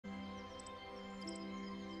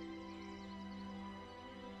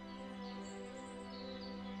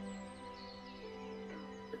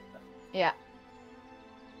Yeah.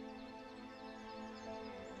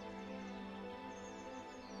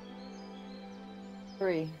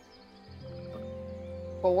 Three.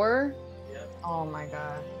 4. Yep. Oh my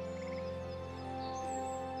god.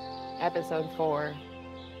 Episode 4.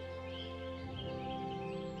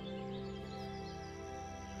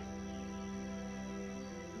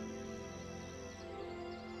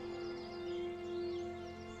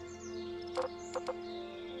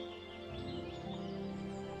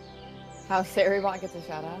 How Saribot gets a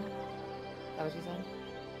shout out? Is that what you said?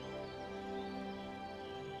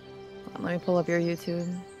 Hold on, let me pull up your YouTube.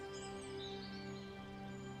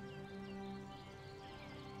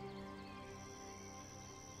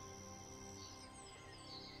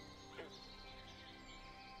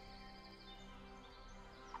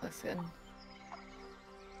 Looks good.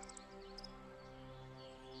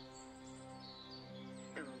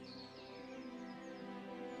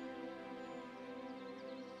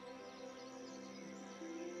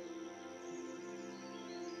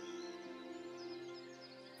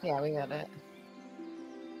 Yeah, we got it.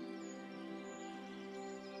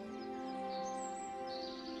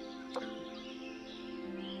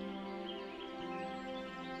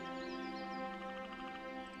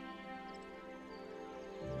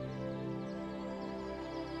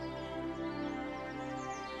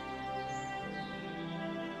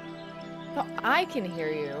 So I can hear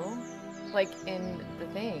you, like in the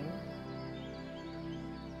thing.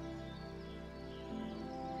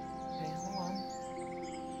 Okay, hold on.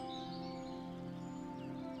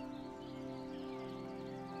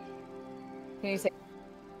 Can you say?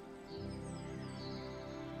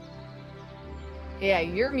 Yeah,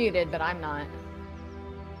 you're muted, but I'm not.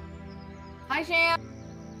 Hi, Sham.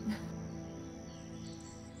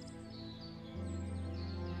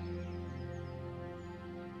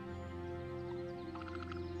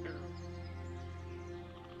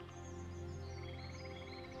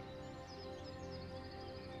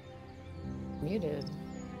 Muted.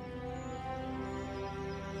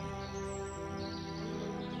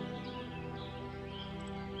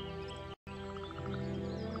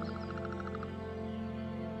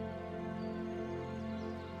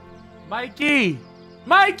 Mikey!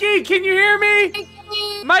 Mikey, can you hear me?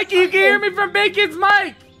 Mikey, you can hear me from Bacon's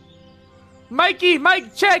mic! Mikey,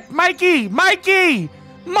 Mike, check! Mikey! Mikey!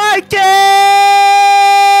 Mikey!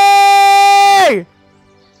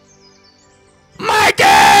 Mikey!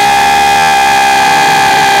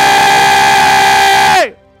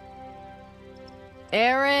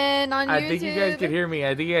 Aaron on YouTube. I think you guys can hear me.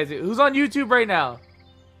 I think you guys. Who's on YouTube right now?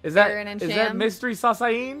 Is that Aaron and is Sham. that Mystery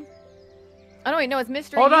Sasain? Oh no, wait, no, it's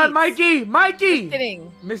Mystery. Hold on, Yeats. Mikey! Mikey! Just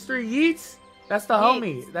kidding. Mystery Yeats? That's the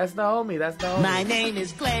homie. That's the homie. That's the homie. My name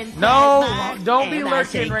is Glenn. No, don't be and I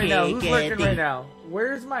lurking say right now. Who's lurking KKB. right now?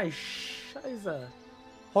 Where's my shiza?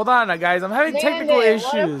 Hold on, guys. I'm having Damn technical it,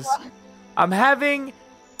 what a issues. fuck. I'm having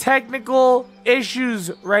technical issues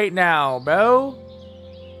right now, bro.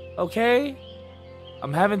 Okay?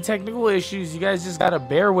 I'm having technical issues. You guys just gotta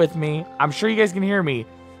bear with me. I'm sure you guys can hear me.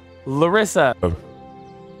 Larissa.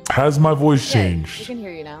 Has my voice Yeah, changed? we can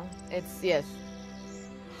hear you now. It's yes.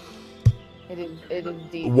 It is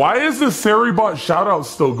deep. Why is the Saribot shoutout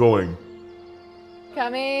still going?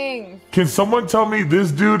 Coming. Can someone tell me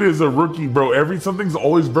this dude is a rookie, bro? Something's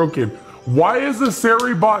always broken. Why is the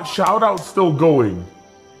Saribot shoutout still going?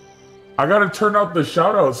 I gotta turn out the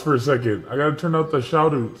shoutouts for a second. I gotta turn out the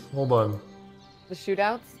shoutouts. Hold on. The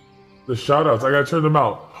shootouts. The shoutouts. I gotta turn them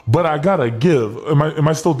out. But I gotta give. Am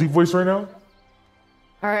I still deep voice right now?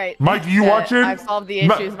 All right. Mike, you watching? I've solved the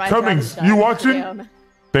issues. My job Cummings, is done. you watching? Damn.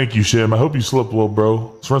 Thank you, Shim. I hope you slept well,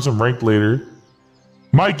 bro. Let's run some ranked later.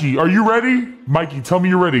 Mikey, are you ready? Mikey, tell me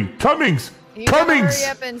you're ready. Cummings! You gotta Cummings!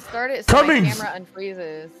 hurry up and start it so Cummings! my camera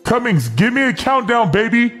unfreezes. Cummings, give me a countdown,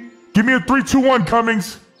 baby. Give me a 3, 2, 1,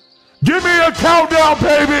 Cummings. Give me a countdown,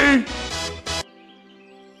 baby!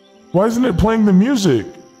 Why isn't it playing the music?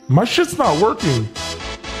 My shit's not working.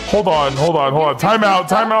 Hold on. Time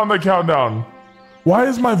out on the countdown. Why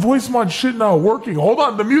is my voice mod shit not working? Hold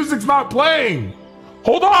on, the music's not playing.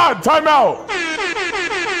 Hold on, time out.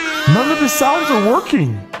 None of the sounds are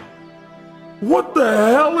working. What the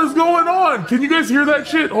hell is going on? Can you guys hear that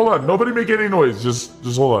shit? Hold on, nobody make any noise. Just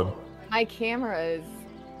hold on. My camera is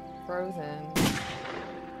frozen.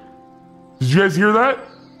 Did you guys hear that?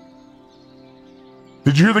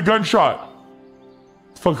 Did you hear the gunshot?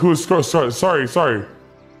 Fuck, who is sorry.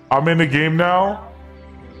 I'm in the game now.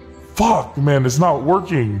 Fuck, man, it's not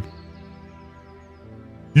working.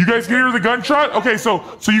 You guys can hear the gunshot? Okay, so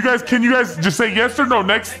you guys, can you guys just say yes or no?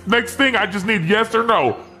 Next thing, I just need yes or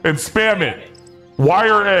no and spam it. Y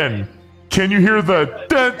or N. Can you hear the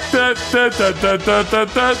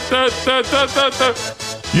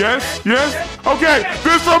Yes, yes. Okay,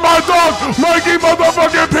 this from my dog, Mikey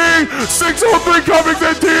motherfucking P. 603 Comics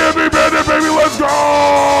and TMB Bandit, baby. Let's go.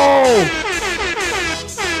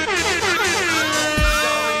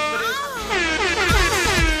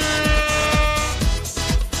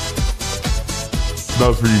 That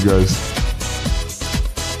was for you guys.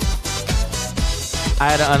 I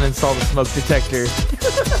had to uninstall the smoke detector.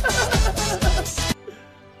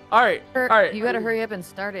 All right, all right. You gotta hurry up and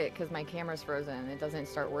start it because my camera's frozen. It doesn't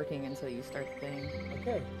start working until you start the thing.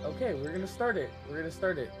 Okay, okay, we're gonna start it. We're gonna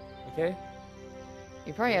start it. Okay.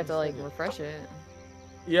 You probably have to like refresh it.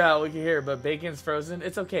 Yeah, we can hear it, but Bacon's frozen.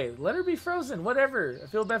 It's okay. Let her be frozen. Whatever. I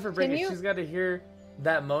feel bad for Bacon. She's got to hear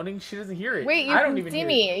that moaning. She doesn't hear it. Wait, you I don't can even see hear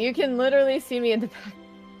me. it. You can literally see me in the back.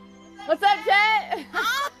 What's up, chat? You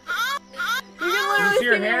can literally see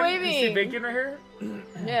her me hand? waving. You see Bacon right here?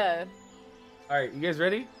 Yeah. All right, you guys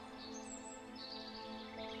ready?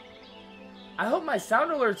 I hope my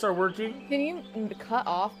sound alerts are working. Can you cut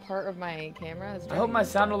off part of my camera? I hope my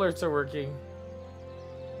sound alerts are working.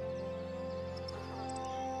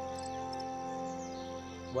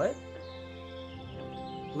 What?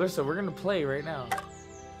 Larissa, we're gonna play right now.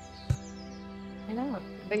 I know,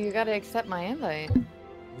 but you gotta accept my invite.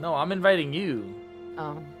 No, I'm inviting you.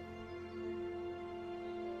 Oh.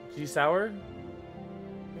 G Sour?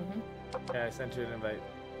 Mhm. Yeah, I sent you an invite.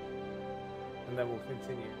 And then we'll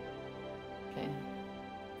continue. Okay.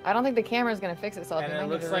 I don't think the camera's gonna fix itself. And You it might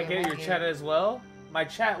need looks to like it, your re-invite chat me. as well. My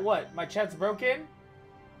chat, what? My chat's broken?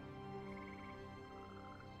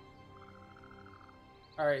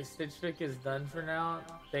 Alright, Stitch Pick is done for now.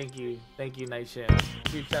 Thank you. Thank you, Night Shim.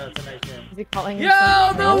 Huge shout out to Night Shim. Is he calling you Yo,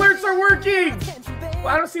 something? the alerts are working! Well,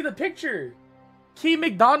 I don't see the picture. Key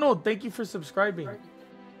McDonald, thank you for subscribing.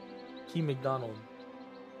 Key McDonald.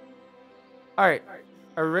 Alright,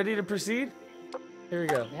 are we ready to proceed? Here we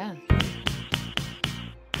go. Yeah.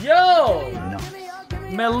 Yo!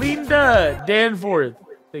 Melinda Danforth,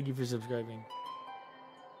 thank you for subscribing.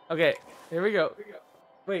 Okay, here we go.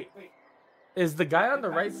 Wait, is the guy on the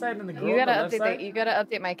right side and the girl You on the gotta left update side? you gotta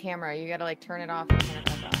update my camera. You gotta like turn it off and turn it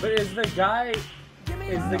back on. But is the guy,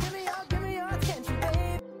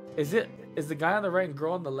 is the guy on the right and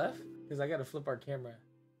girl on the left? Because I gotta flip our camera.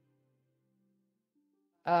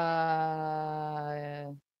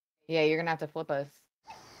 Yeah, you're gonna have to flip us.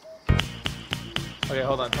 Okay,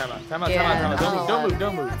 hold on, time out. Time out, Yeah, time out, time out. Don't move, no.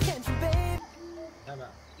 don't move, don't move. Time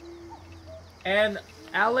out. And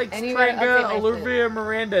Alex And you gotta update Tranga, my Olivia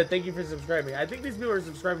Miranda, thank you for subscribing. I think these people are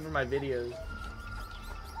subscribing for my videos.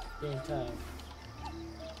 Game time.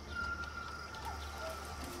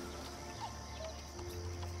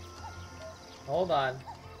 Hold on.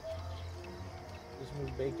 Just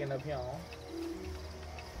move Bacon up here.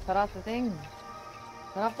 Cut off the thing.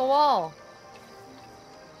 Cut off the wall.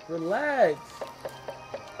 Relax.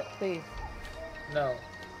 Please. No.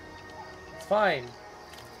 It's fine.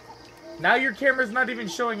 Now your camera's not even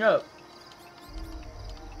showing up.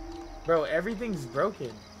 Bro, everything's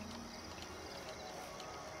broken.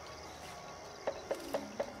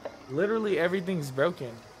 Literally everything's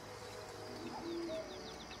broken.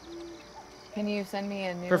 Can you send me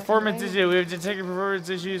a new Performance invite? issue. We have detected performance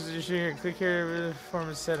issues. Issue here. Click here.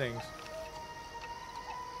 Performance settings.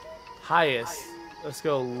 Highest. Let's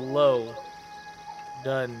go low.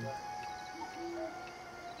 Done.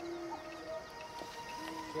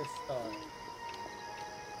 Guest star.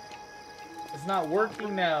 It's not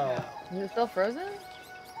working now. Is it still frozen?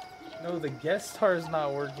 No, the guest star is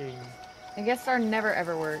not working. The guest star never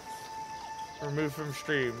ever works. Remove from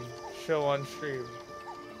stream. Show on stream.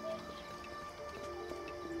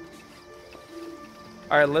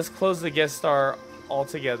 Alright, let's close the guest star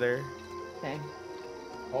altogether. Okay.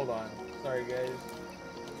 Hold on. Sorry, guys.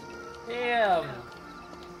 Damn!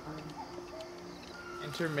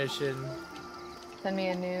 Intermission. Send me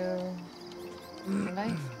a new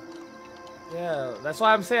invite. Yeah, that's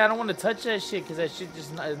why I'm saying I don't want to touch that shit, because that shit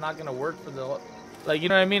just is not gonna work for the... Like, you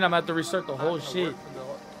know what I mean? I'm gonna have to restart the whole shit.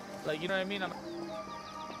 Like, you know what I mean? I'm...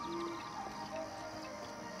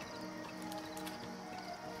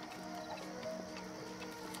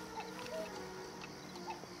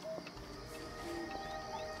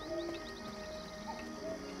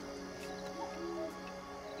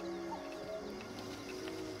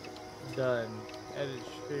 Done. Edit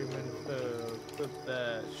stream info. Put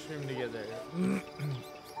that stream together.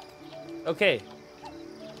 Okay.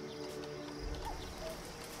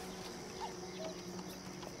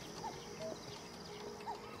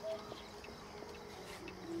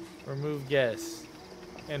 Remove guest.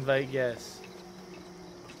 Invite guest.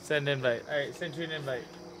 Send invite. Alright, send you an invite.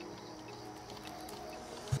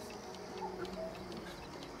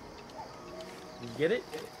 You get it?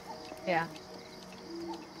 Yeah.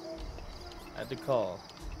 Add to call.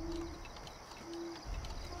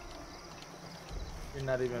 You're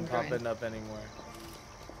not even popping up anymore.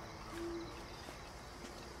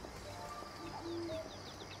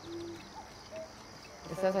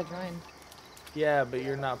 It says I joined. Yeah, but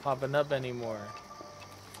you're not popping up anymore.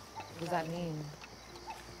 What does that mean?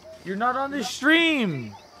 You're not on the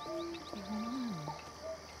stream.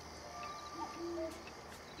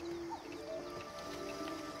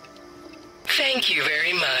 Thank you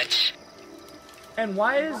very much. And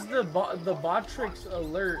why is the Botrix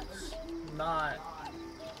alerts not?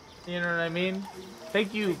 You know what I mean?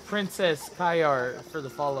 Thank you, Princess Kayar, for the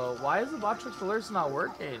follow. Why is the Botrix alerts not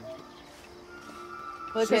working?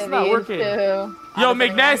 Look It's at not these working. two. Yo,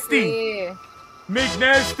 McNasty!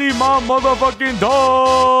 McNasty, my motherfucking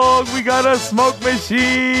dog! We got a smoke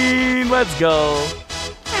machine! Let's go!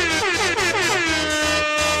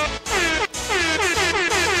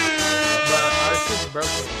 But our shit's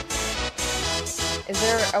broken. Is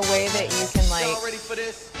there a way that you can like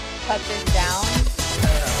cut this down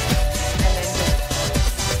and then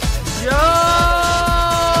just Yo!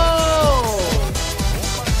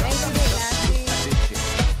 thank you, McNasty.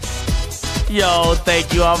 Yo,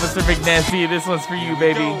 thank you, Officer McNasty. This one's for you,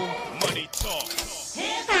 baby. Money talk.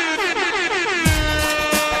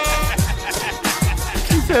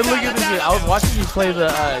 He said, look at this shit. I was watching you play the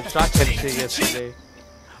shotgun shit yesterday.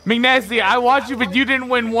 McNasty, I watched you, but you didn't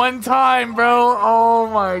win one time, bro. Oh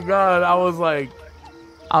my god. I was like,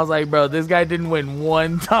 bro, this guy didn't win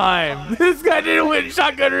one time. This guy didn't win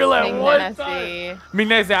shotgun roulette one time.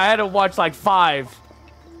 McNasty, I had to watch like 5.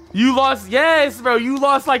 You lost, yes, bro. You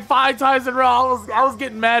lost like 5 times in a row. I was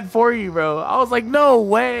getting mad for you, bro. I was like, no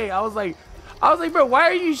way. I was like, bro, why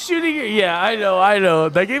are you shooting it? Yeah, I know.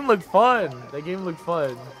 That game looked fun.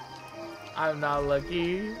 I'm not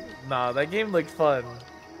lucky. Nah, that game looked fun.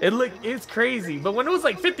 It's crazy. But when it was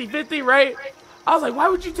like 50-50, right? I was like, why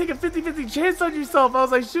would you take a 50-50 chance on yourself? I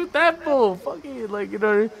was like, shoot that fool. Fuck it. Like, you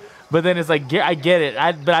know. But then it's like, I get it.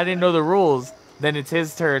 But I didn't know the rules. Then it's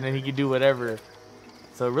his turn and he can do whatever.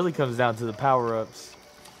 So it really comes down to the power-ups.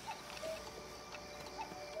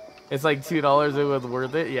 It's like $2. It was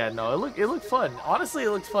worth it. Yeah, no, it looked fun. Honestly,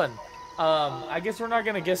 it looked fun. I guess we're not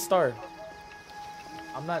gonna guest star.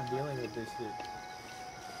 I'm not dealing with this shit.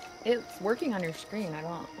 It's working on your screen. I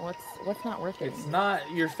don't. What's not working? It's not.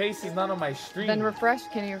 Your face is not on my stream. Then refresh.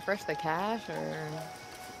 Can you refresh the cache or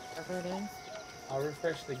whatever it is? I'll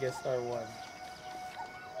refresh the guest star one.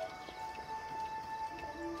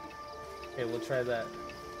 Okay, we'll try that.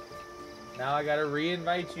 Now I gotta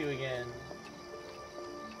re-invite you again.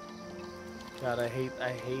 God, I hate.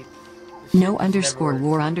 No underscore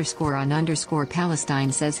war underscore on underscore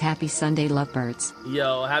Palestine says happy Sunday, lovebirds.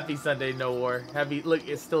 Yo, happy Sunday, no war. Happy, look,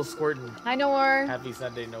 it's still squirting. Hi, Noor. Happy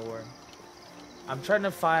Sunday, no war. I'm trying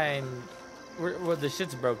to find where the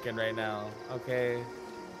shit's broken right now. Okay,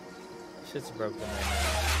 shit's broken right now.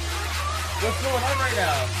 What's going on right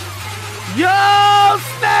now? Yo,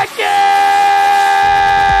 Snacky!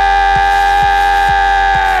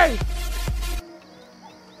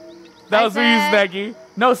 That was for you, Snacky.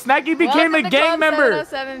 No, Snacky became a gang member.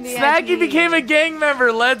 Snacky became a gang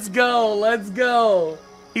member. Let's go.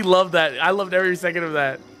 He loved that. I loved every second of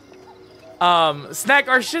that. Snack,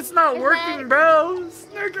 our shit's not working, bro.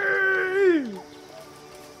 Snacky.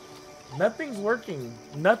 Nothing's working.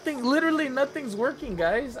 Literally nothing's working,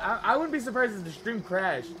 guys. I wouldn't be surprised if the stream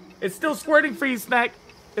crashed. It's still squirting for you, Snack.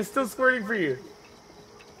 It's still squirting for you.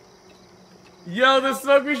 Yo, the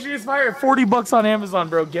smoke machine is fire. $40 on Amazon,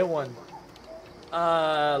 bro. Get one.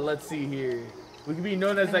 Let's see here. We can be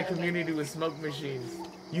known as that community with smoke machines.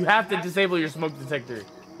 You have to disable your smoke detector.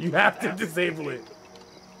 You have to disable it.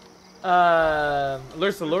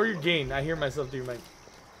 Lursa, lower your gain. I hear myself through your mic.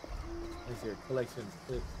 Let's hear collections.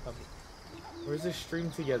 Where's this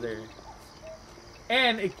stream together?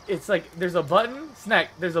 And it's like there's a button.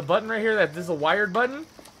 Snack. There's a button right here that this is a wired button,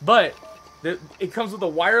 but it comes with a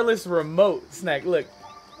wireless remote. Snack, look.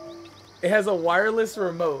 It has a wireless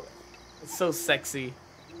remote. It's so sexy.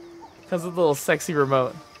 It comes with a little sexy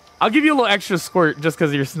remote. I'll give you a little extra squirt just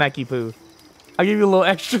because of your snacky poo. I'll give you a little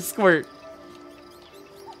extra squirt.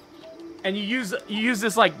 And you use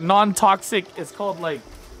this like non-toxic. It's called like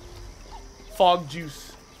fog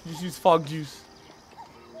juice. You just use fog juice.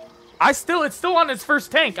 It's still on its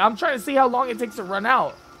first tank. I'm trying to see how long it takes to run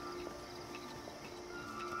out.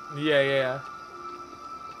 Yeah.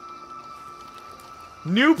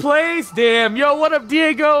 New place? Damn. Yo, what up,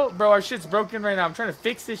 Diego? Bro, our shit's broken right now. I'm trying to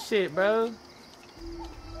fix this shit, bro.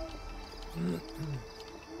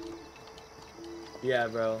 Yeah,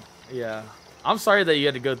 bro. Yeah. I'm sorry that you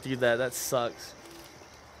had to go through that. That sucks.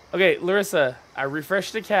 Okay, Larissa, I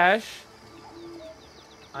refreshed the cache.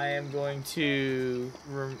 I am going to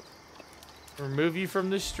remove you from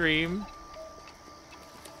the stream.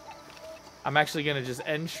 I'm actually going to just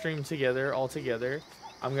end stream together, all together.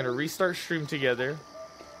 I'm going to restart stream together.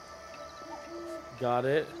 Got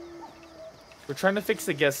it. We're trying to fix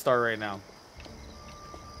the guest star right now.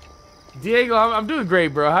 Diego, I'm doing great,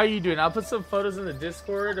 bro. How are you doing? I'll put some photos in the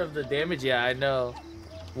Discord of the damage. Yeah, I know.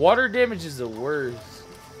 Water damage is the worst.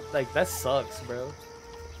 Like, that sucks, bro.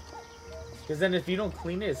 Because then if you don't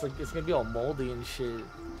clean it, it's like it's gonna be all moldy and shit.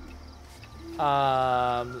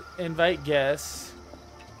 Invite guests.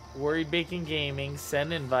 Worried Bacon Gaming.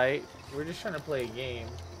 Send invite. We're just trying to play a game.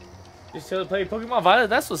 Just to play Pokemon Violet.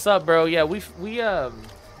 That's what's up, bro. Yeah, we're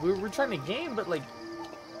trying to game, but like,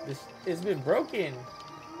 it's been broken.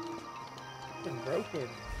 Broken.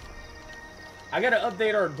 I gotta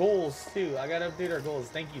update our goals too.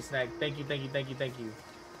 Thank you, Snack. Thank you.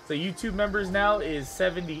 So YouTube members now is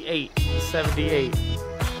 78. 78.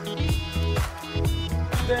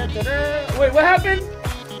 Wait, what happened?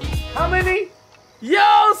 How many?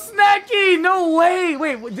 Yo, Snacky! No way!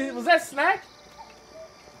 Wait, was that Snack?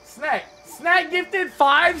 Snack gifted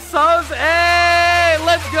 5 subs. Hey,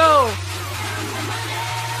 let's go!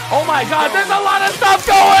 Oh my God, there's a lot of stuff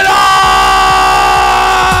going on!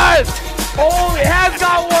 Oh, it has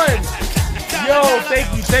got one! Yo,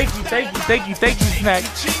 thank you, Snack.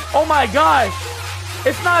 Oh my gosh,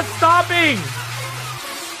 it's not stopping!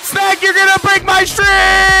 Snack, you're gonna break my stream!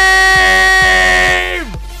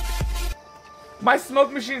 My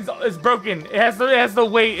smoke machine is broken. It has the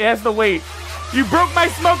weight. You broke my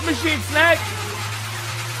smoke machine, Snack!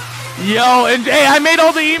 Yo, and hey, I made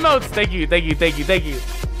all the emotes. Thank you.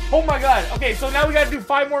 Oh my God. Okay, so now we gotta do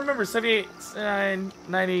 5 more members. 78, 79,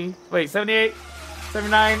 90. Wait, 78,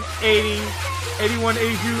 79, 80, 81,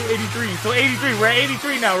 82, 83. So 83. We're at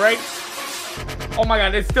 83 now, right? Oh my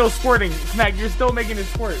God, it's still squirting. Snack, you're still making it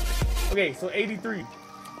squirt. Okay, so 83. All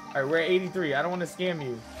right, we're at 83. I don't want to scam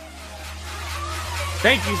you.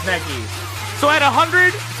 Thank you, Snacky. So at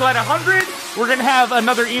 100, we're gonna have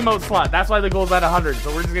another emote slot. That's why the goal's at 100.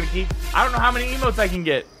 So we're just gonna keep. I don't know how many emotes I can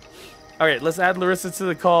get. All right, let's add Larissa to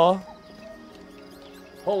the call.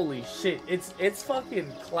 Holy shit, it's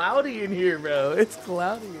fucking cloudy in here, bro. It's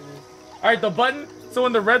cloudy in here. All right, the button. So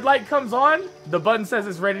when the red light comes on, the button says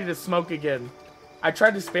it's ready to smoke again. I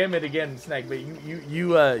tried to spam it again, Snack, but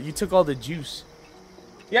you took all the juice.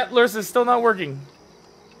 Yep, Larissa's still not working.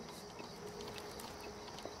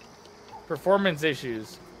 Performance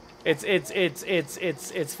issues. It's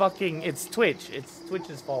fucking, it's Twitch. It's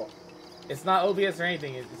Twitch's fault. It's not OBS or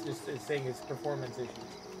anything. It's saying it's performance issues.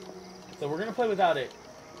 So we're gonna play without it.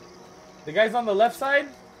 The guys on the left side,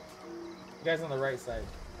 the guys on the right side.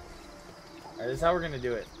 All right, this is how we're gonna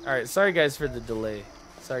do it. All right, sorry guys for the delay.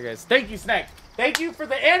 Sorry guys. Thank you, Snack. Thank you for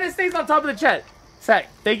the, and it stays on top of the chat. Snack,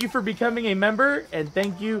 thank you for becoming a member, and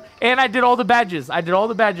thank you. And I did all the badges.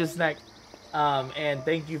 Snack. And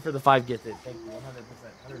thank you for the 5 gifted. Thank you,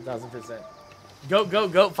 100%,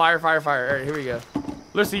 100,000%. Go, fire. All right, here we go.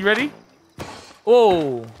 Larissa, you ready?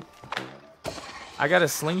 Oh, I got a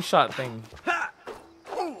slingshot thing.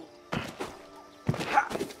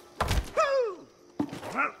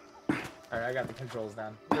 All right, I got the controls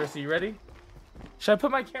down. Larissa, you ready? Should I put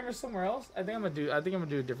my camera somewhere else? I think I'm gonna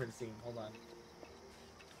do a different scene. Hold on.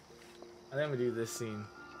 I think I'm gonna do this scene.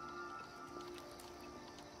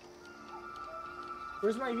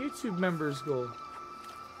 Where's my YouTube members go?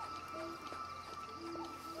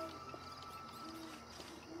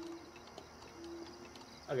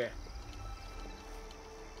 Okay.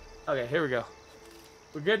 Okay, here we go.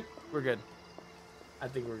 We're good? We're good. I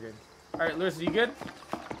think we're good. All right, Larissa, you good?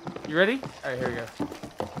 You ready? All right, here we go.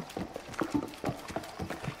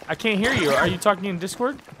 I can't hear you. Are you talking in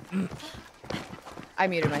Discord? I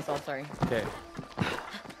muted myself, sorry. Okay.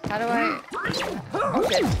 How do I... Oh,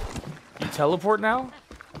 shit. You teleport now?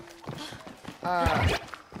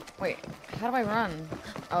 Wait. How do I run?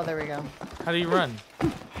 Oh, there we go. How do you run?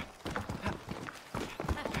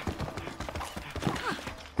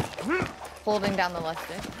 Holding down the left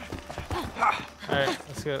stick. Alright,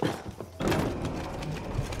 let's go.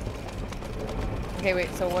 Okay, wait,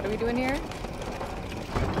 so what are we doing here?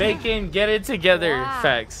 Bacon, get it together. Wow.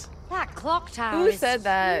 Facts. That clock tower Who is said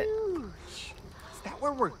that? huge. Is that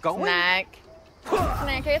where we're going? Snack.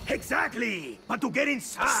 Snack it. Exactly. But to get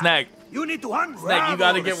inside, Snack. you need to unravel Snack, you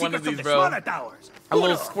gotta the get one of secrets these, the bro. smaller towers. A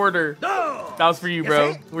little squirter. No. That was for you,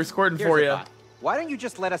 bro. We're squirting Here's for a you. thought. Why don't you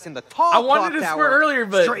just let us in the tall I wanted clock to tower squirt earlier,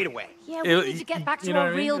 but straight away? Yeah, we need to get back you to know our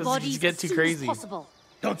what I mean? real It was bodies just get as too soon crazy. as possible.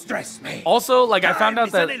 Don't stress me. Also, like, I found out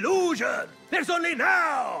It's that... an illusion. There's only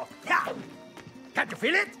now. Yeah. Can't you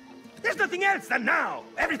feel it? There's nothing else than now.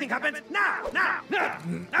 Everything happens now. Now.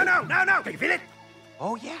 Can you feel it?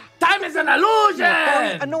 Oh, yeah. Time is an Very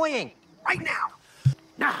illusion! annoying. Right now.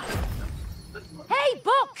 Now. Hey,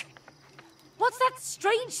 Book! What's that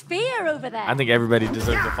strange sphere over there? I think everybody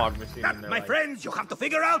deserves a fog machine in That, their my life. friends, you have to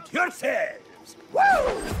figure out yourselves.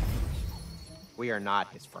 Woo! We are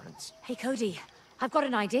not his friends. Hey, Cody, I've got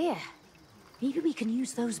an idea. Maybe we can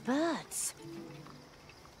use those birds.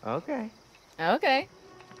 Okay. Okay.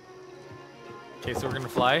 Okay, so we're gonna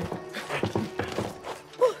fly.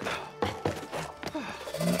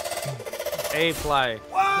 A fly.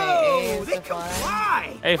 Whoa! is They the can fly.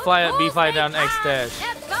 fly. A fly up, B fly down, X dash.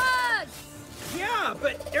 They're birds! Yeah,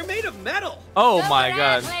 but they're made of metal. Oh my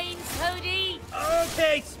god. Airplanes, Cody!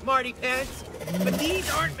 Okay, smarty pants. But these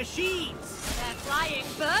aren't machines. They're flying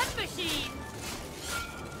bird machines!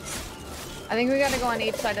 I think we gotta go on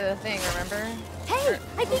each side of the thing, remember? Hey,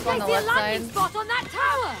 I think on I the see a left landing side. spot on that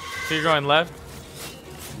tower! So you're going left?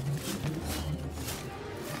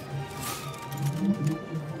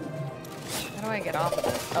 How do I get off of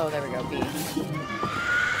this? Oh, there we go, B.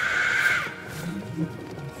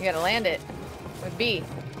 You gotta land it with B.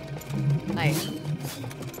 Nice.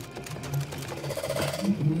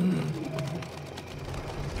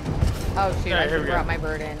 Oh shoot, Alright, I here we should go. brought my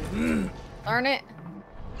bird in. Darn it.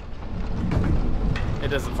 It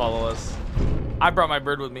doesn't follow us. I brought my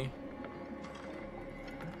bird with me.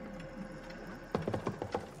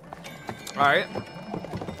 Alright.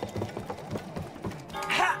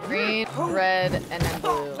 Green, red, and then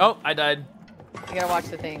blue. Oh, I died. You gotta watch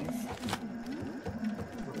the things.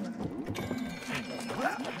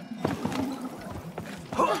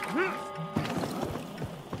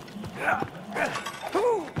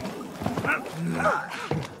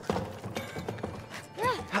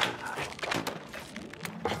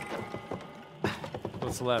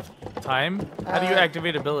 What's left? Time? How do you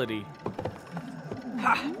activate ability?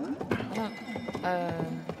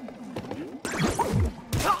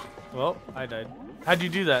 Well, I died. How'd you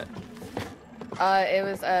do that? It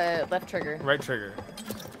was left trigger. Right trigger.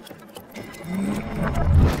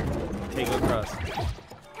 Okay, go across.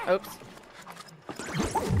 Oops.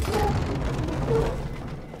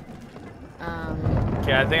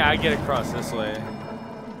 Okay, I think I get across this way.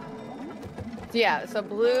 Yeah, so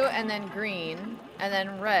blue and then green and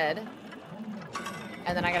then red.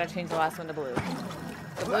 And then I gotta change the last one to blue.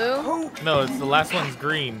 So blue, No, it's the last one's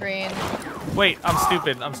green. green. Wait, I'm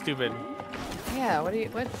stupid. I'm stupid. Yeah, what? You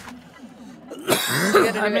gotta do I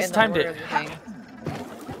it in the mistimed order it. of the thing.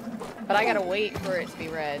 But I gotta wait for it to be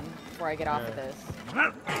red before I get off of this.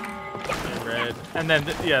 And red. And then,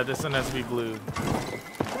 yeah, this one has to be blue.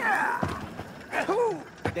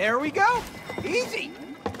 There we go. Easy.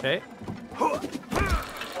 Okay.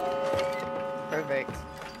 Perfect.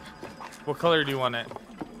 What color do you want it?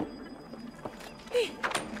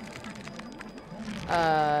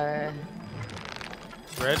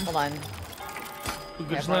 Red? Hold on. We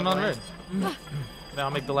could Yeah, just land on red. probably. Now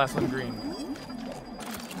I'll make the last one green.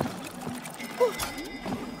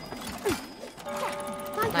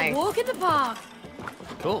 Like Nice. a walk in the park!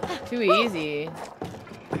 Cool. Too easy.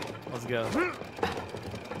 Let's go.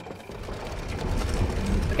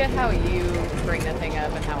 Look at how you bring the thing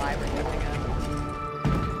up and how I bring the thing up.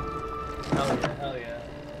 Hell yeah, hell yeah.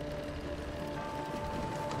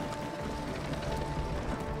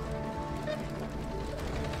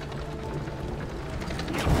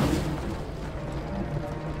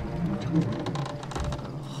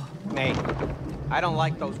 Nate, I don't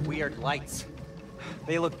like those weird lights.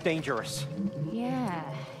 They look dangerous. Yeah,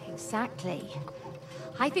 exactly.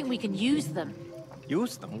 I think we can use them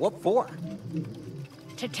Use them? What for?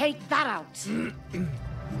 to take that out.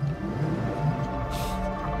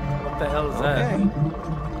 What the hell is that? Okay.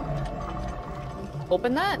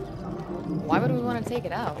 Open that? Why would we want to take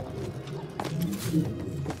it out?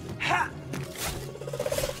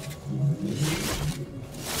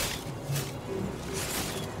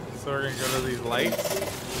 So we're gonna go to these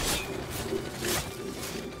lights.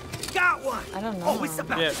 Got one. I don't know. Oh, it's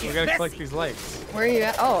about Yeah, to we get gotta messy. collect these lights. Where are you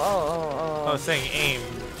at? I Oh. was saying aim.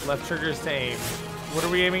 Left trigger is to aim. What are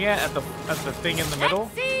we aiming at? At the thing in the middle?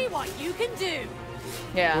 Let's see what you can do.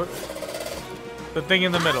 Yeah. What? The thing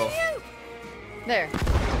in the middle. There.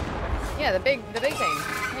 Yeah, the big thing.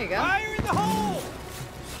 There you go. Fire in the hole.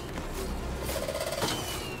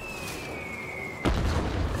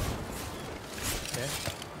 Okay.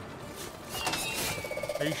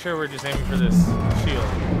 Are you sure we're just aiming for this shield?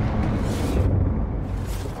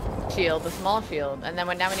 Shield, the small shield. And then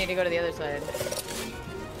now we need to go to the other side.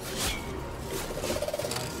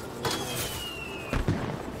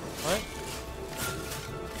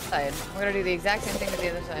 side. We're gonna do the exact same thing with the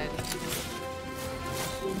other side.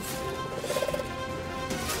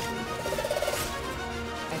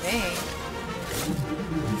 I think.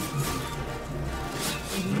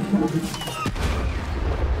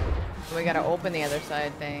 We gotta open the other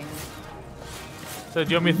side thing. So do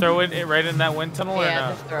you want me to throw it right in that wind tunnel or Yeah,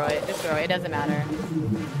 no? just throw it. Just throw it. It doesn't matter.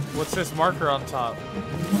 What's this marker on top?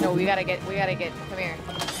 No, we gotta get, come here.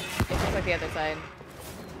 It's just like the other side.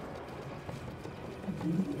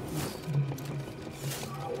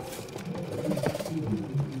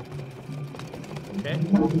 Okay.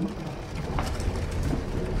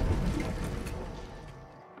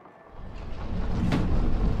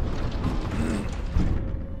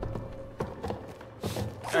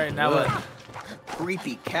 Alright, now what?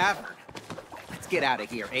 Creepy cavern. Let's get out of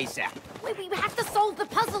here ASAP. Wait, we have to solve the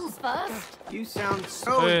puzzles first. You sound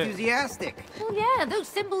so Hey. enthusiastic. Well, yeah, those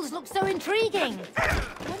symbols look so intriguing. I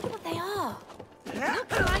wonder what they are.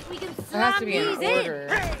 Looks like we can There has slam to be an these in.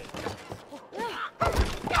 order.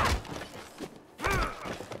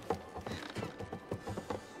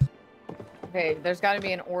 Okay, there's got to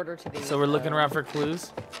be an order to these. So we're looking around for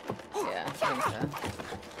clues? Yeah, I think so.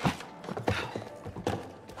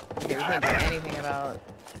 Okay, we can't do anything about.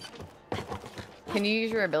 Can you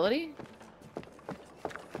use your ability?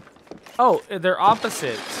 Oh, they're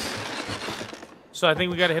opposites. So I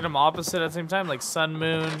think we gotta hit them opposite at the same time, like sun,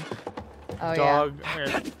 moon, Oh dog.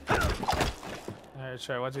 Here. Alright,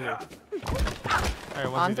 try 1, 2, 3.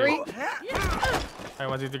 Alright, 1, On 2, 3. 3? Alright,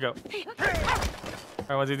 1, 2, 3, go. Alright,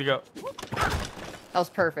 1, 2, 3, go. That was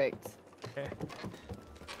perfect. Okay.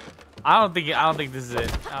 I don't think this is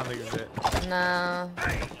it. I don't think this is it. No.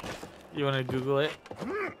 You wanna Google it?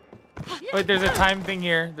 Wait, there's a time thing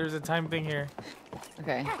here. There's a time thing here.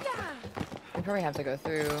 Okay. We probably have to go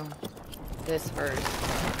through this first.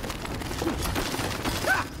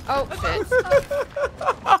 Oh shit!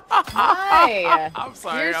 Hi. I'm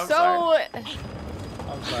sorry. You're I'm so. sorry.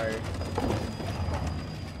 I'm sorry.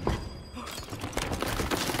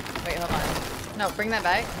 Wait, hold on. No, bring that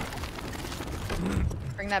back.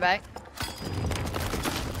 Bring that back.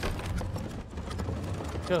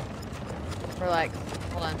 Go. Relax.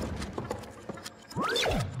 Hold on.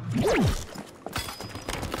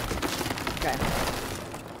 Okay.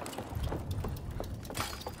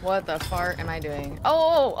 What the fart am I doing?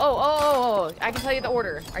 Oh! I can tell you the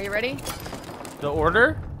order. Are you ready? The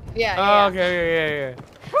order? Yeah. Oh, yeah. okay, yeah.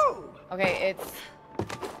 Okay,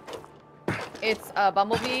 it's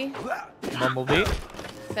Bumblebee, Bumblebee,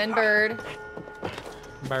 then Bird,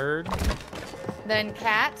 bird, then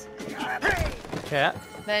Cat, cat,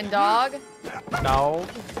 then Dog, dog,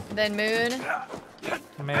 then Moon,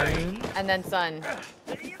 moon, and then Sun.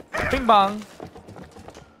 ping pong.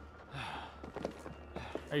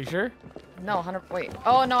 Are you sure? No, 100. Wait.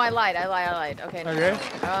 Oh no, I lied. Okay. No, Okay.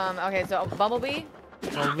 Okay. So Bumblebee,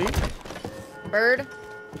 Bumblebee, Bird,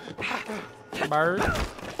 bird,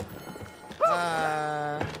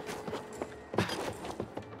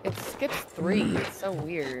 it skips 3. It's so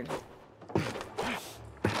weird.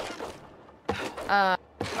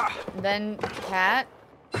 Then Cat,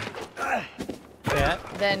 cat,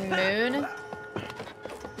 then Moon,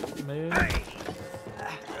 moon,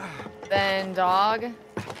 then Dog,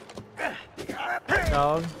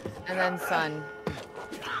 dog, and then Sun.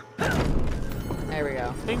 There we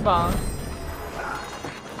go. ping pong.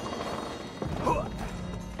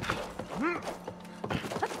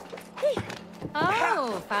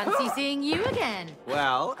 Oh, fancy seeing you again.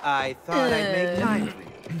 Well, I thought I'd make time for you.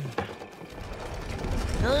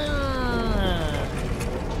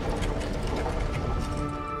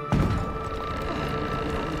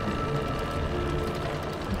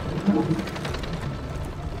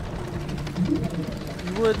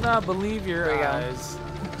 You would not believe your There we go. eyes.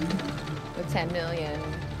 With 10 million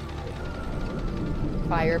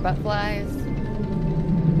fire butt flies.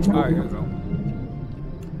 Alright, here we go.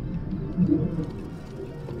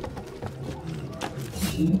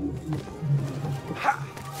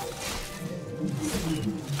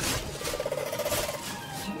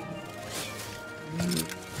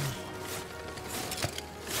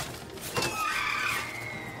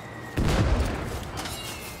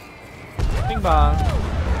 Bing bong.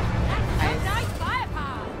 Nice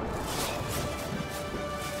firepower.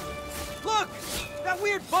 Look! That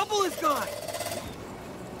weird bubble is gone!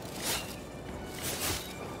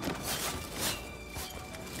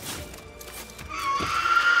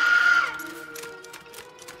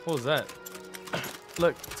 What was that?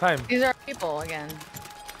 Look, time. These are people again.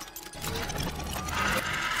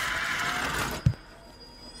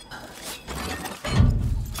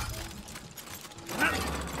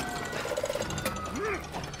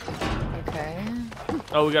 Okay.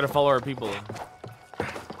 Oh, we gotta follow our people.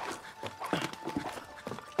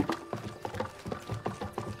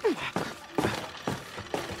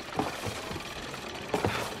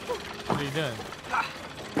 What are you doing?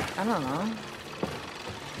 I don't know.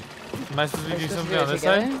 Am I supposed to do something on this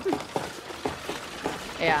together? side?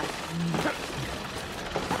 Yeah.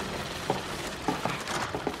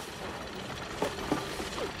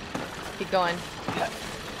 Keep going.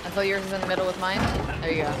 Until yours is in the middle with mine.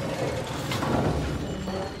 There you go.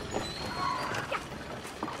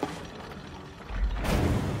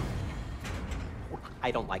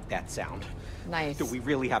 I don't like that sound. Nice. Do we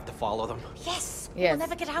really have to follow them? Yes. Yes. We'll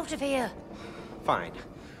never get out of here. Fine.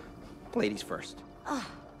 Ladies first. Oh,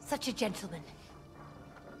 such a gentleman.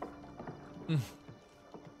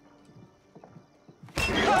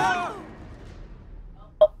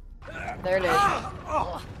 There it is.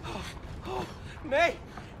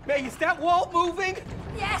 May, is that wall moving?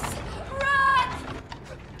 Yes. Run!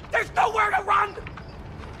 There's nowhere to run!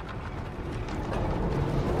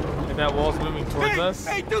 And that wall's moving towards us.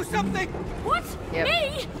 Hey, do something! What? Yep.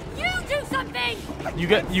 Me? You do something! You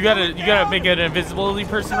gotta make an invisibility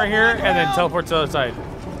person right here, and then teleport to the other side.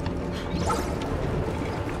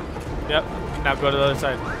 Yep. Now go to the other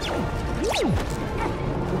side.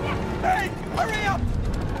 Hey, hurry up!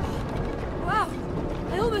 Wow.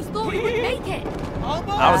 I almost thought we would make it. Almost.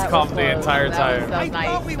 I was That calm the close. entire That was time. nice.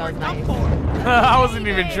 thought we That were was done nice. for. I wasn't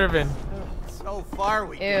even tripping. So far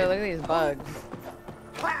we Ew, did. look at these bugs.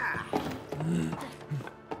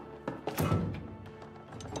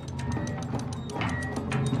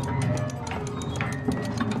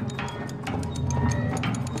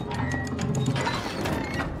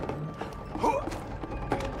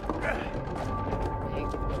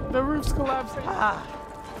 The roof's collapsing.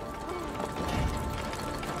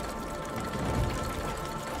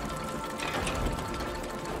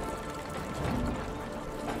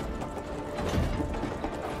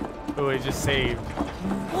 Oh, it just saved.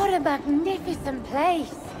 What a magnificent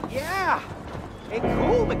place. Yeah, and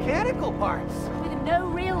cool mechanical parts. With no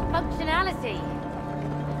real functionality.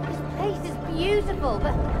 This place is beautiful,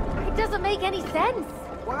 but it doesn't make any sense.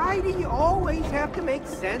 Why do you always have to make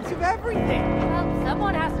sense of everything? Well,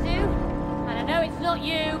 someone has to. And I know it's not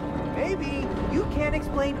you. Maybe you can't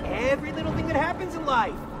explain every little thing that happens in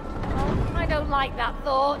life. Oh, I don't like that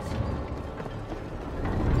thought.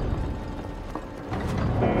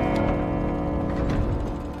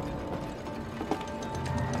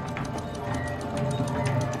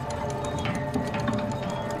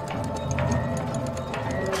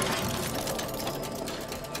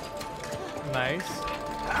 Nice.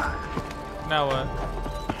 Now what?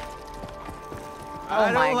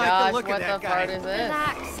 Oh my don't like the gosh, look of what that the guy. fart is this?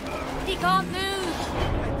 Relax. He can't move.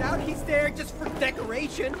 I doubt he's there just for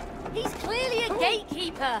decoration. He's clearly a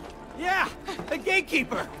gatekeeper. Yeah, a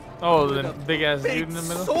gatekeeper. Oh, the big ass dude Big in the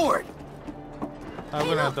middle? sword. I'm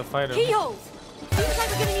gonna have to fight him. Keyholes. Seems like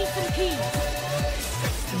we're gonna need some keys.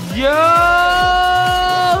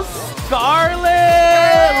 Yo, Scarlet!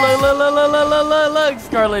 Look,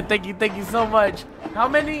 Scarlet. Thank you so much. How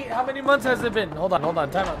many months has it been? Hold on.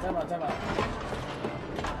 Time out.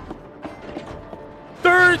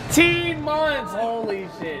 13 months. Holy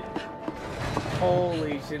shit.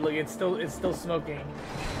 Look, it's still smoking.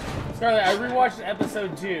 Scarlet, I rewatched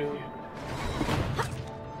episode 2.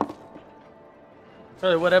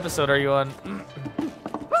 Scarlet, what episode are you on?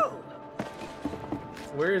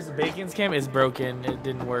 Where is Bacon's cam? It's broken. It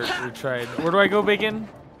didn't work. We tried. Where do I go, Bacon?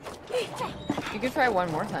 You could try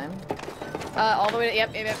one more time. All the way to,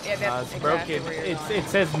 yep. It's Exactly broken. where you're going. It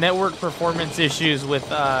says network performance issues with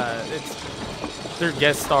it's their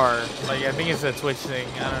guest star. Like I think it's a Twitch thing.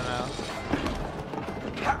 I don't know.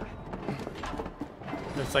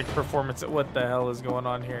 It's like performance. What the hell is going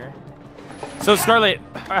on here? So Scarlet,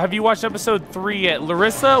 have you watched episode 3 yet?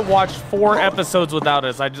 Larissa watched 4 episodes without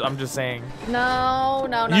us. I'm just saying. No.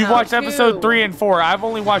 You watched 2. episode 3 and 4. I've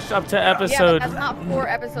only watched up to episode. Yeah, but that's not 4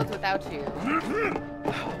 episodes without you.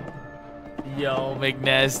 Yo,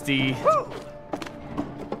 McNasty.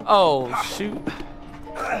 Oh shoot.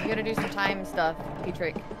 You gotta do some time stuff,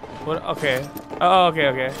 P-Trick. What? Okay. Oh,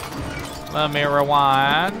 okay. Let me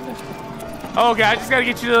rewind. Oh, okay, I just gotta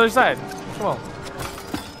get you to the other side. Come on.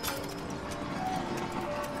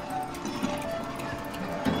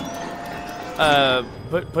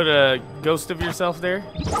 Put a ghost of yourself there.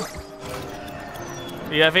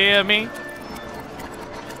 You have any of me?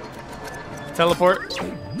 Teleport.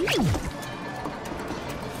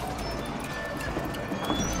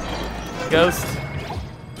 Ghost.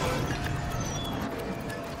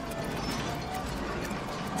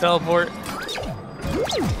 Teleport.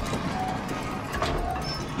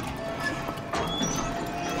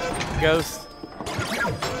 ghost.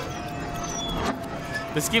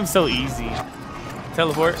 This game's so easy.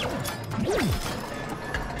 Teleport.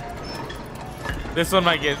 This one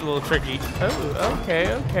might get a little tricky. Oh,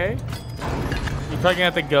 okay, okay. You're probably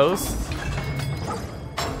at the ghost.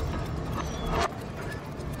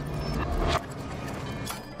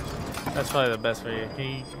 That's probably the best for you. Can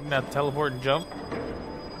you now teleport and jump?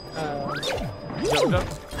 Jump.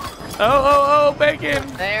 Oh, bacon!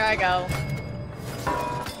 There I go.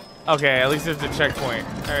 Okay, at least it's a checkpoint.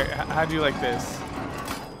 All right, how do you like this?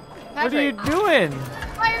 What are you Patrick, doing?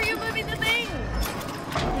 why are you moving the thing?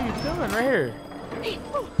 What are you doing right here?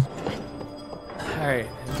 All right,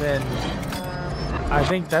 and then I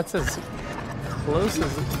think that's as close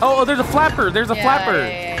as. Oh, there's a flapper. There's a flapper.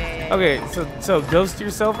 Yeah. Okay, so ghost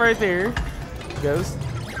yourself right there. Ghost.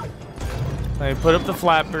 Let me put up the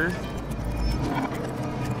flapper.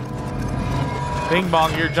 Bing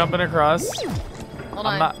bong, you're jumping across. Hold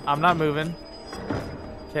on. I'm not moving.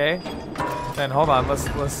 Okay. Then hold on.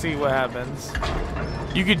 Let's see what happens.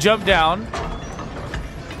 You could jump down.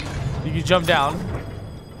 You can jump down.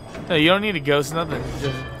 No, you don't need a ghost, nothing.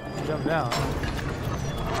 Just jump down.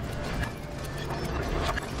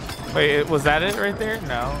 Wait, was that it right there?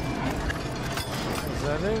 No. Is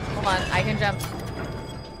that it? Hold on, I can jump.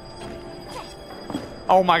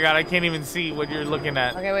 Oh my god, I can't even see what you're looking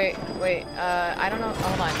at. Okay, wait. I don't know.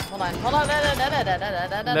 Hold on.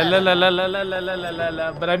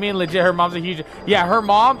 But I mean, legit, her mom's a huge. Yeah, her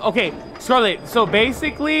mom. Okay, Scarlett. So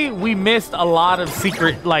basically, we missed a lot of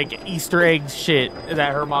secret, like Easter egg shit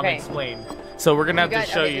that her mom explained. So we're gonna have to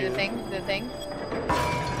show you. Do the thing.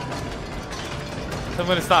 So I'm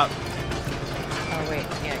gonna stop. Oh wait,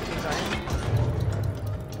 yeah, keep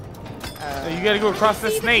going. You gotta go across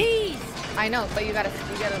the snake. I know, but you gotta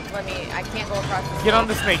let me. I can't go across the snake. Get on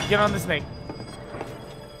the snake. Get on the snake.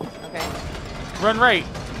 Okay. Run right.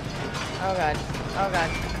 Oh god. Oh god.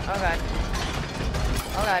 Oh god.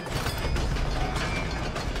 Oh god.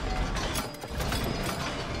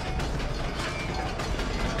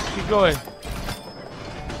 Keep going.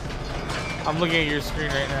 I'm looking at your screen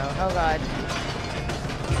right now. Oh god.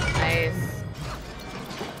 Nice.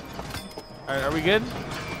 Alright, are we good?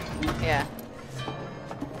 Yeah.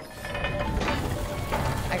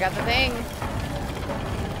 I got the thing.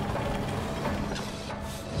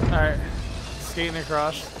 Alright. Skating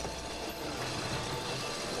across.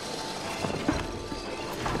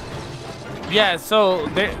 Yeah, so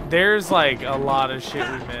there's like a lot of shit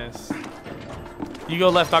we missed. You go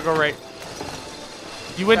left, I'll go right.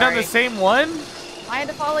 You went down the same one? I had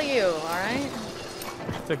to follow you, alright?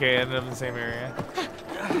 It's okay, I ended up in the same area.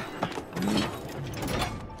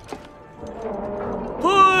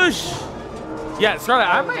 Push! Yeah, Scarlett,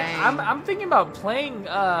 I'm thinking about playing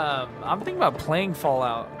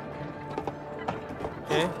Fallout.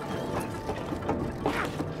 Okay.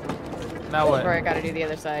 Now what? Or I gotta do the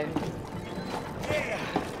other side.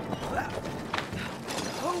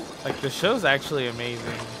 Like, the show's actually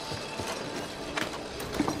amazing.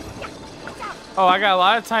 Oh, I got a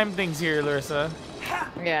lot of time things here, Larissa.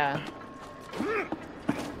 Yeah. You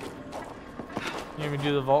want me to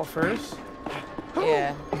do the vault first?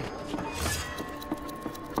 Yeah.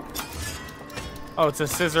 Oh, it's a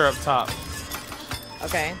scissor up top.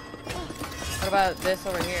 Okay. What about this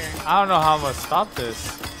over here? I don't know how I'm gonna stop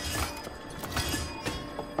this.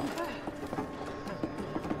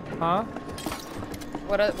 Huh?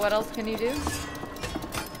 What else can you do?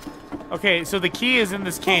 Okay, so the key is in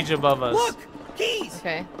this cage above us. Look! Keys!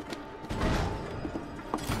 Okay.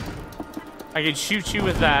 I can shoot you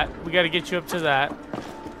with that. We gotta get you up to that.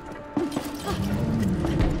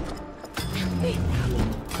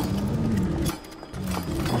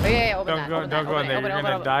 Oh, yeah, open that. Don't go in there. You're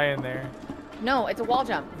gonna die in there. No, it's a wall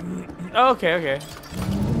jump. Oh, okay.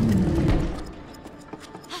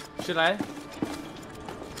 Should I?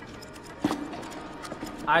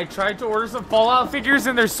 I tried to order some Fallout figures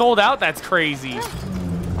and they're sold out. That's crazy.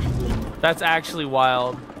 That's actually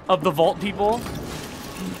wild. Of the vault people.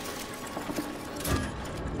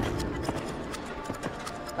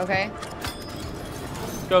 Okay.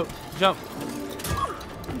 Go, jump.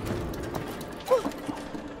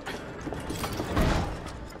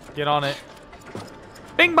 Get on it.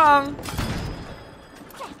 Bing bong!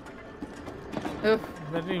 Oof.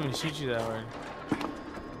 That didn't even shoot you that hard.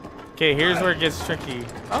 Okay, here's where it gets tricky.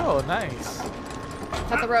 Oh, nice.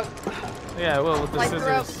 Cut the rope. Yeah, well, with the Slice the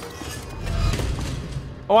rope. scissors.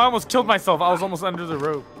 Oh, I almost killed myself. I was almost under the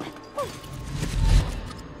rope.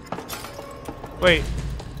 Wait.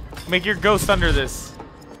 Make your ghost under this.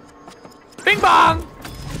 Bing bong!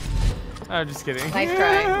 I'm just kidding. Nice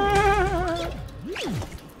try.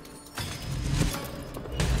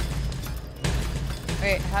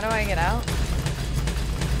 Wait, how do I get out?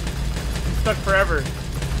 I'm stuck forever.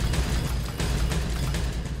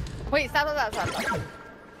 Wait, stop.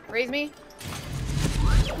 Raise me.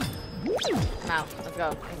 I'm out. Let's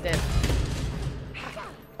go. He's dead.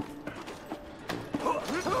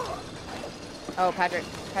 Oh, Patrick.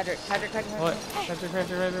 What? Patrick, what?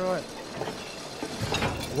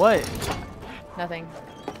 What? Nothing.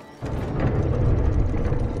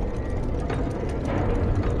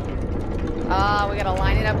 We gotta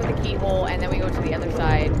line it up with the keyhole, and then we go to the other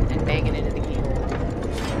side and bang it into the keyhole.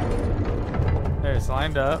 There, it's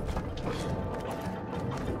lined up.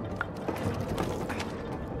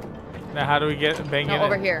 Now, how do we get bang it? No,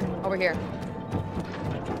 over here. Over here.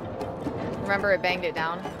 Remember, it banged it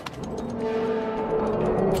down?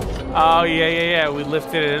 Oh, yeah. We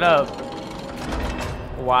lifted it up.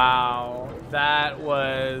 Wow. That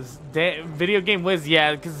was... Video game whiz,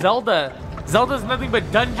 yeah, because Zelda's nothing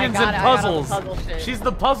but dungeons and puzzles. Puzzle She's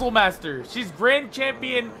the puzzle master. She's Grand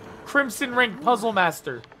Champion Crimson Rank Puzzle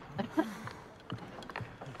Master. What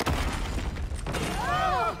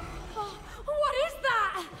is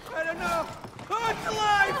that? I don't know. Oh, it's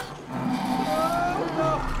alive!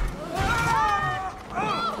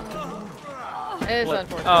 It is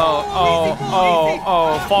unfortunate.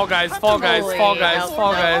 Oh, Fall Guys. No.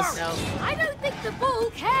 I don't think the ball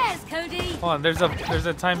cares, Cody. Hold on, there's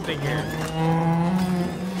a time thing here.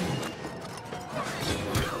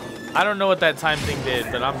 I don't know what that time thing did,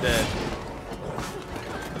 but I'm dead.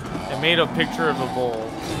 It made a picture of a bowl.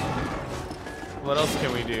 What else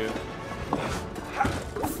can we do?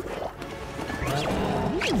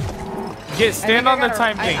 Stand on the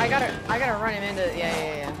time thing. I gotta run him into.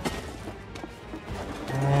 Yeah.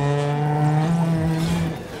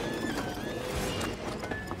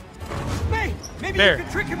 May, maybe There. you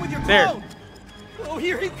can trick him with your There. clone. Oh,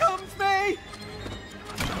 here he comes, May.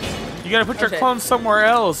 You gotta put your shit. clone somewhere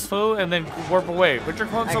else, fool, and then warp away. Put your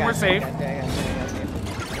clone somewhere safe.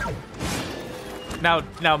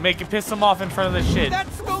 Now make it piss him off in front of the shit.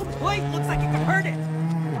 That stone plate looks like it could hurt it.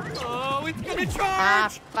 Oh, it's gonna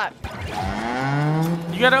charge. Fuck.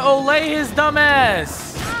 You gotta Olay his dumbass.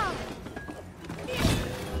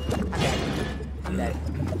 I'm dead.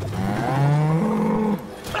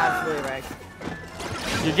 Absolutely right.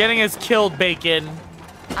 You're getting us killed, Bacon.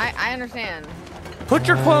 I understand. Put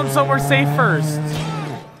your clone somewhere safe first.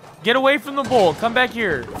 Get away from the bull. Come back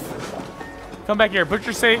here. Come back here. Put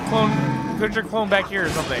your clone back here or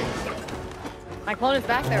something. My clone is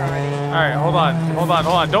back there already. All right, hold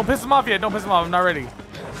on. Don't piss him off yet. Don't piss him off. I'm not ready.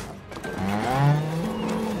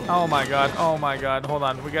 Oh my god. Hold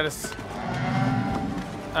on. We gotta.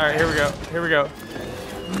 All right, here we go.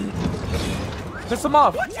 Piss him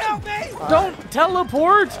off. Watch out, May. Don't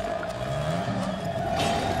teleport.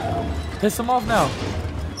 Piss him off now.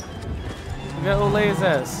 We gotta Olay his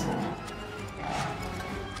ass.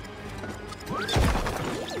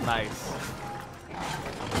 Nice.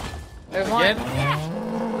 There's one.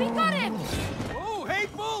 Again? We got him. Oh, hey,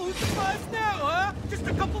 Bull, who's the buzz now, huh? Just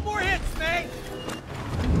a couple more hits, May.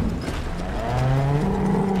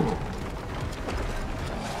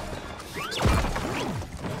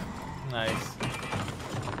 Nice.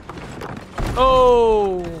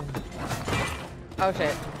 Oh! Oh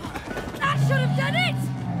shit. That should have done it.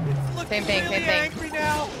 Same thing. Angry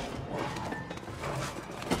now.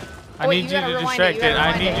 I Wait, need you you gotta to rewind distract it, it.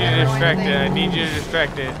 I need you to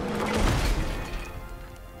distract it.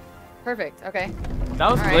 Perfect. Okay.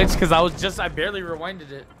 That was All right. glitched because I barely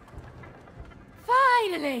rewinded it.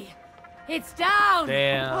 Finally, it's down.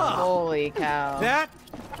 Damn. Holy cow. That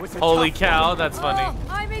was a Holy tough cow, that's funny. Oh,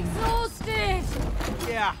 I'm exhausted. one.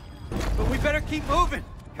 Yeah, but we better keep moving.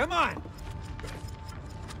 Come on.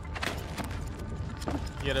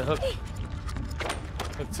 You gotta hook.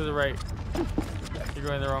 Hook to the right. You're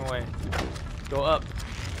going the wrong way. Go up.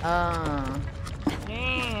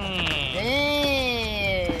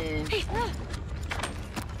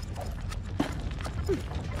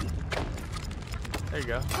 There you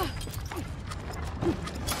go.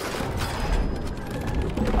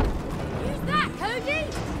 Use that, Cody.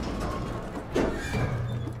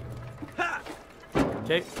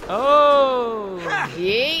 Okay. Oh!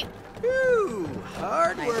 Yeet. Ooh,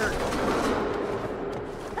 hard work.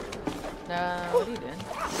 What are you doing?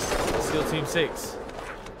 SEAL Team 6.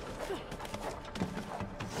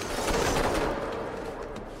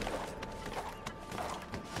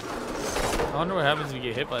 I wonder what happens if you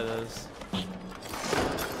get hit by those.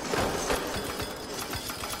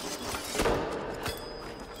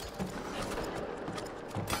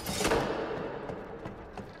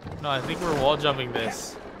 No, I think we're wall jumping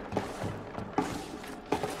this.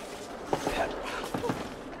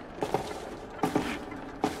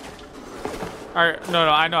 Alright, no,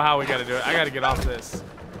 I know how we gotta do it. I gotta get off this.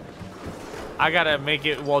 I gotta make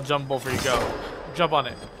it wall jumpable for you. Go. Jump on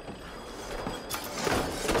it.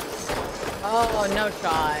 Oh, no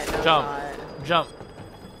shot. No Jump. shot. Jump.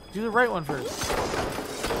 Do the right one first.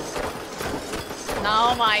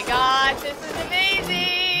 Oh my gosh, this is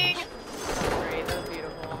amazing! Great, that was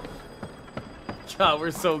beautiful. God,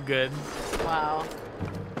 we're so good. Wow.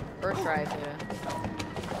 First try, too.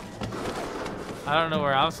 I don't know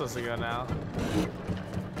where I'm supposed to go now.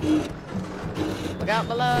 Look out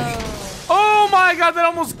below. Oh my god, that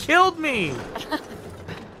almost killed me!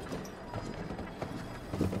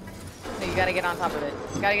 No, you gotta get on top of it.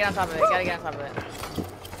 You gotta get on top of it. You gotta get on top of it.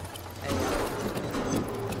 There you go.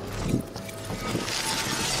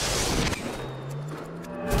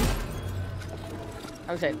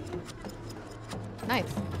 Oh shit.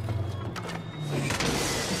 Nice.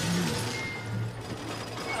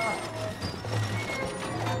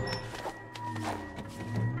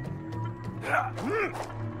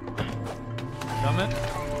 Coming?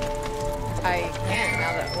 I can't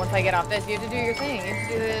now that once I get off this, you have to do your thing. You have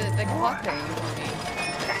to do the clock thing.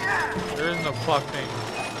 There is no clock thing.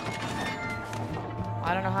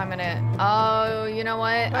 I don't know how I'm gonna. Oh, you know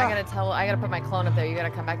what? I gotta put my clone up there. You gotta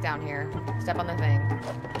come back down here. Step on the thing.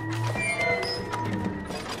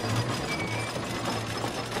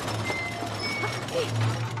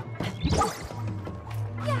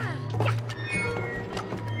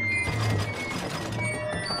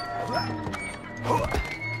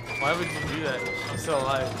 Why would you do that? I'm still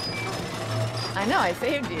alive. I know, I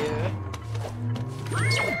saved you.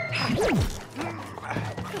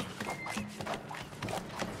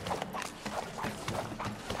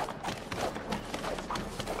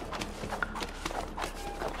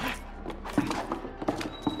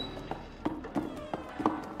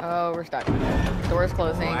 Oh, we're stuck. Door's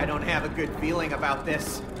closing. I don't have a good feeling about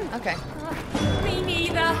this. Okay. Me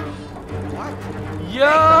neither. Yo,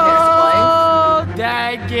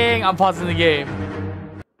 Dad Gang. I'm pausing the game.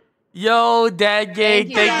 Yo, Dad Gang.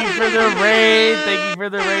 Thank you for the raid. Thank you for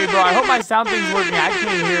the raid, bro. I hope my sound thing's working. I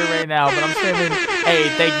can't hear it right now, but I'm screaming. Hey,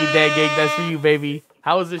 thank you, Dad Gang. That's for you, baby.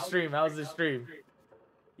 How was the stream? How was the stream?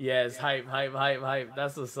 Yes, hype.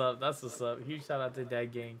 That's what's up. That's what's up. Huge shout out to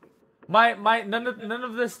Dad Gang. None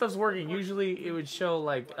of this stuff's working. Usually it would show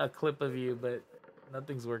like a clip of you, but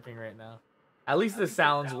nothing's working right now. At least the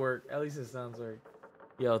sounds work. At least the sounds work.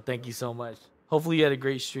 Yo, thank you so much. Hopefully you had a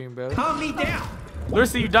great stream, bro. Calm me down.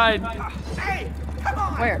 Larissa, you died. Hey, come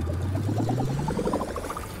on. Where?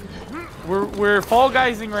 We're fall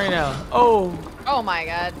guysing right now. Oh. Oh my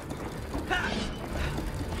god.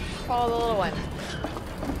 Follow the little one.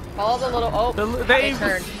 Follow the little. Oh, it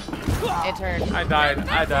turned. It turned. I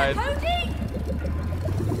died.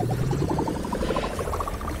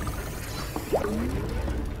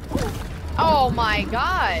 Oh my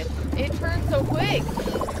god. It turned so quick.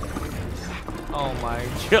 Oh my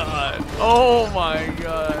god. Oh my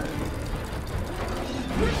god.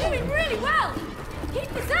 You're doing really well. Keep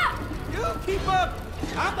this up. You keep up.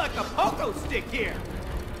 I'm like a pogo stick here.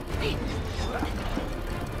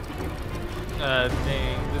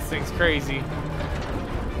 Dang. This thing's crazy.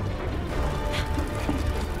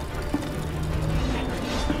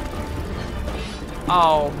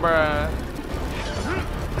 Oh, bruh.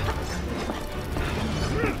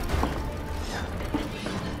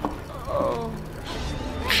 Oh.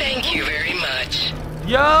 Thank you very much.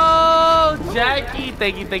 Yo, Jackie.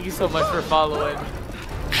 Thank you so much for following.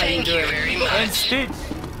 Thank you very much. And Stitch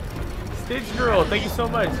Girl, thank you so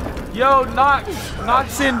much. Yo, Nox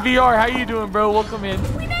in VR, how you doing, bro? Welcome in.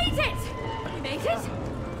 We made it. We made it.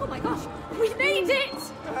 Oh my gosh, we made it.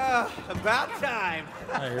 About time.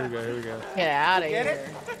 All right, here we go. Get out of Get here.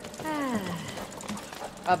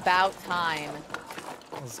 About time.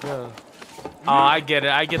 Let's go. Oh, I get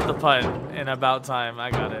it. I get the pun. And about time. I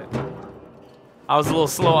got it. I was a little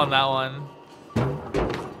slow on that one. All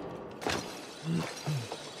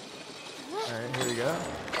right, here we go.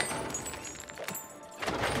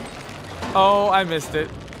 Oh, I missed it.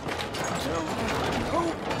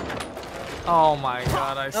 Oh my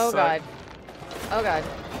god, I suck. God. Oh god.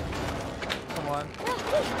 Come on.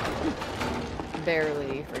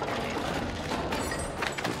 Barely, forgive me.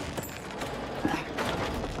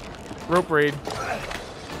 Rope raid.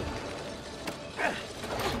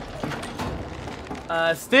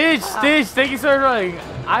 Stitch, thank you so much.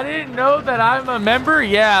 I didn't know that I'm a member.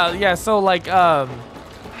 Yeah. So like,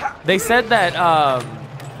 they said that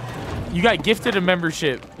you got gifted a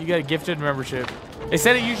membership. They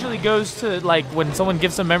said it usually goes to like when someone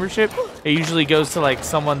gifts a membership, it usually goes to like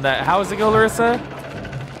someone that. How does it go, Larissa?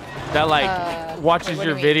 That like watches what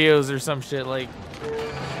your do you mean? videos or some shit like.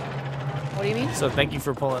 What What do you mean? So thank you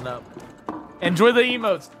for pulling up. Enjoy the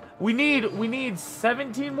emotes. We need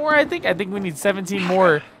 17 more, I think. I think we need 17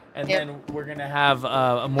 more, and then we're gonna have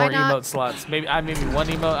more emote slots. Maybe one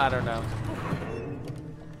emote. I don't know.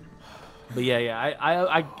 But yeah.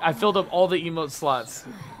 I filled up all the emote slots.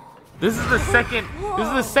 This is the second. This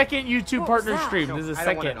is the second YouTube partner stream. This is the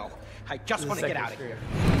second. I just want to get out of here.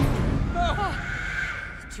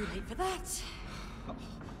 It's too late for that.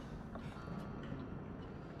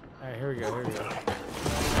 All right, here we go.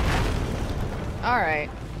 All right.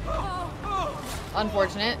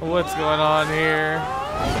 Unfortunate. What's going on here?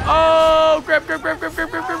 Oh, grab.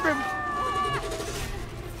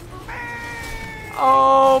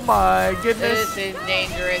 Oh my goodness. This is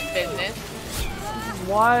dangerous business. This is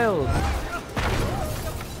wild.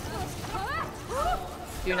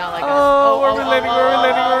 Do not like us.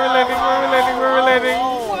 We're relating.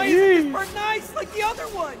 Why is this part nice like the other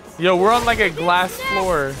ones? Yo, we're on like a glass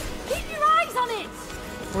floor. Keep your eyes on it.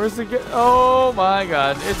 Where's the good? Oh my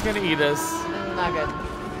god, it's gonna eat us. This is not good.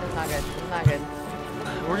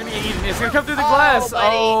 We're gonna get eaten. It's gonna come through the glass.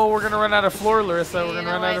 Buddy. Oh, we're gonna run out of floor, Larissa. We're gonna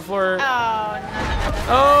run out of floor. Oh,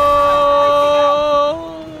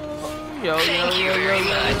 no. Oh, yo.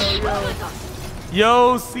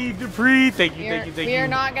 Yo, C. Dupree. Thank you. We are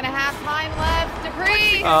not gonna have time left,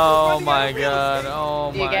 Dupree. Oh my god.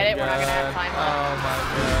 Oh my god. Do you get it? We're not gonna have time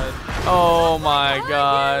left. Oh my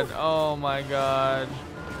god. Oh my god.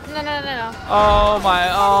 No. Oh my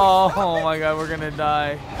god. We're gonna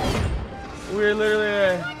die. We're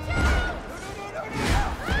literally.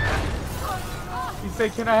 You say,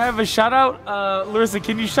 can I have a shout out? Larissa,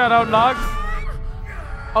 can you shout out Nox?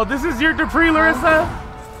 Oh, this is your Dupree, Larissa?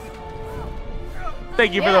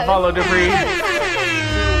 Thank you for the follow, Dupree.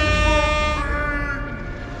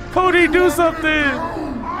 Cody, do something!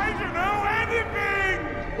 I don't know anything!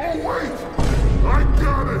 Oh, wait! I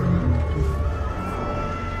got it!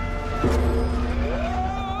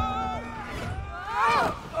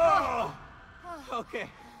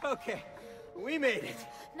 Okay. We made it.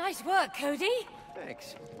 Nice work, Cody.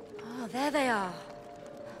 Thanks. Oh, there they are.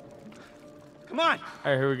 Come on. All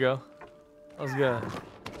right, here we go. Let's go.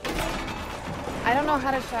 I don't know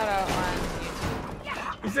how to shout out on.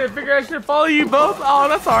 You said, figure I should follow you both? Oh,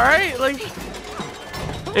 that's all right. Like,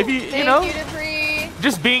 if you Thank you, Dupree.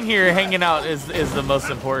 just being here, hanging out is the most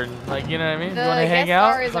important. Like, you know what I mean? The You want to hang guest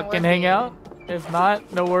star out? isn't Fucking hang working. out. If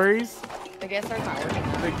not, no worries. The guest star's not working.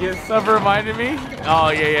 The gift sub reminded me. Oh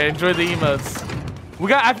yeah. Enjoy the emotes.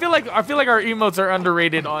 I feel like our emotes are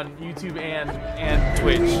underrated on YouTube and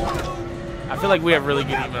Twitch. I feel like we have really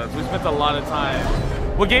good emotes. We spent a lot of time.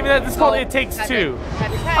 What game is that? This is called It Takes Two.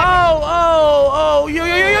 Oh, yo.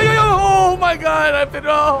 Oh my god.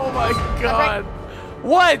 Oh my god.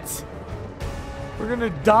 What? We're gonna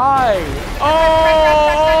die.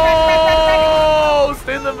 Oh,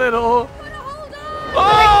 stay in the middle.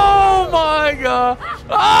 Oh my god.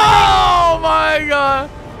 Oh my god.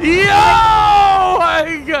 Yo,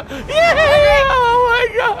 my god. Yeah, oh my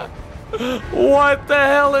god. What the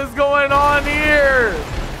hell is going on here?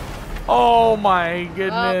 Oh my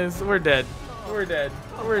goodness. We're dead. We're dead.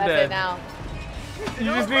 That's it now.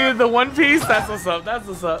 You just needed the one piece? That's what's up.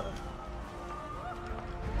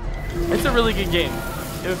 It's a really good game.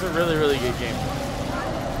 It was a really good game.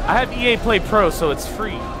 I have EA Play Pro, so it's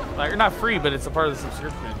free. Like, not free, but it's a part of the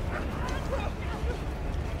subscription.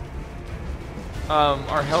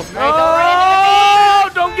 Our health. Oh,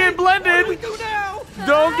 don't get blended. What do we do now?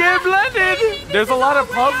 Don't get blended. There's a lot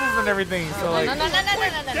of puzzles and everything, so like, No.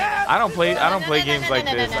 I don't play games like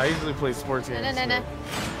this. I usually play sports games. No.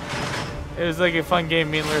 It was like a fun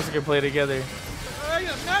game. Me and Larissa could play together. I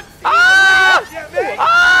am not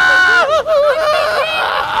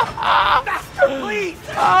please.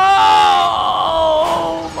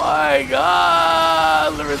 Oh my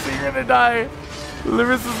god! Larissa, you're gonna die.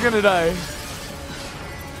 Larissa's gonna die.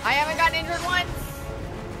 I haven't gotten injured once.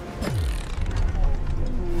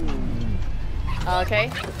 Okay.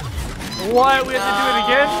 What? We have to do it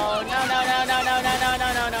again?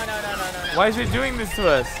 No. Why is it doing this to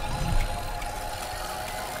us?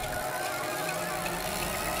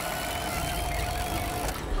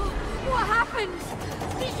 What happened?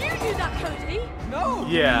 Did you do that, Cody? No.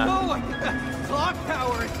 Yeah. No, I think that clock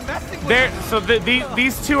tower is messing with They're so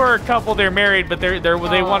these two are a couple. They're married, but they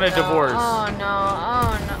want a divorce. Oh no.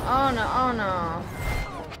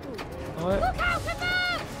 What? Look out for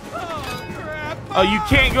them! Oh, crap. Oh, you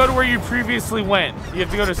can't go to where you previously went. You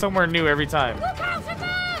have to go to somewhere new every time. Look out for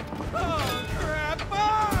them! Oh, crap.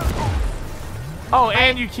 Oh,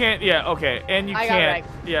 and you can't. Yeah, okay. And you I got can't.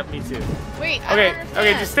 Yeah, me too. Wait. Okay,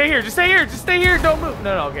 just stay here. Don't move.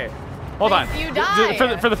 No, okay. Hold on. You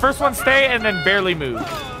die. For the first one, stay and then barely move.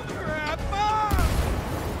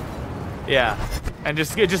 Yeah, and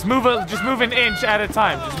just move an inch at a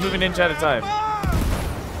time. Just move an inch at a time.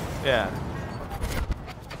 Yeah.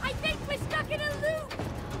 I think we're stuck in a loop.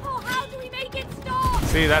 Oh, how do we make it stop?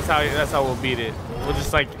 See, that's how we'll beat it. We'll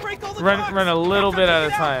just like run a little bit at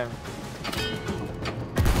a time.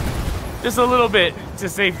 Just a little bit to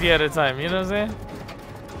safety at a time. You know what I'm saying?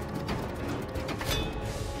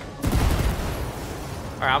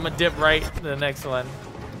 All right, I'm gonna dip right to the next one.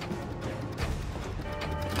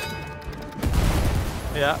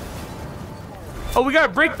 Yeah. Oh, we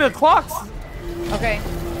gotta break the clocks. Okay.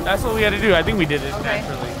 That's what we had to do. I think we did it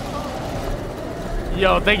naturally.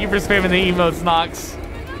 Yo, thank you for spamming the emotes, Nox.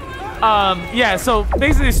 Yeah, so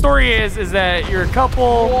basically the story is that you're a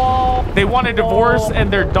couple, they want a divorce,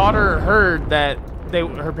 and their daughter heard that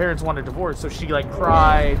her parents want a divorce, so she like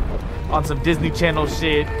cried on some Disney Channel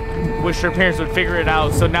shit, wish her parents would figure it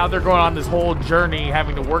out. So now they're going on this whole journey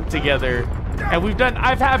having to work together. And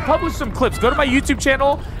I've published some clips. Go to my YouTube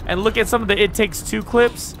channel and look at some of the It Takes Two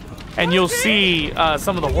clips, and you'll see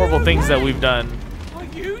some of the horrible things that we've done. Are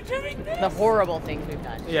you doing this? The horrible things we've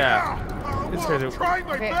done. Yeah. It's crazy.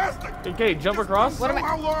 Okay, jump across. What am I?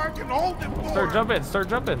 How long I can hold it for? Start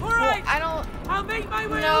jumping. All right. I don't. I'll make my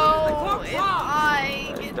way No, over the clock if clock.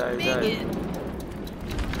 I get naked.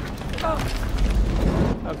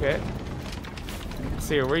 Okay. Let's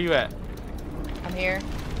see here. Where you at? I'm here.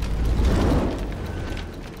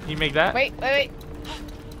 You make that? Wait.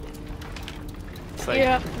 It's like,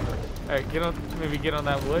 Yeah. All right, maybe get on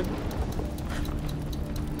that wood.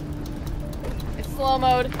 It's slow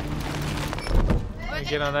mode.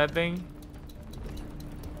 Get on that thing.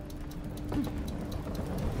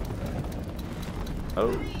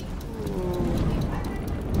 Oh.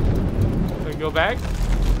 So go back.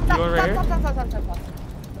 You going right here? Stop.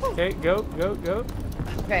 Okay, go.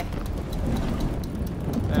 Okay.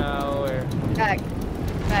 Now where? Back.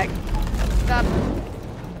 Stop.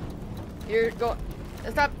 You're going.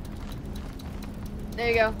 Stop. There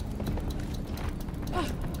you go.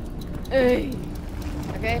 Hey.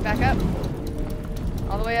 Okay, back up.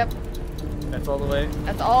 All the way up. That's all the way.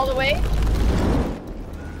 That's all the way?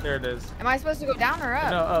 There it is. Am I supposed to go down or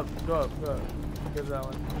up? No, up. Go up. Here's that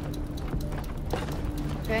one.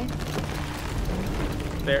 Okay.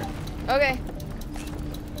 There. Okay.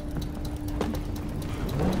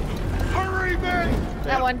 Hurry, man!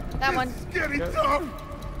 That one. It's getting tough.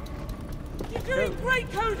 You're doing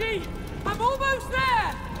great, Cody. I'm almost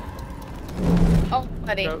there. Oh,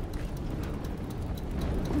 buddy. Go.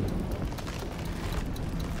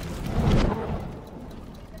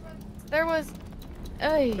 There was.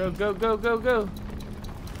 Go.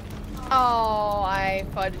 Oh, I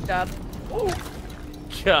fudged up.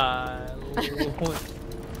 God.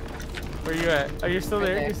 Where you at? Oh, you're still Right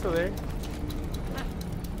there. there. You're still there.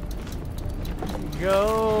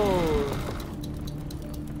 Go.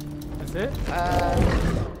 That's it?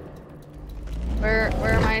 Where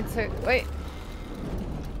am I to? Wait.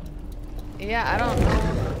 Yeah, I don't know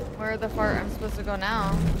where the fart I'm supposed to go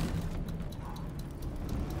now.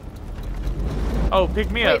 Oh,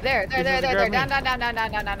 pick me up. Wait, there. You're supposed to grab me.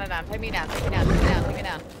 Down. Put me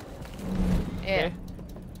down. Yeah.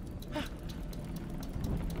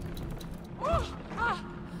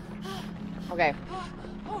 Okay.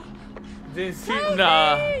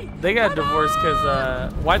 Nah, they got divorced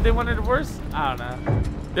because, why'd they want a divorce? I don't know.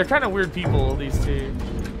 They're kind of weird people, these two.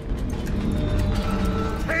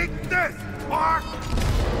 Take this, Mark!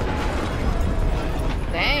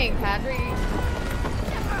 Dang, Patrick.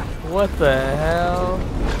 What the hell?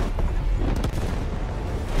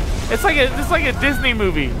 It's like a Disney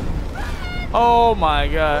movie. Oh my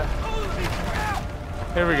god.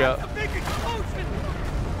 Here we go.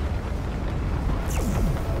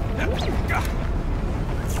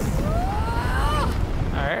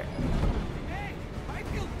 Alright. Hey, I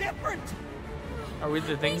feel different. Are we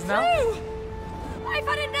the things now? I've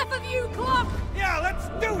had enough of you, Clock. Yeah, let's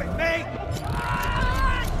do it, mate!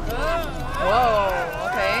 Whoa.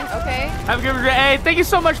 Okay. Have a good day. Hey, thank you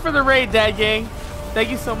so much for the raid, Dad Gang. Thank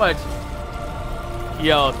you so much.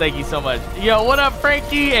 Yo, thank you so much. Yo, what up,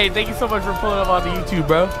 Frankie? Hey, thank you so much for pulling up on the YouTube,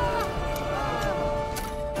 bro.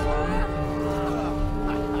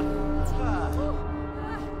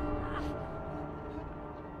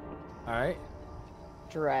 All right.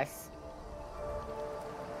 Dress.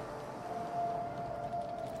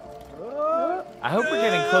 I hope we're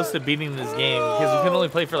getting close to beating this game because we can only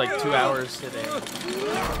play for like 2 hours today.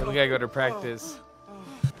 And we gotta go to practice.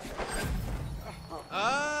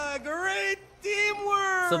 Great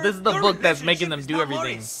teamwork! So this is the book that's making them do Not more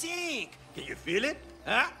everything. in sync. Can you feel it?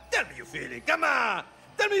 Huh? Tell me you feel it. Come on.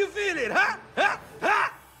 Tell me you feel it, huh? Huh? Huh?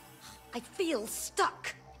 I feel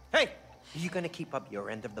stuck. Hey, are you gonna keep up your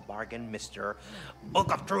end of the bargain, Mr.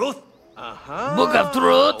 Book of Truth? Uh-huh. Book of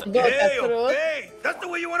Truth. Okay, okay. That's the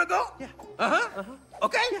way you wanna go? Yeah. Uh-huh.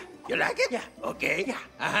 Okay. Yeah. You like it? Yeah. Okay. Yeah.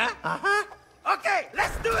 Uh-huh. Uh-huh. Okay,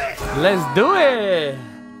 let's do it. Let's do it.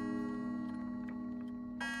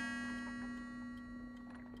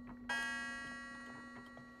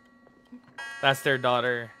 That's their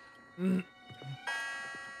daughter.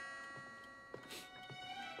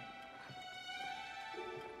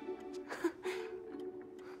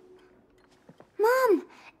 Mom,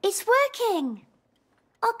 it's working.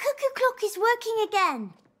 Our cuckoo clock is working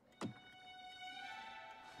again.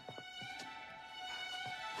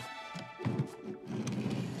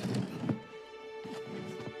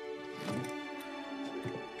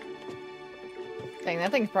 Dang,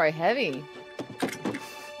 that thing's probably heavy.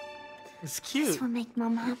 It's cute. This will make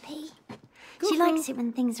Mom happy. She likes it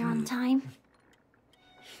when things are on time.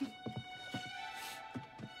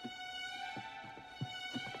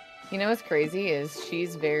 You know what's crazy is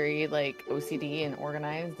she's very like OCD and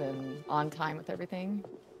organized and on time with everything.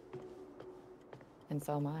 And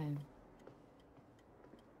so am I.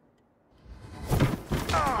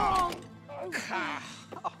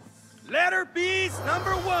 Letter piece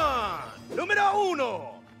number 1. Numero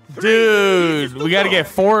uno. Dude, we gotta get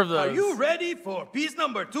 4 of those. Are you ready for piece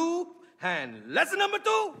number 2 and lesson number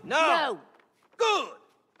 2? No. Good.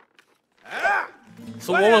 Ah.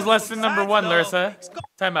 So what was lesson number 1, besides Larissa?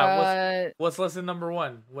 Time out. Uh, What's lesson number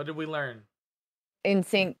 1? What did we learn? In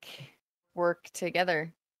sync, work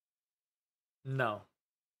together. No.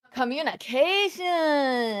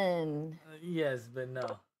 Communication. Yes, but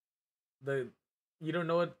no. You don't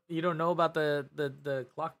know about the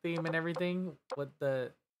clock theme and everything. What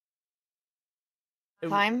the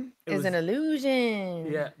Time is an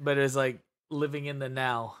illusion. Yeah, but it's like living in the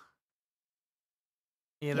now.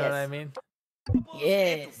 You know what I mean?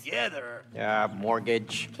 Yes. Together. Yeah,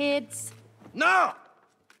 mortgage. Kids. No.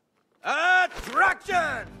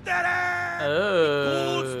 Attraction. Ta-da!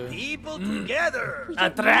 Oh. Pulls people together.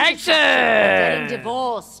 Attraction. Getting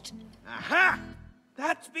divorced. Aha!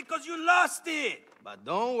 That's because you lost it. But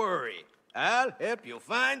don't worry. I'll help you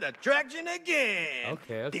find attraction again.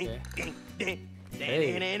 Okay, okay. Ding, ding, ding.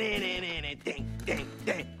 Hey. Ding, ding, ding, ding.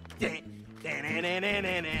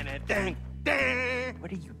 Ding, ding.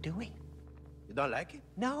 What are you doing? You don't like it?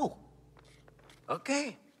 No.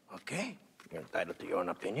 Okay, okay. You're entitled to your own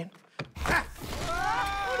opinion.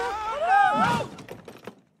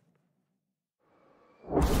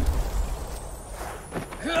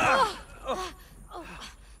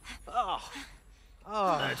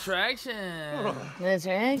 Attraction.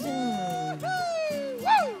 Attraction.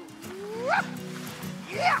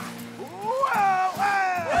 Yeah!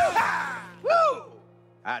 Woo!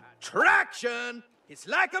 Attraction is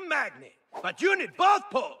like a magnet, but you need both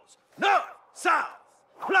poles. North, south,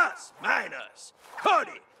 plus, minus.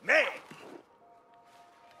 Cody, make.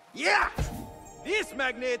 Yeah! This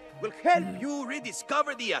magnet will help you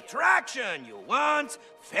rediscover the attraction you once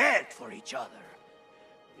felt for each other.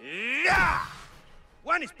 Yeah!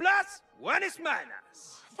 One is plus, one is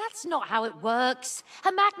minus. That's not how it works.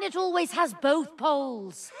 A magnet always has both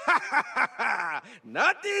poles.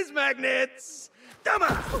 Not these magnets. Come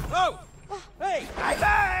on. Oh, hey,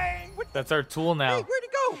 bye-bye. That's our tool now. Hey, where'd he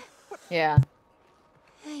go? Yeah.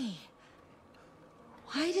 Hey,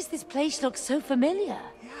 why does this place look so familiar?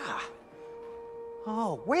 Yeah.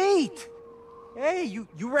 Oh, wait. Hey, you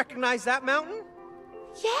recognize that mountain?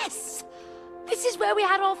 Yes! This is where we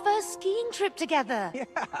had our first skiing trip together. Yeah.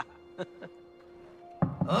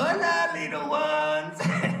 Hola, little ones.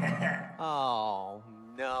 Oh,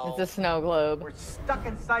 no. It's a snow globe. We're stuck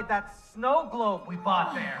inside that snow globe we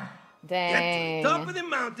bought there. Get to Dang. the top of the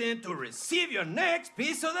mountain to receive your next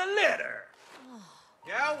piece of the letter.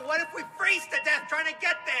 Yeah, what if we freeze to death trying to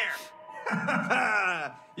get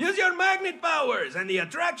there? Use your magnet powers, and the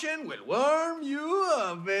attraction will warm you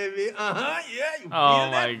up, baby. Yeah, you feel Oh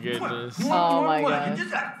that? my goodness. Oh my You god.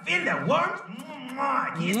 just feel the warmth.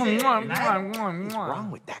 Kiss it. What's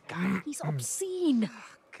wrong with that guy? He's obscene.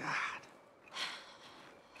 God.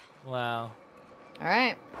 Wow. All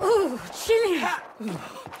right. Ooh, chilly. Yeah,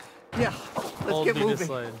 let's Hold get me to moving.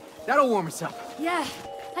 slide. That'll warm us up. Yeah,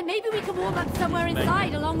 and maybe we can warm up somewhere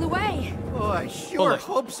inside along the way. Oh, I Pull sure it.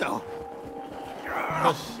 hope so.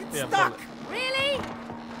 Push. Yeah, pull Stuck. it. Really?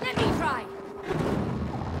 Let me try.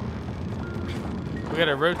 We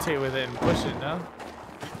gotta rotate with it and push it, no?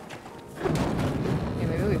 Okay,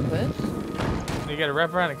 maybe we push. You gotta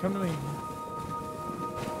wrap around it. Come to me.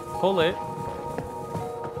 Pull it.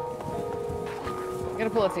 We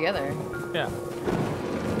gotta pull it together. Yeah.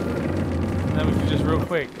 And then we can just real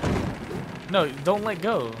quick. No, don't let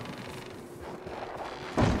go.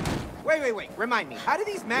 Wait. Remind me. How do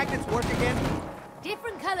these magnets work again?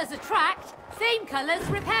 Different colors attract, same colors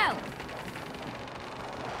repel.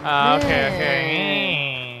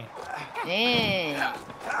 Okay.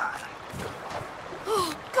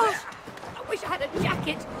 Oh, gosh. I wish I had a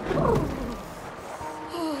jacket.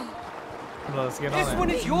 Well, let's get on This it. one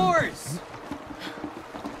is yours.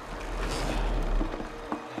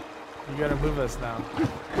 You gotta move us now.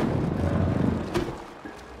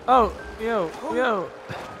 Oh, yo.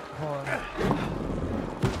 Hold on.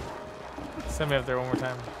 Send me up there one more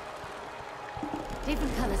time.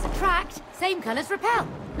 Different colors attract, same colors repel.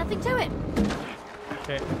 Nothing to it.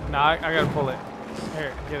 Okay, now I gotta pull it.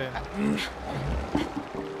 Here, get in.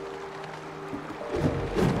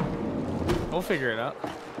 We'll figure it out.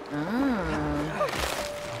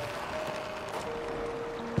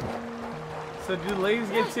 So do ladies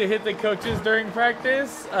get to hit the coaches during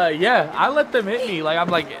practice? Yeah, I let them hit me. Like I'm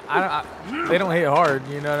like, they don't hit hard.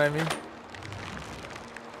 You know what I mean?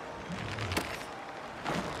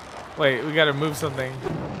 Wait, we gotta move something.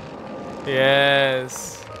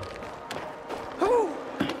 Yes.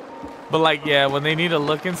 But like, yeah, when they need to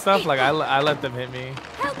look and stuff, like I let them hit me.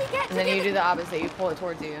 Help me get And then you do the opposite. You pull it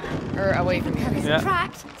towards you. Or away from you. Colors Yeah.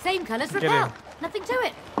 attract, same colors Get repel. in. Nothing to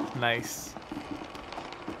it. Nice.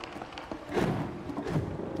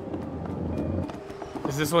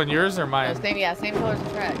 Is this one yours or mine? No, same colors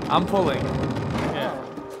attract. I'm pulling. Yeah.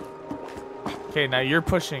 Okay, now you're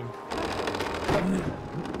pushing.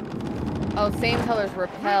 Oh, same colors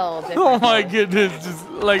repel. Oh my goodness, just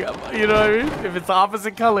like, you know what I mean? If it's the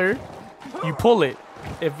opposite color, you pull it.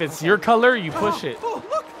 If it's your color, you push it. Oh,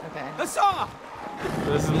 look! Okay. A saw!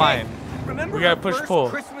 So this is mine. Remember We gotta our push first pull.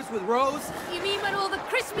 Christmas with Rose? You mean when all the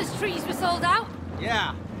Christmas trees were sold out?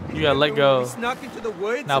 Yeah. You gotta let Remember when go. We snuck into the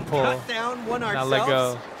woods Now and pull. cut down one Now ourselves. let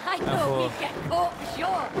go. I Now thought pull. we'd get caught for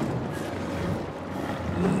sure.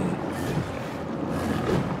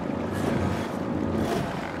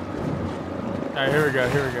 All right, here we go.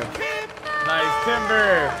 Nice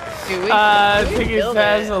timber. Do we Ticket build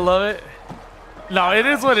pass, it? I love it. No, it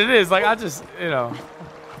is what it is. Like I just, you know,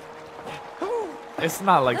 it's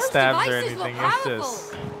not like Those stabs or devices look anything. It's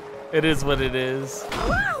just, it is what it is.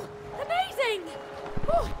 Wow! Amazing!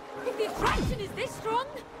 Oh, if the attraction is this strong,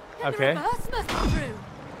 then Okay. the reverse must be true.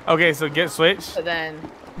 Okay, so get switched. So then,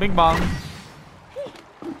 Bing bong.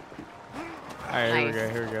 All right,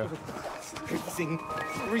 Nice. here we go.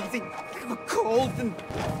 Freezing, cold, and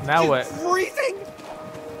Now what? freezing.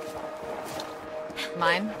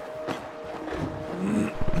 mine.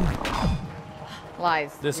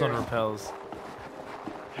 Lies. This one Yours. repels.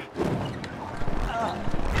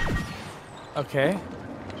 Okay.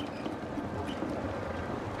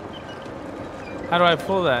 How do I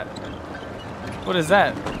pull that? What is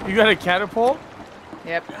that? You got a catapult?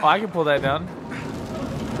 Yep. Oh, I can pull that down.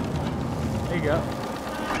 There you go.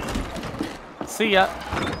 See ya.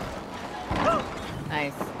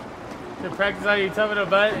 Nice. To practice how you tell me to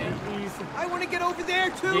butt. I want to get over there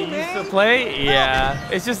too, Get used man. to play? Yeah.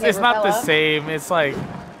 It's just, Hey, it's not the Rapella. same. It's like,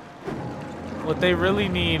 what they really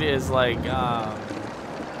need is like,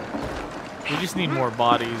 we just need more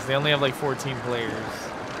bodies. They only have like 14 players.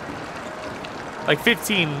 Like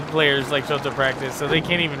 15 players like show up to practice, so they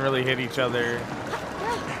can't even really hit each other.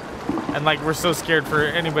 And like we're so scared for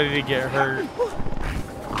anybody to get hurt.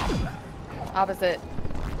 Opposite.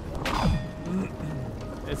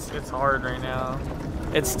 It's hard right now.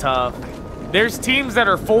 It's tough. There's teams that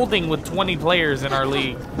are folding with 20 players in our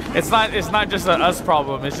league. It's not just a us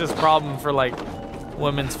problem. It's just a problem for like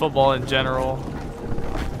women's football in general.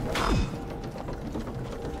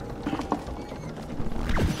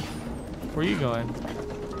 Where are you going?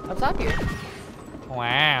 Up top here.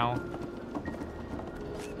 Wow.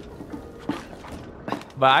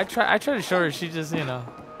 But I try to show her she just, you know,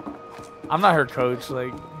 I'm not her coach.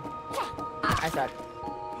 Like, I suck.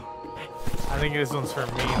 I think this one's for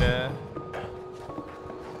me to,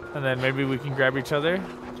 and then maybe we can grab each other.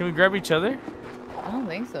 Can we grab each other? I don't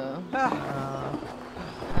think so.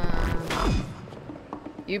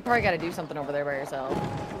 You probably got to do something over there by yourself.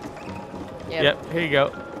 Yep, here you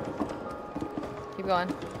go. Keep going.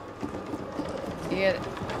 You get it.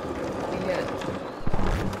 You get it.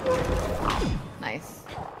 Nice.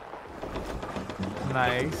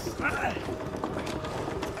 Nice.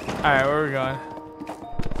 Alright, where are we going?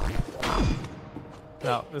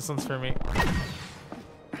 No, this one's for me.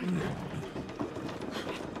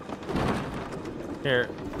 Here.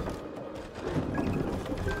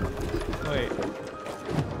 Wait.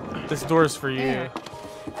 This door's for you. Yeah.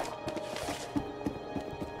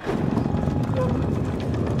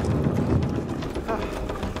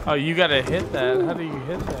 Oh, you gotta hit that. How do you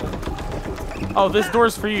hit that? Oh, this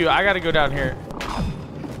door's for you. I gotta go down here.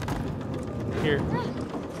 Here.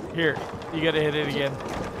 Here. You gotta hit it again.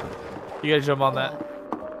 You gotta jump on that.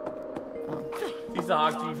 These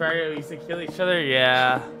dogs, you fire, used to kill each other?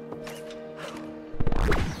 Yeah.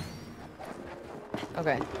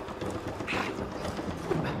 Okay.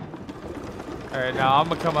 Alright, now I'm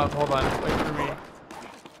gonna come up. Hold on. Wait for me.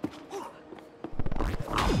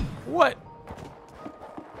 What?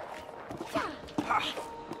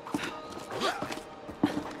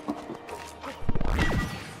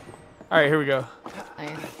 Alright, here we go.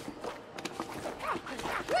 Nice.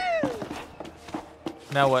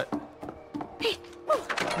 Now what?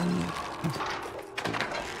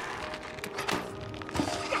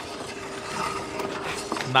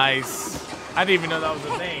 Nice. I didn't even know that was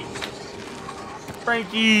a thing.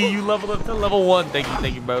 Frankie, you leveled up to level 1. Thank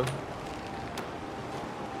you both.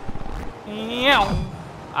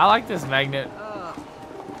 I like this magnet.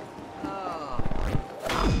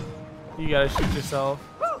 You gotta shoot yourself.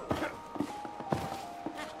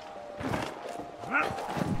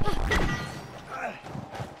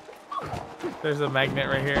 There's a magnet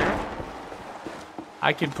right here.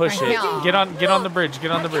 I can push it. Get on the bridge.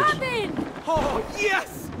 Get on the bridge. Oh,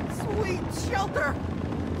 yes! Sweet shelter!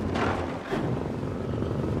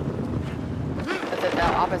 That's the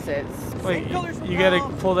opposites. Wait, you gotta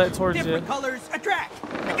pull that towards you. Different colors attract.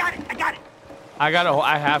 I got it.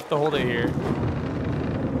 I have to hold it here.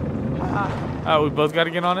 Oh, we both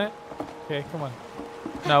gotta get on it? Okay, come on.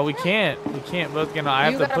 No, we can't. We can't both get on.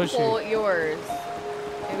 I have to push you. You gotta pull you. yours.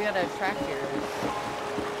 We gotta attract yours.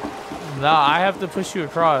 No, I have to push you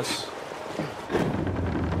across.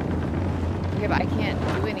 Yeah, but I can't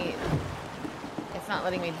do any. It's not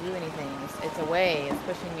letting me do anything. It's away. It's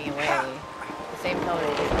pushing me away. The same color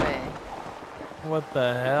is away. What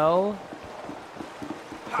the hell?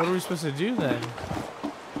 What are we supposed to do then?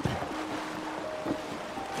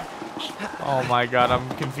 Oh my god, I'm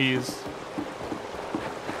confused.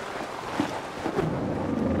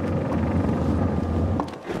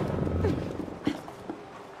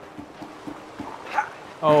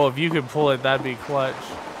 Oh, if you could pull it, that'd be clutch.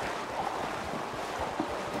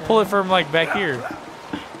 Pull it from like back here.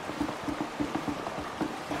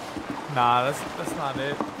 Nah, that's not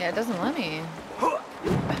it. Yeah, it doesn't let me.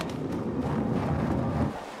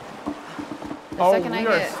 Oh, we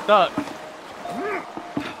are stuck.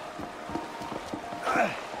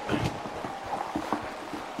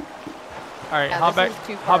 All right, hop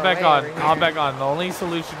back on. The only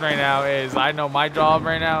solution right now is, I know my job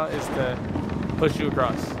right now is to push you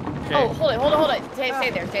across. Okay. Oh, hold it. Stay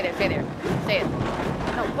there. Stay it.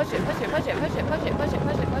 No, push it.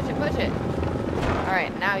 All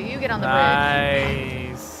right, now you get on the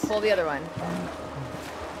bridge. Nice. Pull the other one.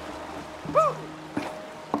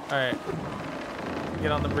 All right.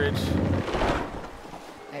 Get on the bridge.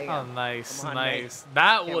 There you go. Oh, nice, on, nice.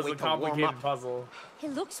 That Can't was a wait to warm complicated up. puzzle.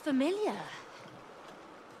 It looks familiar.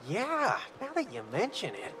 Yeah, now that you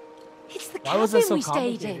mention it. It's the Why was that cabin so we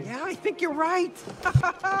stayed complicated? in. Yeah, I think you're right.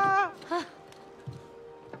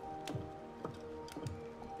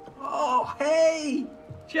 Oh, hey!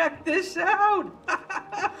 Check this out!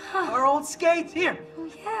 Our old skates here. Oh,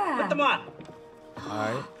 yeah. Put them on. All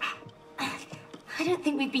right. I don't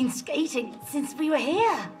think we've been skating since we were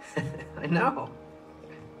here. I know.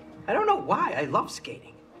 I don't know why. I love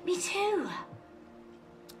skating. Me too.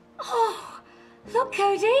 Oh, look,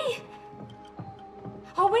 Cody.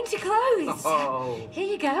 Our winter clothes. Oh. Here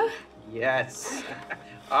you go. Yes.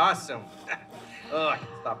 Awesome. Oh, I can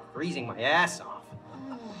stop freezing my ass off.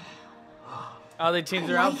 Oh, they changed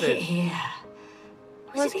their I like outfit. it here.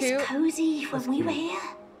 Was That's it this cute. cozy when we were here?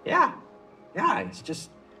 Yeah. Yeah, it's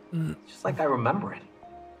just like I remember it.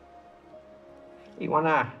 You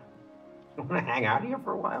wanna hang out here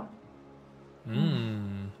for a while?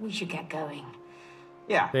 We should get going.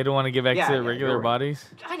 Yeah. They don't want to get back to their regular you're right. bodies.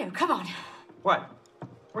 I know, come on. What?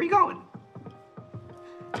 Where are you going?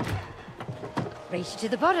 Race you to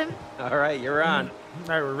the bottom. All right, you're on. All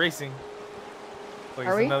right, we're racing. Like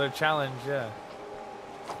Are it's we? another challenge, yeah.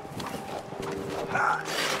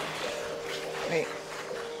 Wait.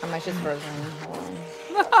 My shit's frozen. Hold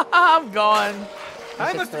on. I'm gone.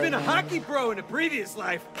 I must have been a hockey pro in a previous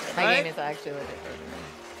life. My right? game is actually legit frozen.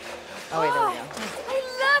 Oh, wait, there we go. I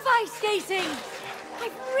love ice skating.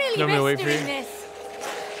 I've really You want me to wait missed for you? doing this.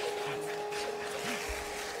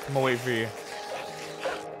 I'm gonna wait for you.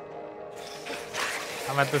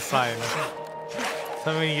 I'm at the sign.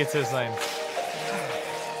 Tell me when you get to the sign.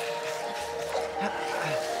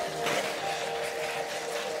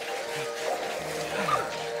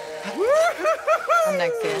 I'm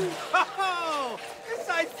next to you. Oh, this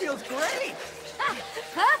outside feels great.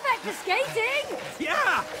 Perfect for skating.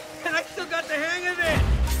 Yeah, and I still got the hang of it.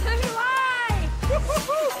 So do I.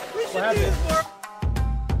 We should What do this happened? more.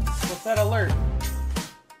 What's that alert?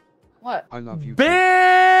 What? I love you.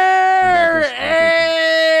 Bear!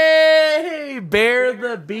 Hey! Bear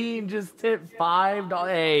the Bean just tipped $5.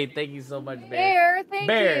 Hey, thank you so much, Bear. Bear, thank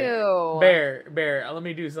you. Bear, let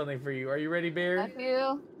me do something for you. Are you ready, Bear? Thank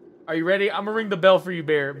you. Are you ready? I'm gonna ring the bell for you,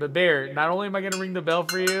 Bear. But Bear, not only am I gonna ring the bell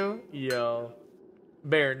for you,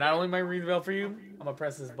 Bear, not only am I gonna ring the bell for you, I'm gonna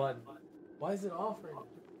press this button. Why is it off right now?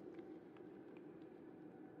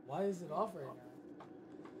 Why is it off right now?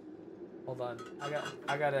 Hold on.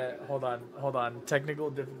 I gotta hold on.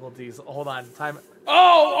 Technical difficulties. Hold on. Time.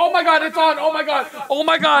 Oh my god, it's on. Oh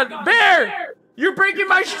my god. Bear! You're breaking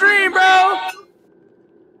my stream, bro!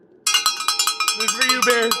 This is for you,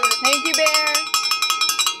 Bear. Thank you, Bear.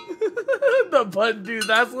 The button, dude,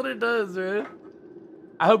 that's what it does, man.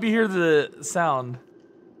 I hope you hear the sound.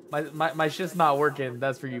 My shit's not working.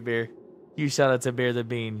 That's for you, Bear. You shout out to Bear the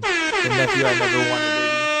Bean, the nephew I never wanted,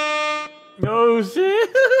 baby. No shit.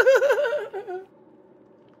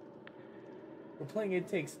 We're playing It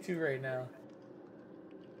Takes Two right now.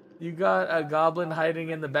 You got a goblin hiding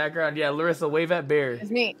in the background. Yeah, Larissa, wave at Bear.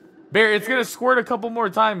 It's me. Bear, it's gonna squirt a couple more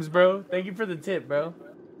times, bro. Thank you for the tip, bro.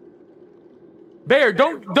 Bear,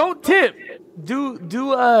 don't tip. Do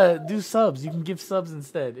subs. You can give subs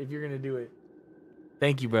instead if you're gonna do it.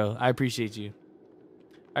 Thank you, bro. I appreciate you.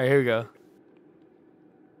 All right, here we go.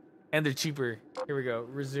 And they're cheaper. Here we go.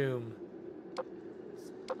 Resume.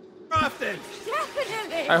 Often.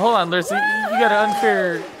 Definitely. All right, hold on, Larissa. You got an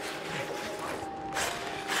unfair.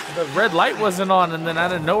 The red light wasn't on, and then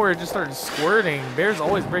out of nowhere it just started squirting. Bear's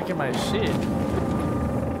always breaking my shit.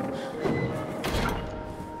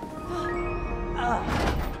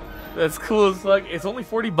 That's cool as fuck. It's only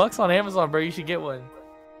 $40 on Amazon, bro. You should get one.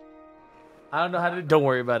 I don't know how to. Don't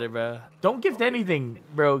worry about it, bro. Don't gift anything,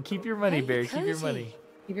 bro. Keep your money, Hey, Bear. Keep your cozy. money.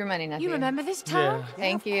 Keep your money, nephew. You remember this town? Yeah.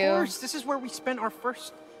 Thank Of you. course, this is where we spent our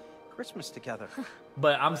first Christmas together.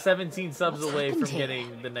 But I'm 17 subs What's away from happened here?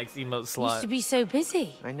 getting the next emote Used slot. to be so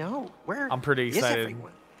busy. I know. Where I'm pretty is excited.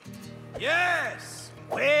 everyone? Yes.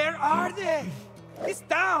 Where are they? This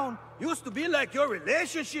town used to be like your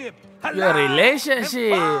relationship. Your Alive and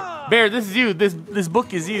relationship. fun. Bear, this is you. This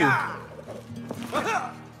book is you. Yeah.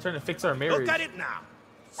 Trying to fix our marriage. Look at it now.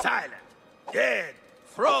 Silent, dead,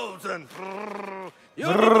 frozen. You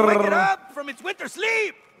need to wake it up from its winter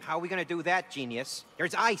sleep. How are we gonna do that, genius?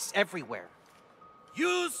 There's ice everywhere.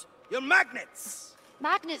 Use your magnets.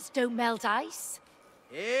 Magnets don't melt ice.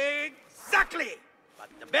 Exactly. But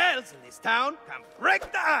the bells in this town can break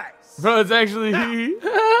the ice. Bro, it's actually Now, he.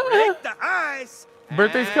 break the ice.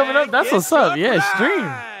 Birthday's coming up. and That's get what's up. your Yeah, stream.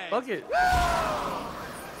 prize. Fuck it.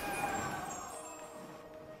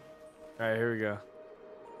 All right, here we go.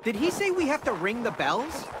 Did he say we have to ring the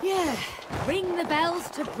bells? Yeah. Ring the bells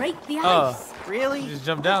to break the Oh. ice. Really? Just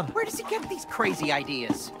jump down. Where does he get these crazy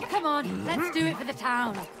ideas? Come on, let's do it for the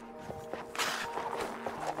town.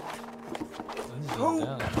 Just jump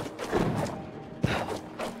down.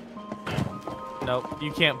 Nope,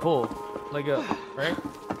 you can't pull. Let go. Right?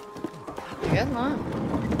 You guys want?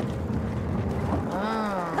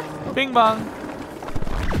 Oh. Bing bong.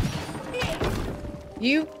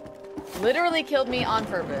 You literally killed me on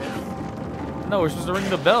purpose. No, we're supposed to ring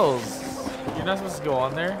the bells. You're not supposed to go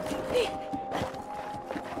on there.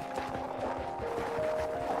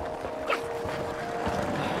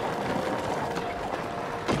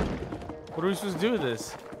 What are we supposed to do with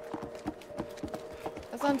this?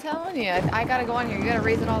 That's what I'm telling you. I gotta go on here. You gotta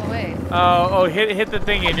raise it all the way. Oh, hit the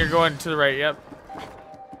thing and you're going to the right. Yep.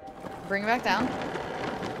 Bring it back down.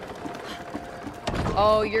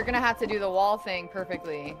 Oh, you're gonna have to do the wall thing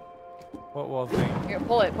perfectly. What wall thing? Here,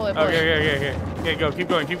 pull it, pull it, pull it. Okay. Okay, go. Keep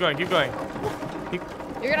going. You're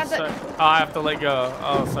gonna have to. Sorry. Oh, I have to let go.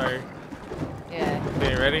 Oh, sorry. Yeah.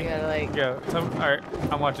 Okay, ready? You gotta like. Go. All right,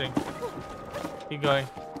 I'm watching. Keep going.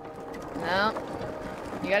 No.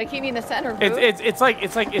 You gotta keep me in the center. Boo. It's like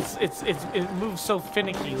it moves so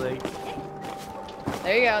finicky, like.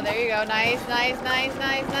 There you go. There you go. Nice.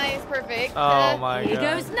 Perfect. Oh my Here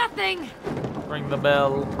god. goes nothing. Ring the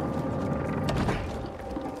bell.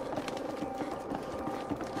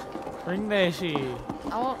 Ring that shit.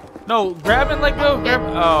 Oh. No, grab and let go. Grab.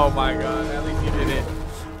 Oh my god. At least you did it.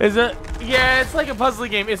 Is it? Yeah, it's like a puzzle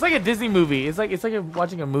game. It's like a Disney movie. It's like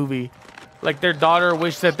watching a movie. Like their daughter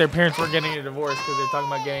wished that their parents were getting a divorce because they're talking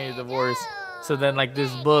about getting a divorce. So then like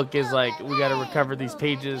this book is like, we gotta recover these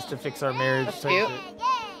pages to fix our marriage. Type shit.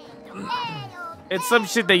 It's some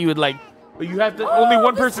shit that you would like, but you have to. Only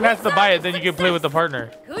one person has to buy it. Then you can play with the partner.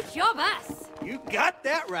 Good job, us. You got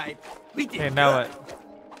that right. We did. Okay, now good.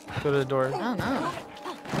 what? Go to the door. I don't know.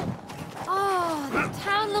 Oh, the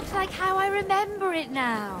town looks like how I remember it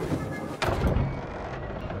now.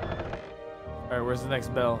 All right, where's the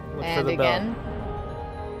next bell? Look And for the again. bell.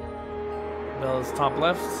 Bell is top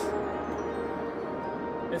left.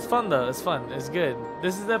 It's fun though. It's fun. It's good.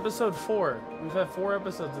 This is episode 4. We've had 4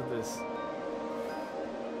 episodes of this.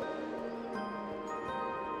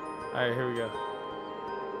 All right, here we go.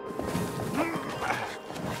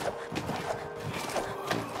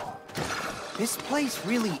 This place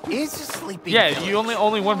really is a sleeping Yeah, village. you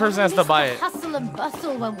only one person has to buy it, Hustle and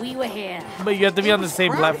bustle when we were here. but you have to be on the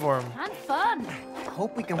same platform. And fun.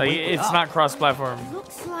 Hope we can Like, wake it it's up. not cross-platform.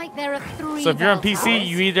 Looks like there are 3. So if you're on bell PC, towers.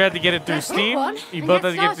 you either have to get it through Let's pick Steam. one You and both get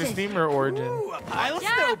have to get it through started. Steam or Origin. Ooh, a pile of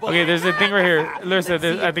snowballs. Okay, there's a thing right here. Larissa, Let's see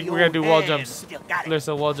I if think the we're gonna old do wall man jumps. still got it.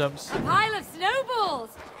 Larissa, wall jumps. A pile of snowballs.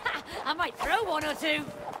 I might throw 1 or 2.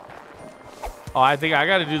 Oh, I think I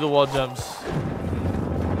gotta do the wall jumps.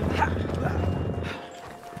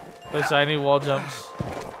 Larissa, I need wall jumps.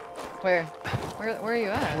 Where are you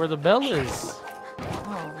at? Where the bell is.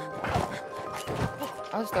 Oh.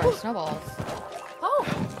 I was throwing snowballs. Oh,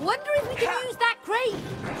 wonder if we can use that crate.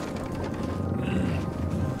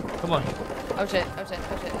 Come on. Oh shit, oh shit,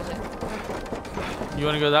 oh shit, oh shit. You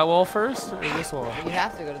wanna go that wall first or this wall? You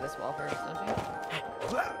have to go to this wall first, don't you?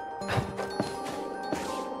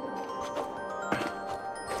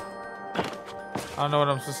 I don't know what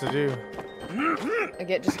I'm supposed to do.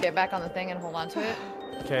 Just get back on the thing and hold on to it.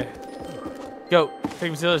 Okay. Go.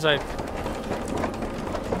 Take me to the other side.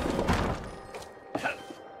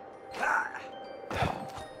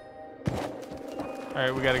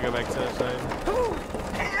 Alright, we gotta go back to the other side.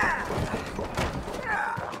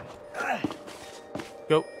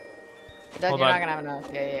 Go. Doug, Hold you're on. not gonna have enough.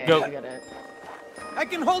 Yeah, Go. you get it. I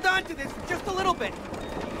can hold on to this for just a little bit.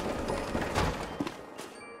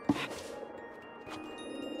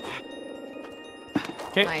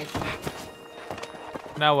 Okay. Nice.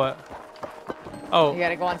 Now what? Oh. You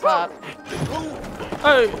gotta go on top.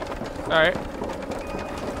 Hey. Alright.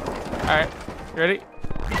 Alright. You ready?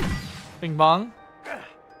 Bing bong.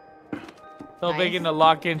 Tell Nice. Bacon to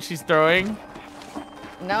lock in. She's throwing.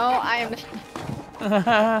 No, I am.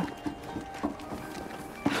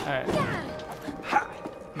 Alright.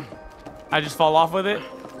 I just fall off with it?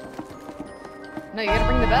 No, you gotta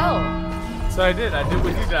ring the bell. So I did. I did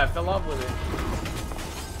what you did. I fell off with it.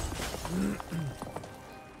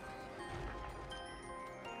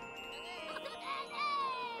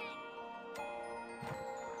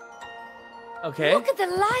 Okay. Look at the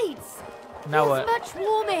lights. Now It's what? much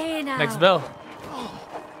warmer here now. Next bell.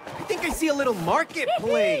 I think I see a little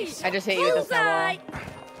marketplace. I just hit you with a snowball.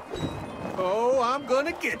 Oh, I'm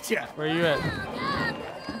gonna get you. Where are you at?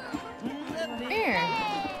 Here.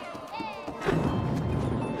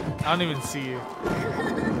 I don't even see you.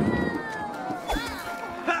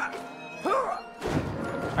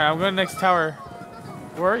 Alright, I'm going next tower.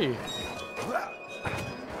 Where are you?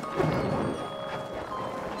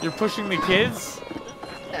 You're pushing the kids?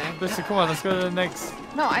 Okay. Listen, come on, let's go to the next.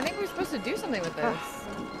 No, I think we're supposed to do something with this.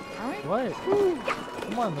 Aren't we? What?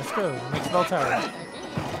 Come on, let's go. Next bell tower.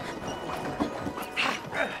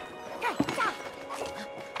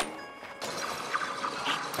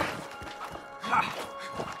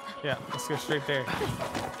 Yeah, let's go straight there.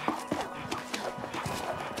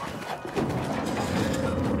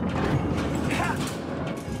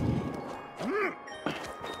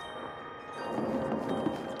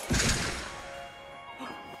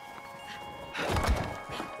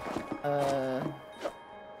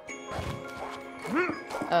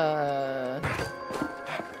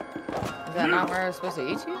 Is that not where I was supposed to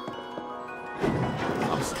eat you?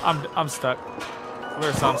 I'm stuck.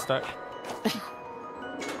 Where's I'm stuck?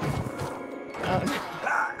 Oh.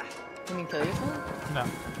 Can you kill yourself? No.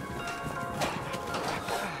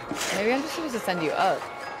 Maybe I'm just supposed to send you up.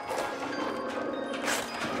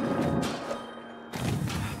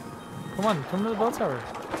 Come on, come to the bell tower.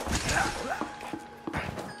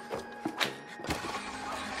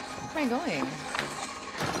 Where am I going?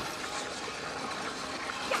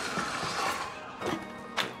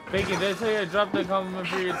 Bacon, did I tell you I dropped a compliment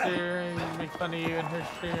for your theory and make fun of you and her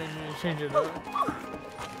theory and you change it up?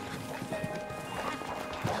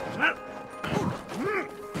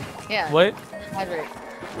 Yeah. What? Hydrate.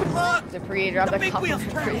 Look! Dupree dropped The a big wheel's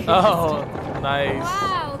compliment for turning. you. Oh, nice.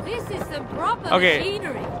 Wow, this is some proper Okay.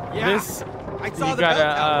 machinery. Yeah, This, I saw you the bell gotta,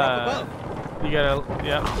 tower up above. you gotta,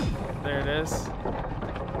 yeah, there it is.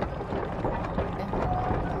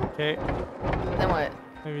 Okay, Then what?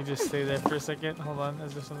 maybe just stay there for a second. Hold on,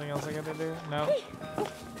 is there something else I gotta do? No.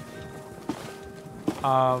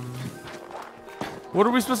 What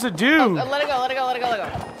are we supposed to do? Oh, let it go, let it go, let it go, let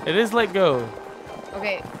it go. It is let go.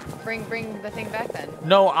 Okay, bring the thing back then.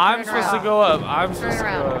 No, I'm Turn it supposed to around. go up. I'm Turn supposed it to go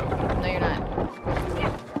around. up. No, you're not.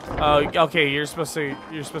 Oh, okay. You're supposed to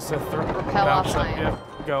Repel off bounce up. mine. Yep.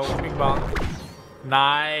 Go. Bing bong.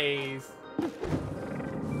 Nice.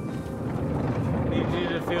 Need you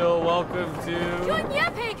to feel welcome to. Join me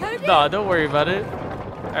up here, Cody. No, don't worry about it.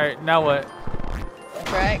 All right. Now what?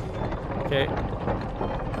 Right. Okay.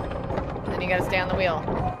 Then you gotta stay on the wheel.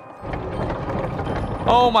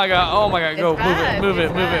 Oh my god. Oh my god. Go. It's bad, Move it.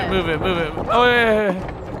 it's Move it. bad. Move it. Move it. Move it. Oh yeah.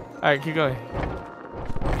 All right. Keep going.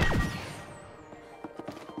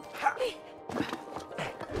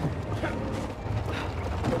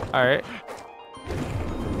 All right.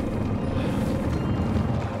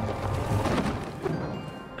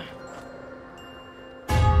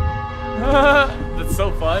 That's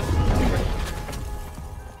so fun.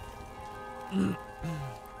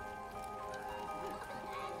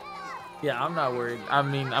 Yeah, I'm not worried. I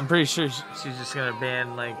mean, I'm pretty sure she's just gonna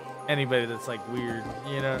ban like anybody that's like weird.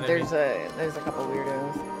 You know what I mean? There's a couple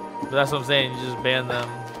weirdos. But that's what I'm saying. You just ban them.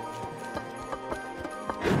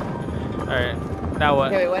 All right. Now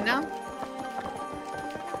what? Okay, wait, what now?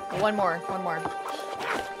 One more.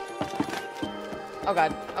 Oh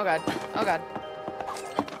god. Oh god. Oh god.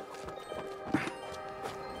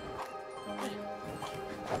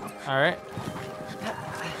 All right.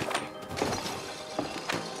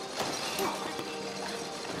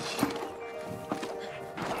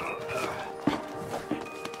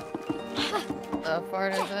 The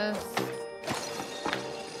fart is this?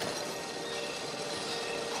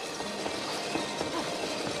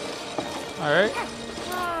 All right.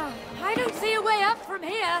 I don't see a way up from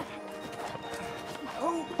here.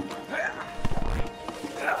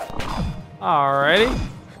 Alrighty.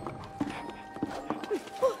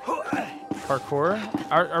 Parkour.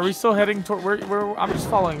 Are we still heading toward where? I'm just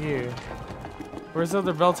following you. Where's the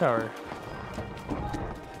other bell tower?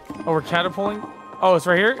 Oh, we're catapulting. Oh, it's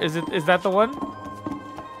right here. Is that the one?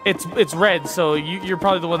 It's red, so you're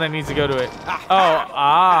probably the one that needs to go to it. Oh,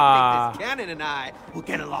 I think this cannon and I will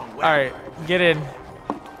get along well. All right, get in.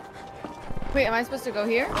 Wait, am I supposed to go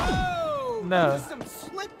here? Oh, No. those are some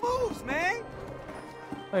slick moves, man.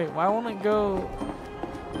 Wait, why won't it go?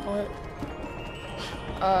 What?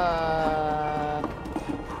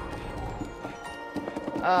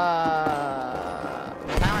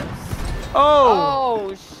 Balance. Oh!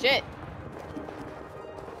 Oh shit.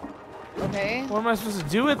 Okay. What am I supposed to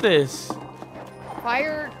do with this?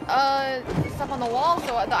 Fire stuff on the wall, so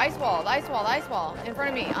the ice wall, in front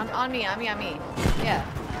of me, on me. Yeah.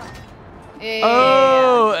 Yeah.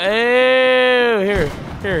 Oh, ew.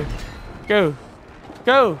 Here. Go.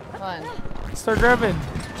 Come on. Start grabbing.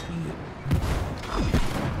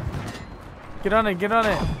 Get on it.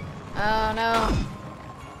 Oh no.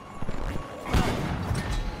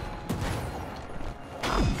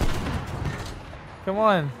 Come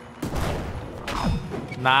on.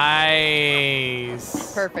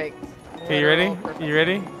 Nice. Perfect. Okay, you ready? Literal perfect. You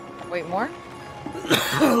ready? Wait, more? Look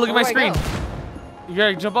at my Where do I screen. go? You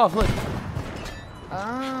gotta jump off. Look.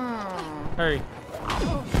 Oh. Hurry.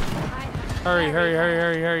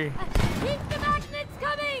 Hurry. Keep the magnets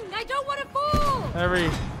coming! I don't want to fall! Hurry.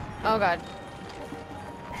 Oh god.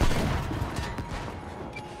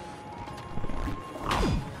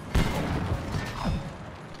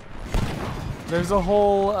 There's a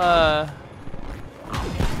whole line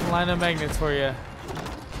of magnets for you.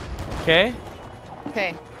 Okay?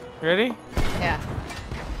 Okay. Ready? Yeah.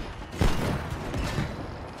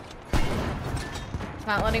 It's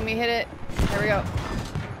not letting me hit it. Here we go.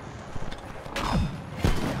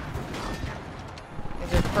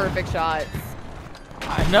 These are perfect shots.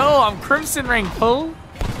 I know, I'm Crimson rank, fool.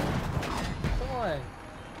 Come on.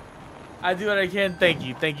 I do what I can. Thank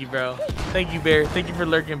you, bro. Thank you, Bear. Thank you for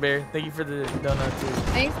lurking, Bear. Thank you for the donut, too.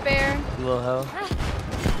 Thanks, Bear. You little hell.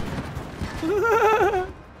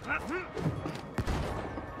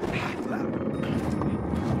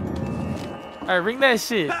 Alright, ring that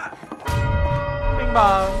shit. Bing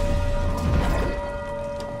bong.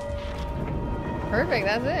 Perfect,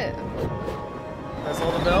 that's it. That's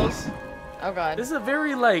all the bells? Oh god. This is a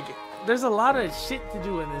very, like, there's a lot of shit to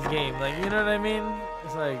do in this game. Like, you know what I mean?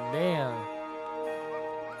 It's like, damn.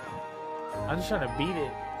 I'm just trying to beat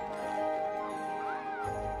it.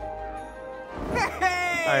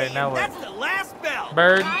 Hey, Alright, now what? that's the last bell.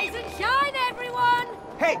 Bird. Rise and shine, everyone!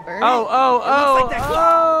 Hey, Bird? Oh. like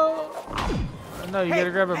that No, you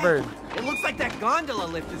gotta grab a bird. It looks like that gondola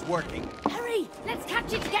lift is working. Hurry! Let's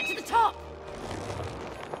catch it to get to the top!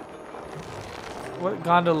 What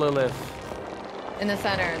gondola lift? In the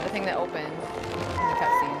center, the thing that opened in the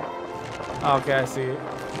cutscene. Okay, I see it.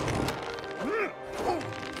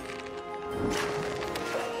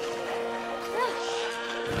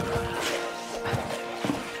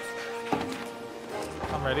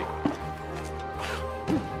 I'm ready.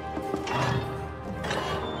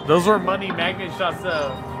 Those were money magnet shots though.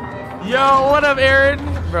 Yo, what up, Aaron?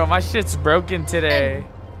 Bro, my shit's broken today.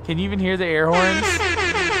 Can you even hear the air horns?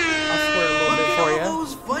 I'll squirt a little bit for you.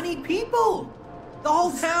 Those funny people. The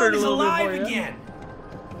whole town is alive again.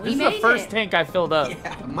 This is the first tank I filled up.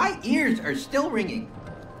 Yeah, my ears are still ringing.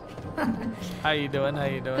 How you doing? How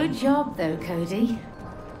you doing? Good job, though, Cody.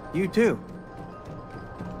 You too.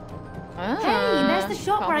 Hey, there's the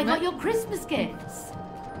shop where I got your Christmas gifts.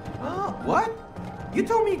 Oh, what? You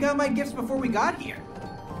told me you got my gifts before we got here.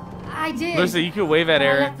 I did. Larissa, you could wave at but I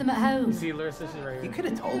Aaron. left them at home. You see, Larissa, she's right here. You could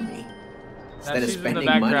have told me. Now Instead of she's in the spending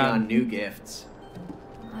money background. on new gifts.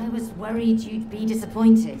 I was worried you'd be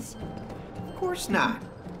disappointed. Of course not.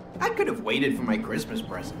 I could have waited for my Christmas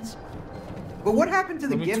presents. But what happened to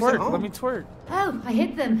the Let me gifts twerk. at home? Let me twerk. Oh, I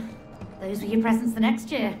hid them. Those were your presents the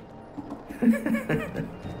next year.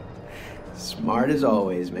 Smart as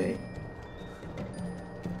always, mate.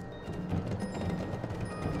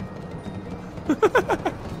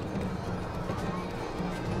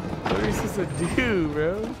 Larissa's a dude,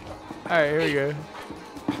 bro. Alright, here we go.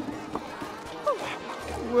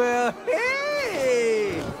 Well,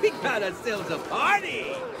 hey! We got ourselves a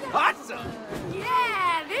party! Awesome!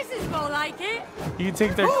 Yeah, this is more like it. You can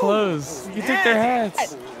take their clothes. You can take their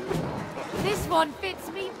hats. This one fits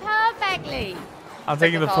me perfectly. I'm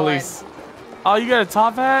taking the the police. Oh, you got a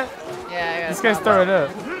top hat? Yeah, I got This guy's throwing up.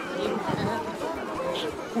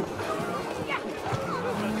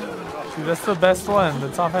 Dude, that's the best one.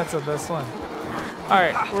 The top hat's the best one.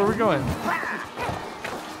 Alright, where are we going?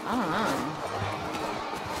 I don't know.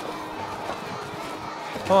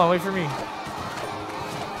 Hold on, wait for me.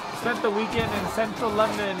 Spent the weekend in central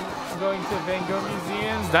London going to Van Gogh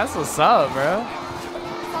museums. That's what's up, bro.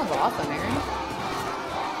 Sounds awesome, Aaron.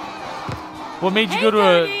 What made you Hey, go to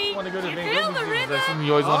Cody, want to go to you Van feel Gogh the museums? That's rhythm? something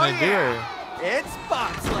you always wanted to do. Or It's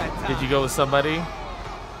bobsled time! did you go with somebody?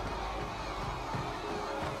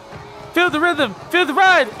 Feel the rhythm! Feel the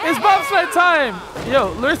ride! It's bobsled time!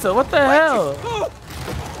 Yo, Larissa, what the hell?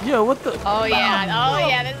 Yo, what the? Oh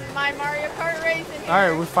yeah, this is my Mario Kart racing. All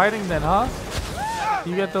right, we're fighting then, huh?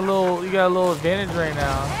 You got a little advantage right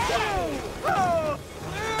now.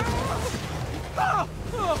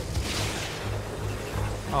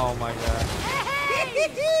 Oh my god.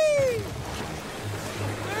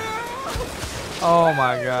 Oh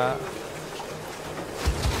my god.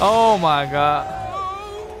 Oh my god.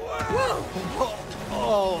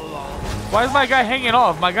 Why is my guy hanging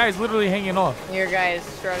off? My guy's literally hanging off. Your guy is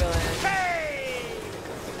struggling.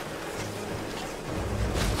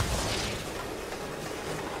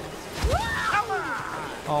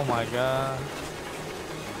 Oh my god.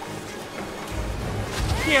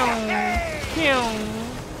 Pew, pew.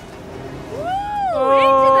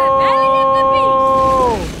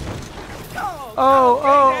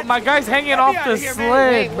 Oh, my guy's hanging off the sled,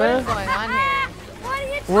 Wait, what man. is going on here?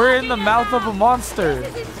 We're in the mouth of a monster.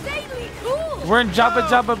 We're in Jabba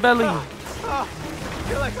Jabba Belly. I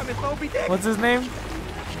feel like I'm in Moby Dick. What's his name?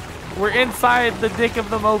 We're inside the dick of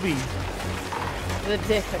the Moby. The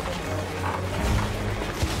dick of the movie.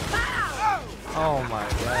 Oh my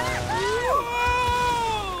god.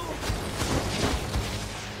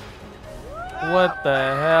 What the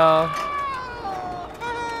hell?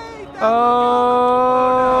 Oh!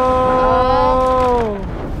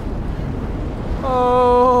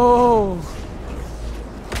 Oh!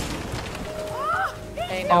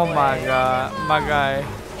 Ain't no Oh my way. god, my guy.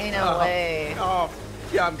 Ain't no way. Oh,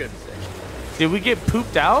 yeah, I'm good to say. Did we get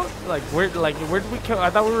pooped out? Where did we come? I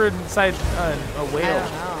thought we were inside a whale. I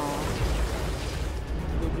don't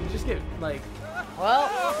know. Did we just get Well.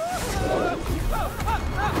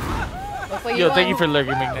 Looks like Yo, thank you won. for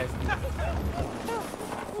lurking, McNice.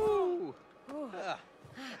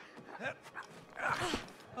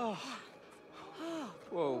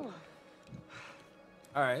 Whoa.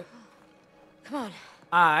 All right. Come on.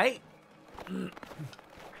 Alright.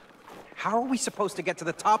 How are we supposed to get to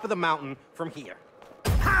the top of the mountain from here?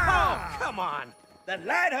 Oh, come on! The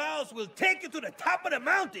lighthouse will take you to the top of the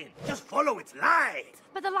mountain. Just follow its light.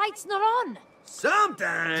 But the light's not on.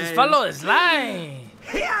 Sometimes. Just follow his line.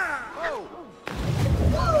 Yeah.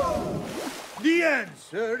 The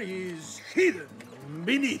answer is hidden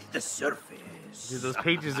beneath the surface. Dude, those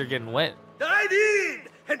pages are getting wet. Dive in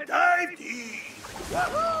and dive deep.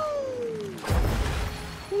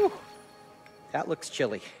 Whew. That looks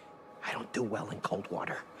chilly. I don't do well in cold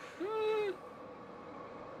water.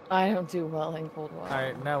 I don't do well in cold water.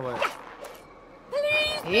 Alright, now what?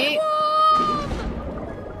 Eat.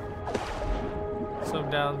 Swim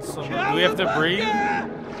down, swim. Do we have to breathe?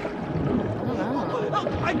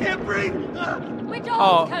 I can't breathe. We're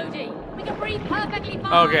dogs, Cody. We can breathe perfectly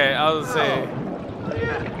fine. Okay, I was saying.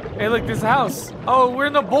 Hey, look, this house. Oh, we're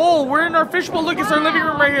in the bowl. We're in our fishbowl. Look, it's our living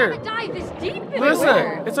room right here. I've never dived this deep in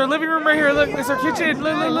Listen, it's our living room right here. Look, it's our kitchen.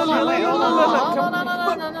 Look, look, look, look, look,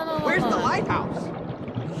 look, look. Where's the lighthouse?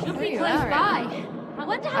 Should be close by. I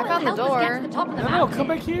wonder how I found it'll the help us get door. to the top of the No, mountain. come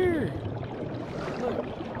back here.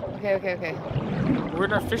 Okay. We're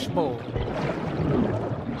in our fishbowl.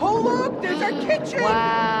 Hold up, there's our kitchen.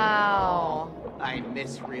 Wow. I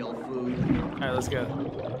miss real food. All right, let's go.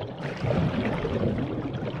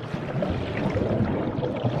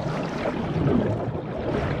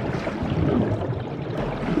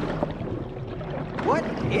 What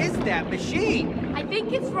is that machine? I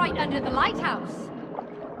think it's right under the lighthouse.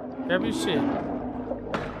 Grab your shit.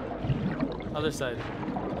 Other side.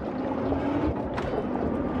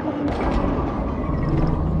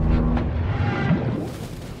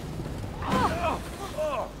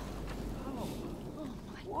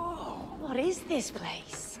 What is this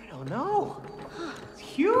place? I don't know. It's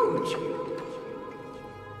huge.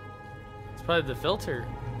 It's probably the filter.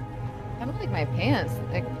 I don't like my pants.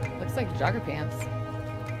 It looks like jogger pants.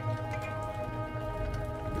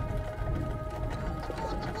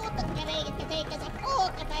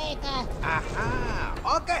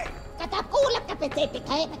 Aha, okay.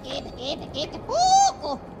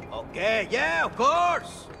 Okay, yeah, of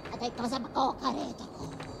course.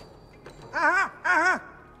 Aha.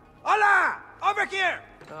 Hola, over here.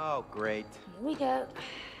 Oh, great. Here we go.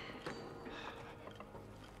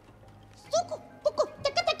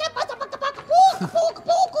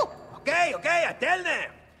 Okay, I tell them.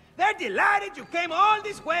 They're delighted you came all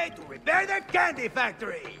this way to repair their candy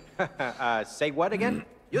factory. Say what again?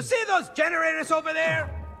 You see those generators over there?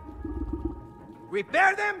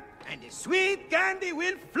 Repair them, and the sweet candy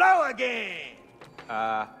will flow again.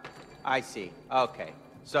 I see. Okay.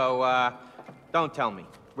 So, don't tell me.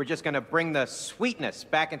 We're just gonna bring the sweetness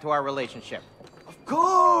back into our relationship. Of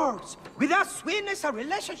course! Without sweetness, our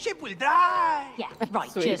relationship will die. Yeah, right.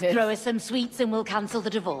 Sweetness. Just throw us some sweets and we'll cancel the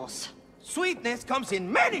divorce. Sweetness comes in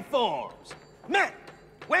many forms. Man,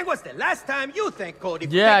 when was the last time you thanked Cody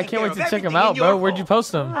for Yeah, I taking can't care wait to of check them everything out, in your bro. Where'd you home?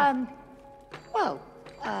 post them? Well,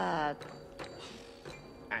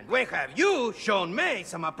 And when have you shown me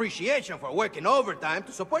some appreciation for working overtime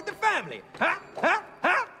to support the family? Huh?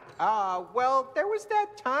 Well, there was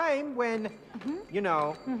that time when, you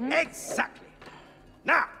know... Exactly.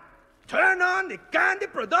 Now, turn on the candy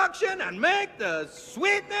production and make the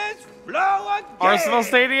sweetness flow again. Arsenal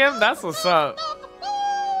Stadium? That's what's up.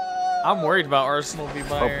 I'm worried about Arsenal v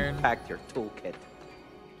Hope Bayern. you packed your toolkit.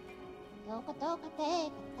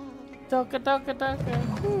 Doka, doka, doka.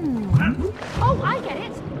 Oh, I get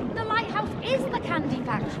it. The lighthouse is the candy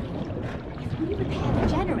factory. If we repair the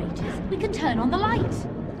generators, we can turn on the light.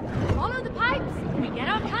 Follow the pipes, we get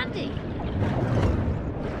our candy.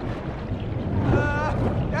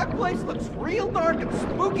 That place looks real dark and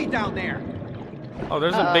spooky down there. Oh,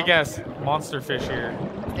 there's a big ass monster fish here.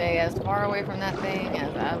 Stay as far away from that thing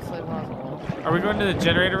as absolutely possible. Are we going to the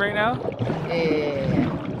generator right now?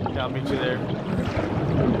 Yeah. Yeah, I'll meet you there.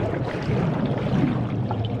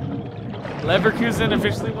 Leverkusen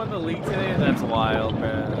officially won the league today? That's wild,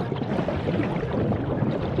 man.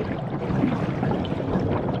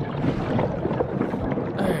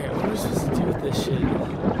 Alright, what are we supposed to do with this shit?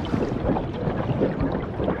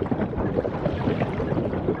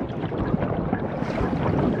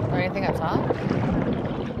 Is there anything up top?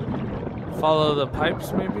 Follow the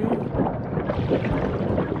pipes, maybe?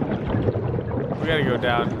 We gotta go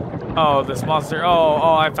down. Oh, this monster.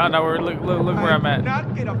 Oh, I found out where. Look where I'm at.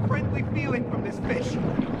 Not get a friendly feeling from this fish.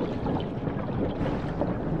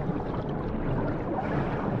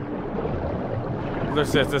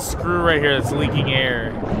 There's a screw right here that's leaking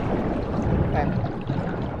air.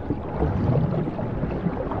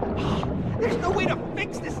 There's no way to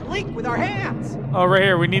fix this leak with our hands. Oh, right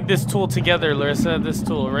here. We need this tool together, Larissa. This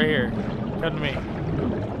tool right here. Come to me.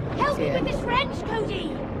 Help me with this wrench,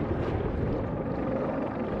 Cody.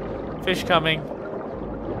 Fish coming.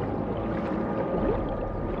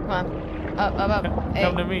 Come on. Up. Hey.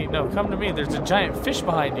 Come to me. No, come to me. There's a giant fish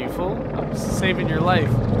behind you, fool. I'm saving your life.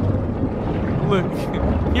 Look,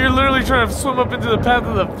 you're literally trying to swim up into the path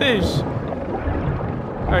of the fish.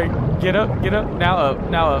 All right, get up. Now up.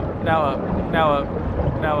 Now up.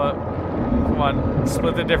 Come on,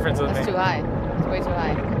 split the difference with me. It's too high. It's way too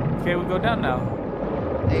high. Okay, we go down now.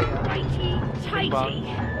 There you go.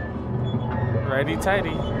 Righty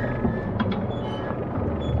tighty.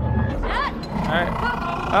 Alright.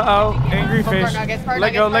 Uh-oh. Angry fish.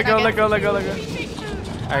 Let go. Let go.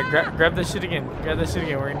 All right, grab that shit again. We're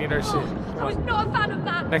gonna need our shit. I was not a fan of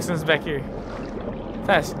that. Next one's back here.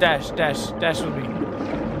 Fast. Dash with me.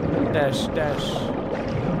 Dash.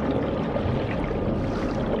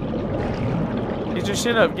 Get your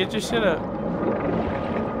shit up.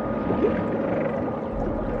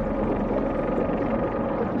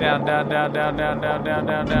 Down.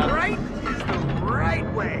 Right is the right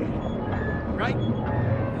way. Right?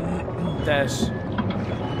 Dash.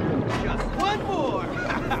 Just one more.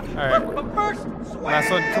 Alright. But first, swing. Last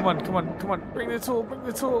one. Come on. Bring the tool.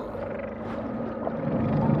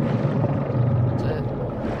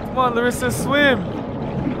 Come on, Larissa, swim.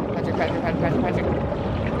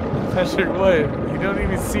 Patrick, what? You don't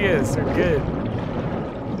even see us. We're good.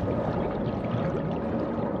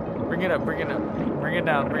 Bring it up. Bring it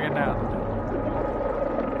down.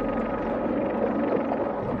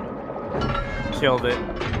 Killed it.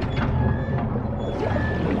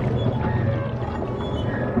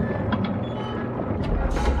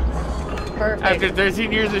 Perfect. After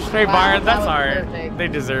 13 years of straight Byron, that's alright. They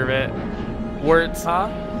deserve it. Words, huh?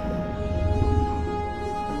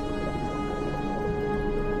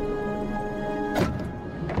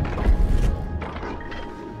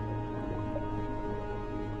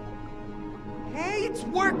 Hey, it's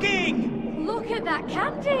working! Look at that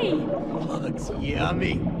candy! Looks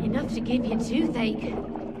yummy. Enough to give you toothache.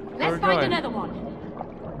 Where Let's we find going? another one.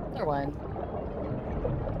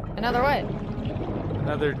 Another what?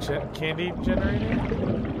 Another candy generator?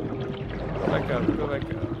 Go back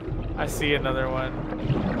up. I see another one.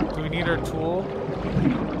 Do we need our tool?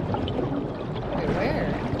 Wait,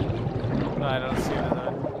 where? No, I don't see another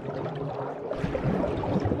one.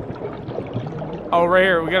 Oh, right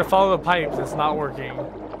here. We gotta follow the pipes. It's not working.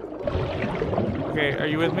 Okay, are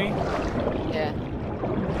you with me? Yeah.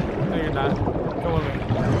 No, you're not. Come with me.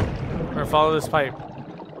 We're gonna follow this pipe.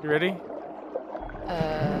 You ready?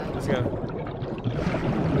 Let's go.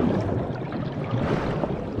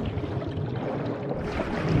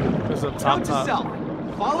 There's a Note to top. self.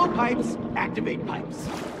 Follow pipes, activate pipes.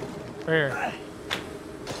 Right here.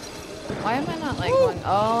 Why am I not like going?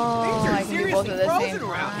 Oh, Things are I can do both seriously at the same frozen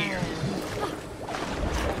around time. here.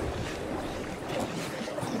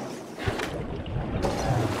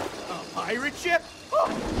 A pirate ship?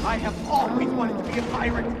 Oh, I have always wanted to be a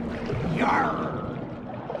pirate. Yarr!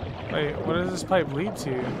 Wait, what does this pipe lead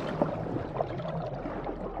to?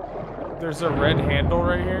 There's a red handle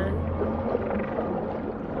right here.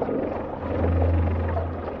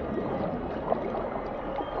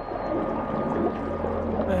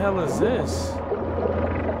 What the hell is this?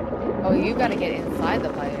 Oh, you gotta get inside the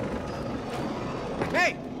pipe.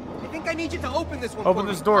 Hey, I think I need you to open this one. Open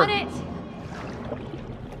for this me. door. On it!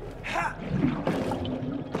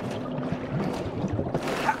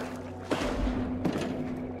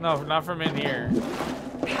 No, not from in here.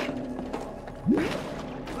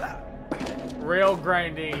 Rail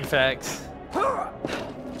grinding effects.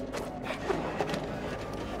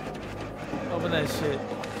 Open that shit.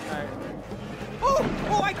 Alright.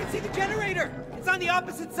 Oh, I can see the generator. It's on the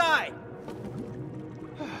opposite side.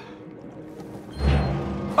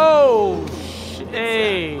 Oh, shit.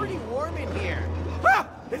 Hey. Pretty warm in here. Ah,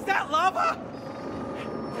 is that lava?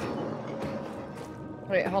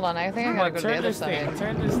 Wait, hold on. I think I Come gotta on, go to the other side.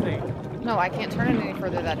 Turn this thing. No, I can't turn it any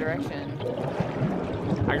further that direction.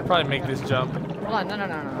 I could probably make this jump. Hold on. No.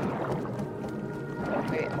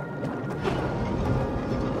 Wait.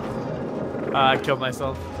 I killed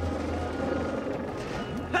myself.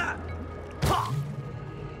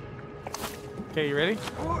 Okay, you ready?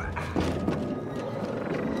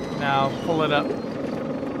 Now pull it up.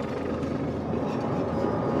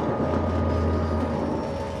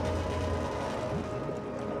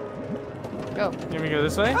 Go. Can we go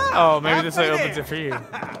this way? Oh, maybe this way halfway opens there. it for you.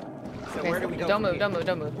 So Okay, where do we go? don't from move. here?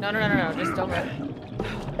 Don't move. No. Just don't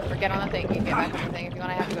move. Forget on the thing. You can get back on the thing if you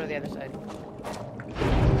want. I have to go to the other side.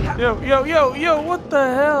 Yo, what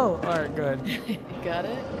the hell? Alright, good. You got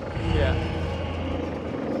it? Yeah.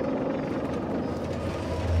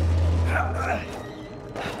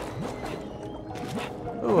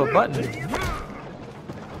 Ooh, a button.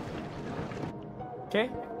 Okay.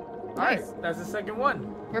 Nice. Alright, that's the second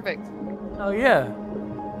one. Perfect. Oh yeah.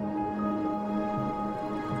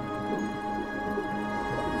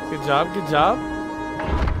 Good job.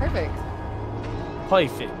 Perfect.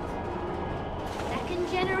 Perfect. Second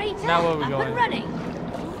generator Now where are we up going? and running.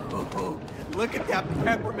 Ooh, look at that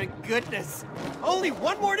peppermint goodness. Only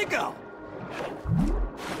one more to go.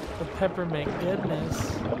 The peppermint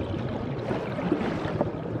goodness.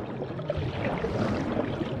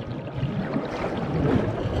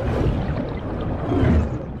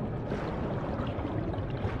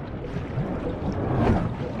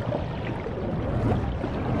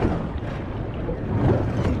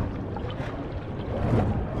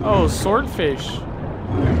 swordfish.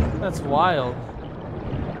 That's wild.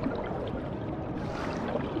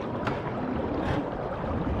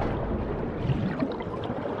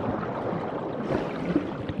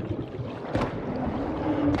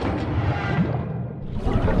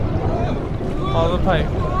 Follow the pipe.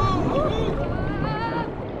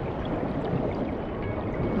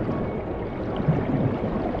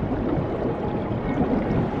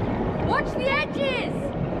 Watch the edges!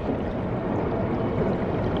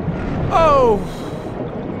 Oh!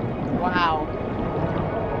 Wow.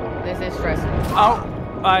 This is stressful.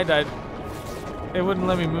 Oh! I died. It wouldn't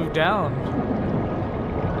let me move down.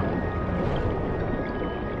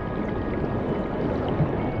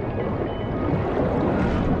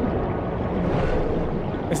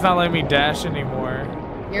 It's not letting me dash anymore.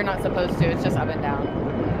 You're not supposed to. It's just up and down.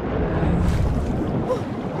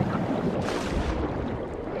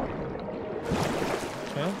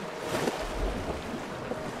 Okay.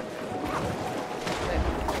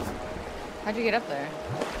 How'd you get up there?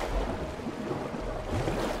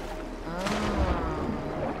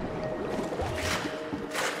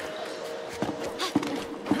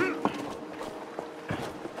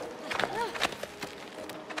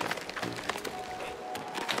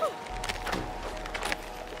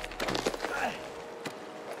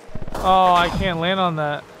 Oh, I can't land on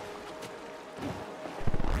that.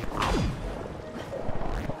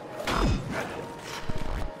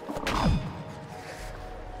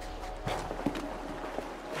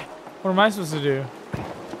 What am I supposed to do?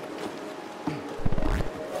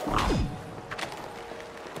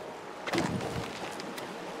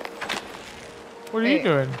 What are you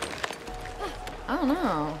doing? I don't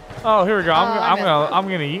know. Oh, here we go. I I'm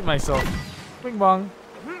gonna eat myself. Bing bong.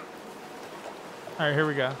 All right, here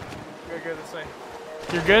we go. Gotta go this way.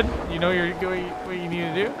 You're good? You know what you need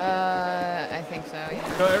to do? I think so,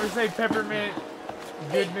 yeah. Don't ever say peppermint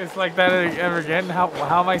goodness like that ever again. How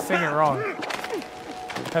am I saying it wrong?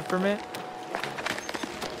 Peppermint?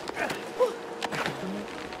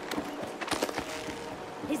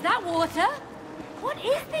 Is that water? What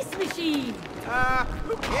is this machine?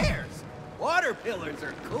 Who cares? Water pillars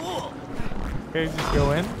are cool. Okay, just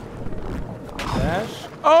go in. Dash.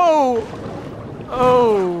 Oh!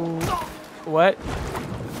 Oh! What?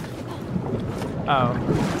 Oh.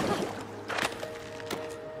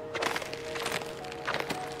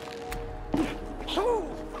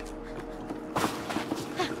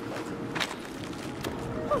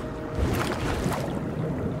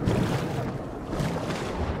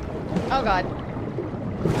 Oh god.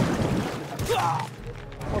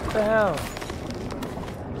 What the hell?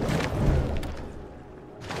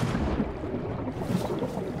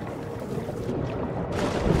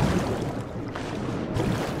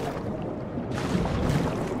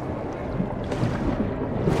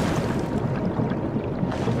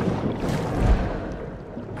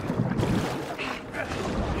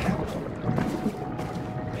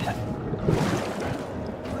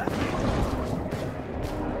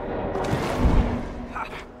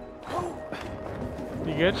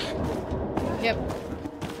 You good? Yep.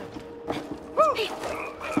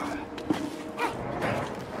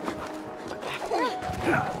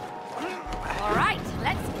 All right,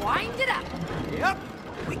 let's wind it up. Yep,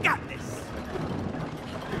 we got this.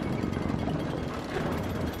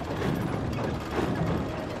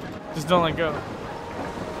 Just don't let go.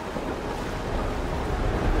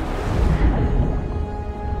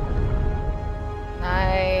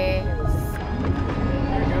 Nice.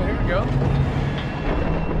 Here we go.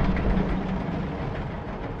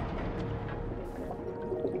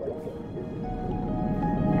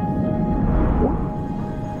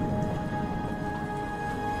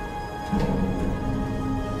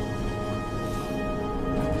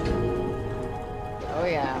 Oh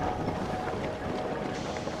yeah.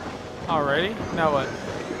 Alrighty. Now what?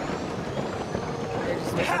 You're just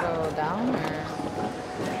supposed to go down, or?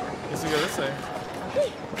 Guess we go this way.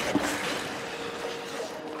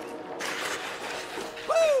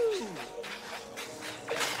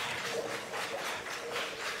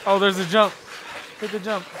 Oh, there's a jump. Hit the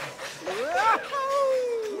jump.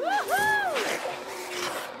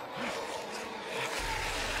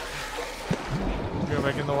 Go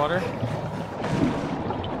back in the water.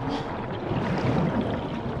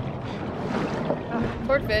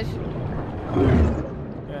 Swordfish.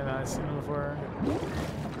 Yeah, no, I've seen him before.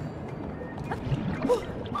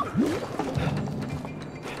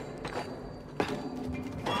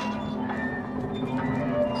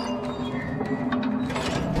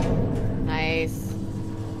 Nice.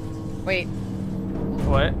 Wait.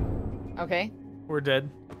 What? Okay. We're dead.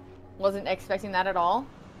 Wasn't expecting that at all.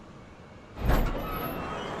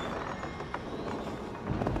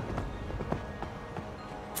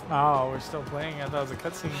 Oh, we're still playing. I thought it was a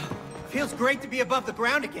cutscene. Feels great to be above the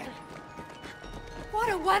ground again. What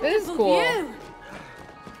a This is wonderful cool. view!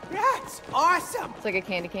 Yeah, it's awesome. It's like a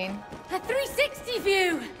candy cane. A 360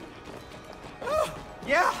 view! Oh,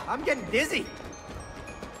 yeah, I'm getting dizzy.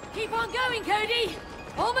 Keep on going, Cody!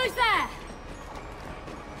 Almost there!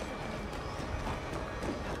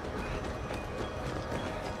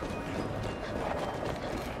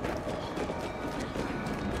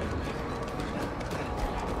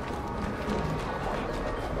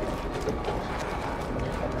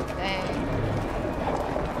 Dang.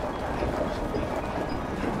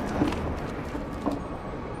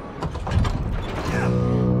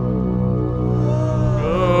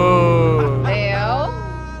 Oh.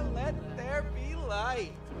 Heyo. Let there be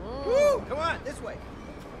light. Woo, come on, this way.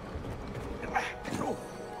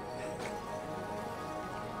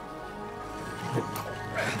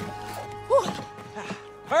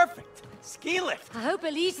 Perfect. Ski lift. I hope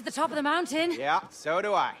it leads to the top of the mountain. Yeah, so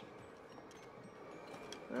do I.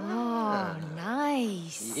 Oh,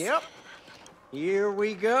 nice. Yep. Here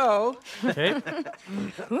we go. Okay.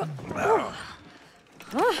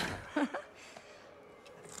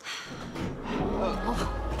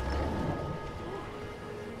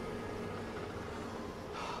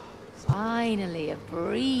 Finally, a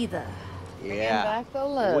breather. Yeah. back the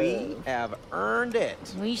load. We have earned it.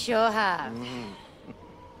 We sure have.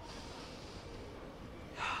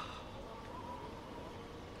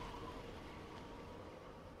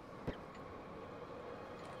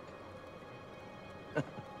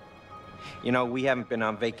 You know, we haven't been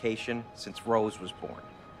on vacation since Rose was born.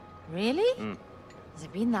 Really? Mm. Has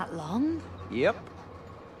it been that long? Yep.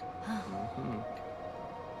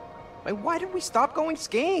 Wait, why did we stop going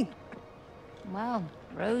skiing? Well,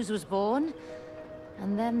 Rose was born,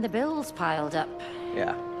 and then the bills piled up.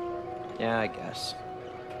 Yeah. Yeah, I guess.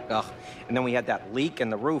 Ugh. And then we had that leak in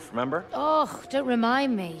the roof, remember? Oh, don't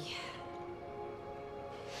remind me.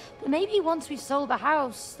 But maybe once we've sold the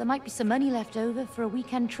house, there might be some money left over for a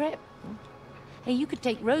weekend trip. Hey, you could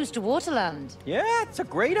take Rose to Waterland. Yeah, it's a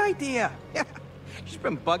great idea. Yeah. She's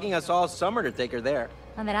been bugging us all summer to take her there.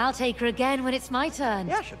 And then I'll take her again when it's my turn.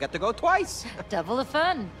 Yeah, she'll get to go twice. Double the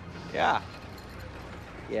fun. Yeah.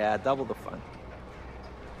 Yeah, double the fun.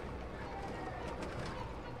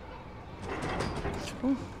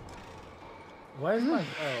 Why is my... Oh,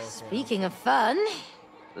 okay. Speaking of fun...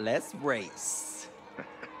 Let's race.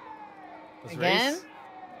 Let's Again? race.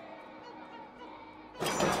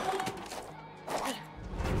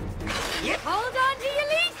 Hold on to your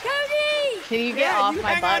lead, Cody! Can you get off you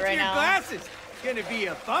my hang butt on to right your now? glasses. It's gonna be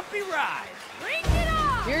a bumpy ride. Bring it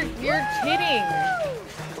on! You're kidding.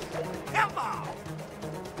 Come on.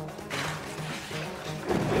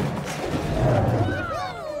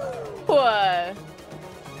 What?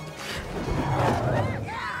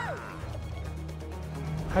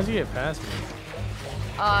 How'd you get past me?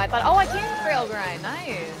 I thought, oh, I can trail grind.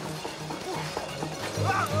 Nice.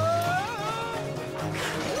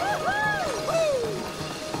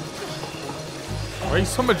 Why are you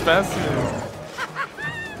so much faster? I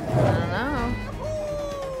don't know.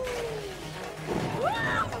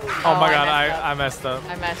 Oh my god, I I messed up.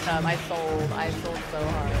 I messed up. I sold so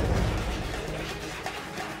hard.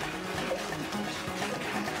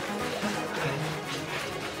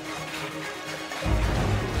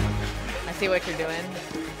 I see what you're doing.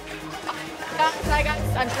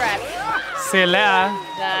 I'm trapped. C'est là.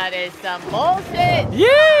 That is some bullshit.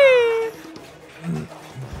 Yeah.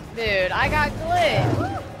 Dude, I got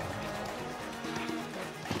glitched.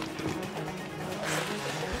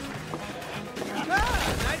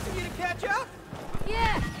 Nice of you to catch up.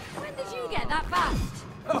 Yeah, when did you get that fast?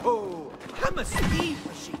 Oh, I'm a speed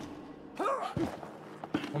machine.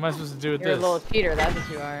 What am I supposed to do with You're a this? little cheater, that's what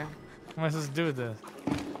you are. What am I supposed to do with this?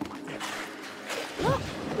 Look,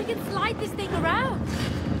 we can slide this thing around.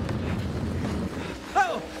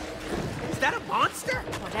 Oh, is that a monster?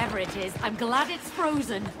 Whatever it is, I'm glad it's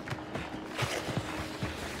frozen.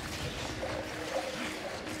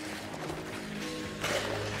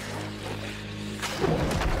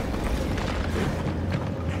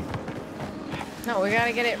 No, we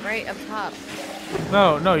gotta get it right up top.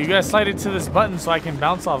 No, you gotta slide it to this button so I can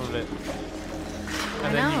bounce off of it. And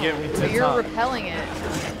I then know, you get me to but the you're top. repelling it.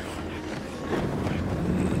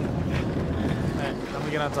 Alright, I'm gonna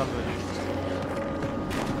get on top of it.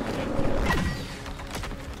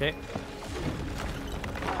 Okay.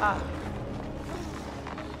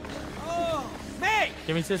 Oh, May!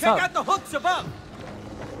 Get me to the Check top. out the hooks above.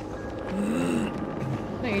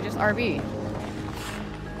 No, you just RB.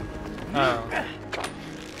 Oh.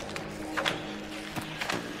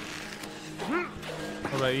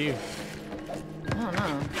 What about you? I don't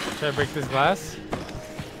don't know. Should I break this glass?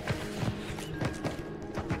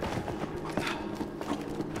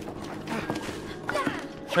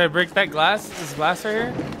 Should I break that glass? This glass right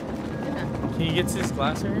here? Yeah. Can you get to this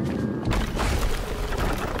glass right here?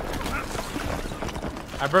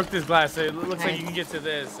 I broke this glass. So it looks like you can get to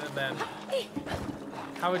this, and then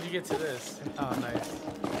how would you get to this? Oh, nice.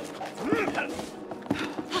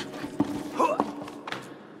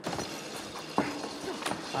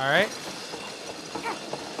 All right.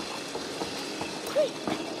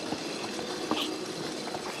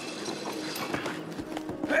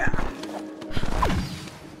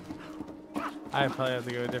 I probably have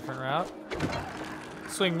to go a different route.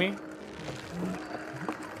 Swing me.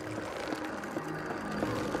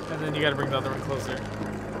 And then you gotta bring the other one closer.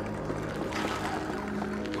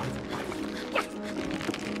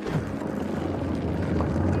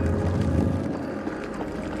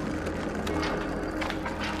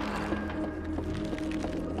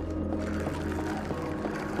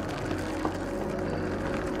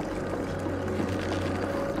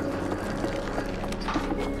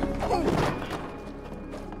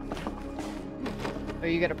 Oh,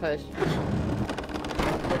 you gotta push.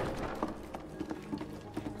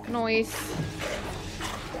 Noise.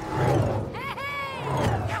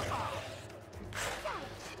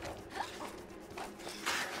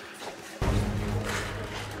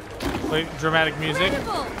 Play dramatic music.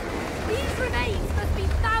 Incredible! These remains must be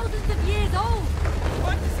thousands of years old. I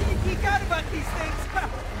want to see you geek out about these things,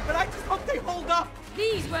 but I just hope they hold up.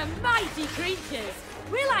 These were mighty creatures.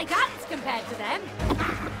 We're like ants compared to them.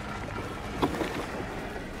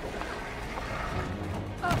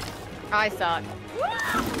 I suck.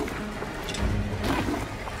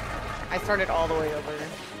 I started all the way over.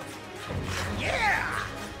 Yeah!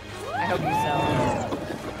 I hope you sell.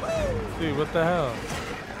 Dude, what the hell?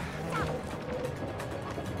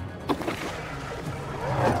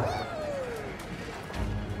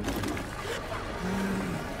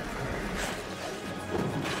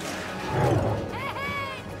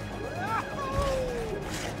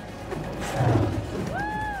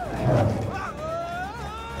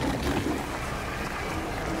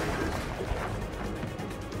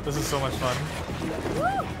 This is so much fun.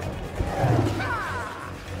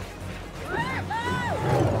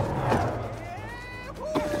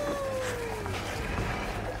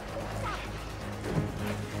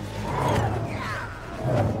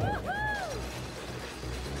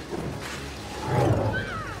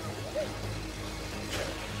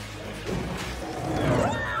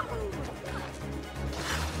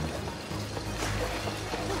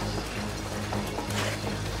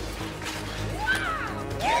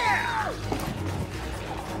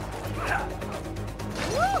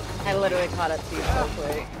 I literally caught up to you so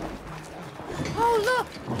quick. Oh, look!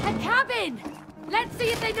 A cabin! Let's see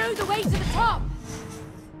if they know the way to the top.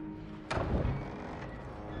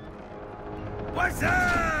 What's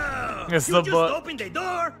up? It's you the just butt. opened the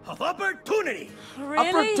door of opportunity. Really?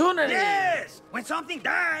 Opportunity. Yes! When something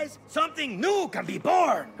dies, something new can be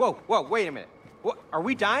born. Whoa, whoa, wait a minute. What, are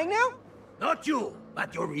we dying now? Not you,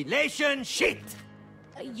 but your relationship.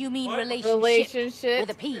 You mean relationship? Relationship?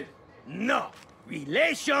 With a P. No,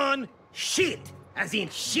 relation shit, as in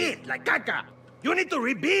shit, like caca. You need to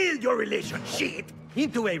rebuild your relationship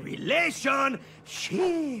into a relationship.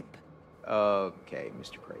 Okay,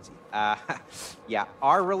 Mr. Crazy. Yeah,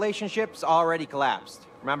 our relationship's already collapsed,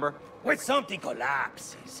 remember? When something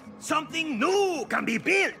collapses, something new can be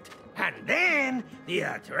built. And then the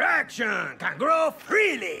attraction can grow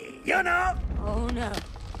freely, you know? Oh, no.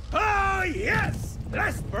 Oh, yes!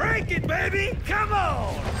 Let's break it, baby! Come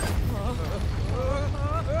on!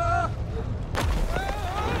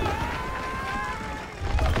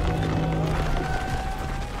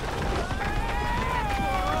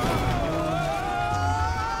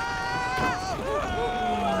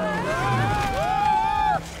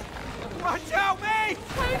 Watch out, mate!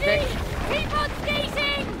 Cody! Keep on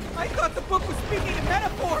skating! I thought the book was speaking in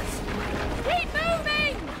metaphors. Keep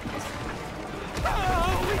moving!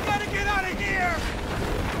 Oh, we gotta get out of here!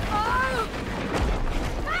 Oh!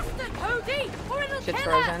 Faster, Cody! Or it'll Shit's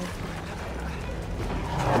kill frozen. us!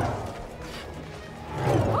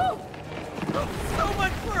 Oh! So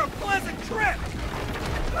much for a pleasant trip!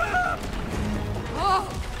 Ah! Oh!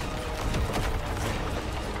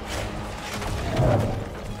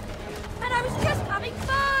 And I was just having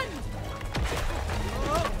fun!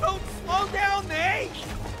 Oh, don't slow down, mate!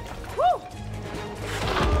 Woo!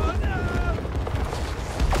 Oh, no!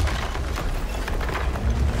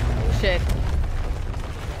 Shit.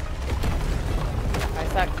 I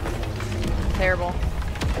suck. Terrible.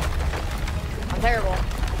 I'm terrible.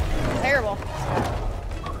 Terrible.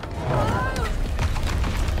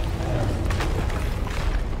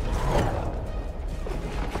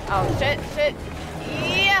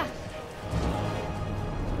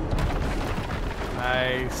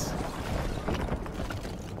 Nice.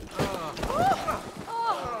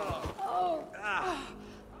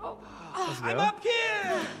 I'm up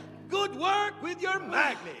here. Good work with your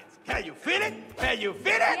magnets. Can you feel it? Can you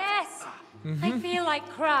feel it? Yes. I feel like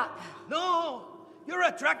crap. No, your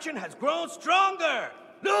attraction has grown stronger.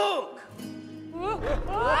 Look.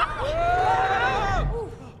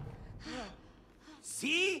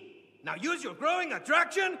 See? Now use your growing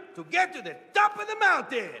attraction to get to the top of the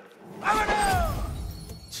mountain.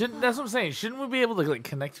 That's what I'm saying. Shouldn't we be able to like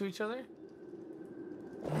connect to each other?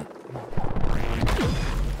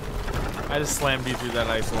 I just slammed you through that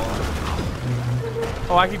ice wall.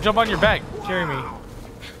 Oh, I can jump on your back. Carry me.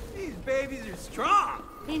 These babies are strong.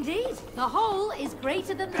 Indeed. The whole is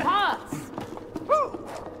greater than the parts. Woo.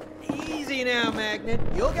 Easy now, Magnet.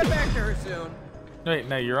 You'll get back to her soon. Wait,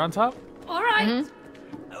 now you're on top? All right.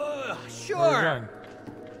 Sure. Where are you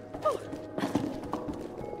going?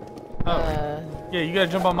 Oh. Yeah, you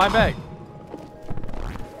gotta jump on my back.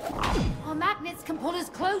 Our magnets can pull us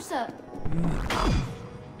closer.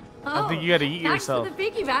 I think you gotta eat yourself.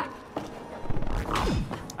 Thanks for the piggyback.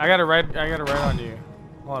 I gotta ride on you.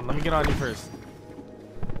 Hold on, let me get on you first.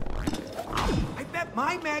 I bet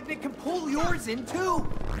my magnet can pull yours in too.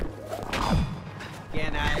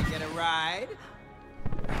 Can I get a ride?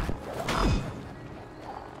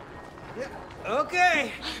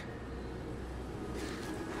 Okay.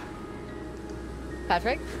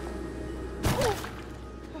 Patrick?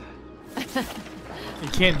 You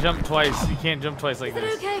can't jump twice. You can't jump twice like Is it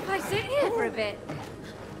this. okay if I sit here for a bit?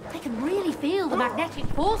 I can really feel the magnetic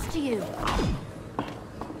force to you. What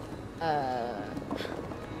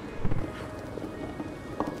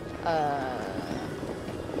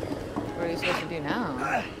are you supposed to do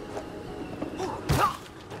now?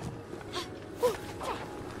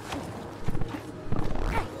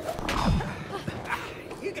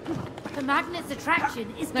 The magnet's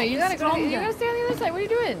attraction is No, you gotta go. You gotta stay on the other side. What are you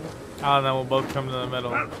doing? Oh, and then we'll both come to the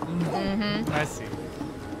middle. Mm-hmm. I see.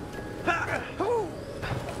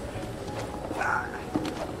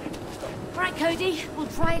 Right, Cody. We'll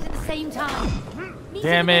try it at the same time. Meet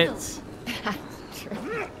Damn in the it. middle.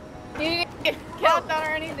 You didn't get countdown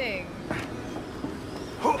or anything.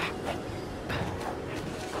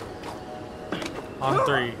 On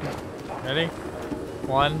 3. Ready?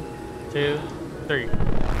 1, 2, 3.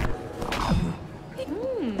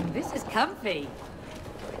 This is comfy.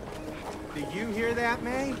 Did you hear that,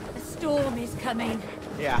 May? A storm is coming.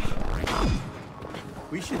 Yeah.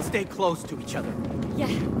 We should stay close to each other. Yeah.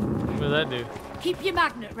 What does that do? Keep your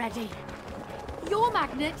magnet ready. Your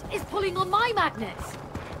magnet is pulling on my magnet.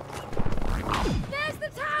 There's the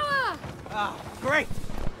tower! Ah, great.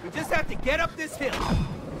 We just have to get up this hill.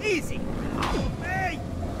 Easy. Hey,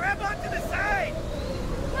 grab onto the side.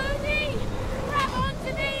 Cody! Grab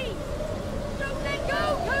onto me! Don't let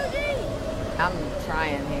go, Cody! I'm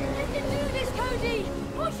trying here. You can do this, Cody!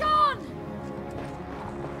 Push on!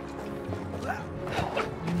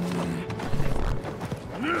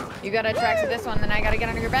 You gotta track to this one, then I gotta get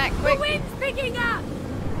under your back. Quick! The wind's picking up!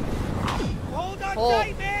 Hold on Hold.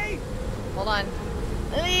 tight, May. Hold on.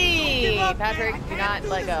 Hey, up, Patrick, man. I do can't not do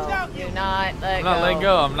let this go. without you. Do not let I'm go. not letting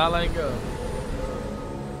go. I'm not letting go.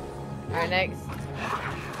 Alright, next.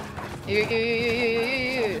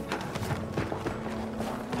 You.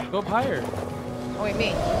 Go up higher. Oh, wait,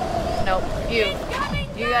 me. Nope, you.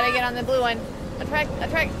 You gotta get on the blue one. Attract.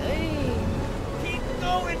 Hey. Keep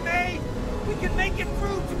going, May. We can make it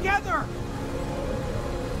through together.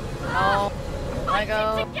 No. Let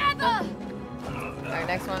go. Together! Alright,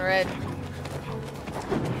 next one, red.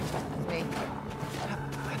 It's me.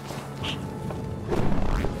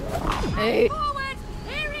 Hey. Forward!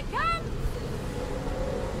 Here it comes!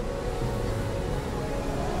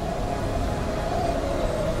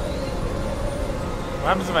 What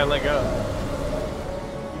happens if I let go?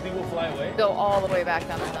 You think we'll fly away? Go all the way back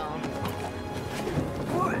down the hill.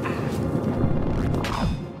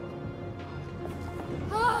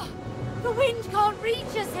 Oh, the wind can't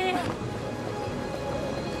reach us here.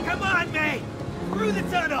 Come on, May. Through the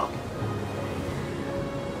tunnel.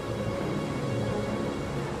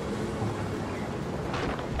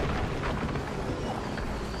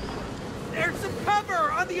 There's some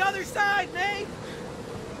cover on the other side, May.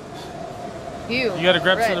 You gotta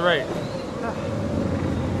grab red. to the right.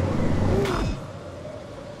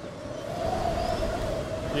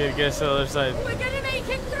 You gotta get us to the other side. We're gonna make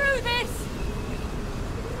it through this.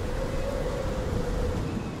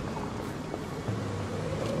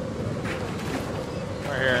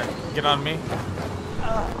 Right here. Get on me.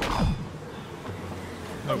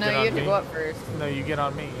 No, get you on have to me. go up first. No, you get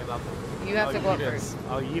on me and You have to go up eat us. first.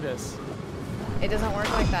 I'll eat us. It doesn't work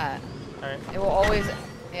like that. Alright. It will always,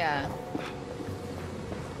 yeah.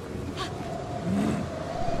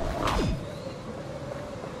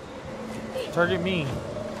 Target me.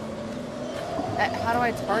 How do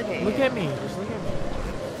I target Look you? at me. Just look at me.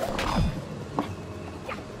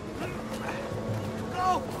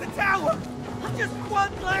 Go! The tower! Just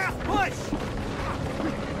one last push!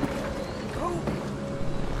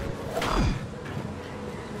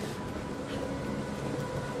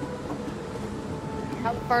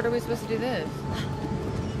 How far are we supposed to do this?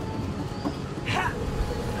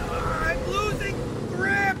 I'm losing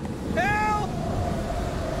grip! Help!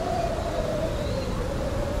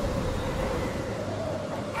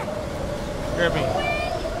 Grab me.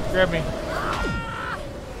 Grab me.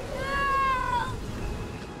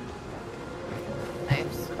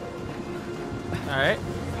 Nice. Alright.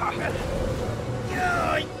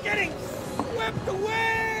 I'm getting swept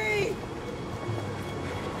away!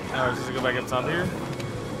 Now we're just gonna go back up top here.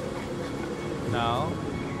 No.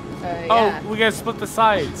 Yeah. Oh, we gotta split the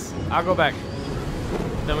sides. I'll go back.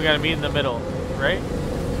 Then we gotta meet in the middle, right?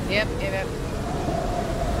 Yep, yep, yep.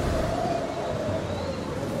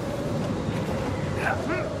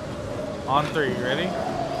 On 3, ready?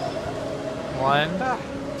 1,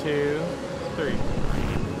 2, 3.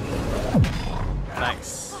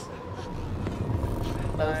 Nice.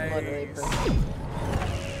 That was literally perfect.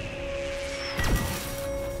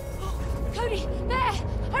 Cody, there!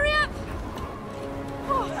 Hurry up!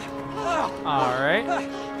 Alright.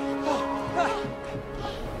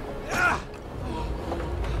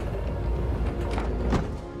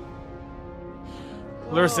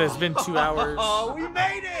 Larissa, it's been 2 hours. Oh, we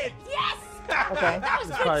made it! Yes! Okay. That was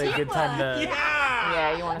It's good probably a good teamwork. time to.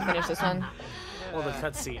 Yeah, you want to finish this one? Well, the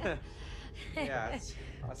cutscene. Yeah, it's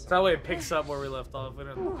awesome. So that way it picks up where we left off. We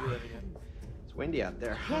don't have to do that again. It's windy out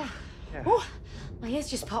there. Yeah. Yeah. Oh, my ears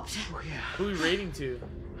just popped. Who are we rating to?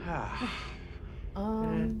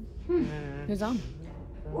 Who's on?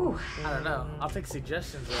 Ooh. I don't know. I'll take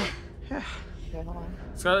suggestions. Though. Okay, hold on.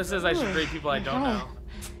 Scarlett says I should rate people I don't know.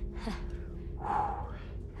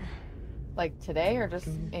 Like today or just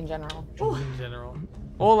in general? In general.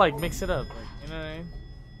 Or like mix it up. Like, you know what I mean?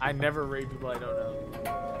 I never rate people I don't know.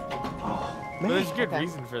 But there's good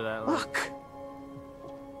reason for that. Like, Look.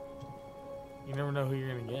 you never know who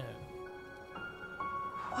you're gonna get.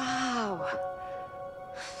 Wow.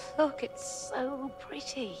 Look, it's so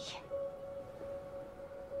pretty.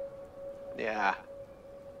 Yeah.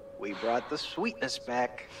 We brought the sweetness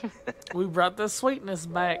back. We brought the sweetness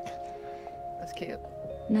back. That's cute.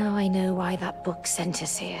 Now I know why that book sent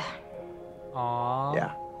us here. Aww.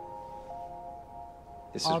 Yeah.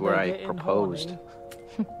 This is Aw, where they're I getting proposed. horny.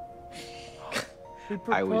 We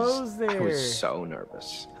I proposed there. was so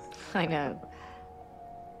nervous. I know.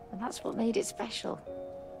 And that's what made it special.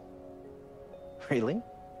 Really?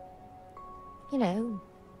 You know,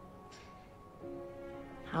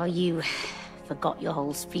 how you forgot your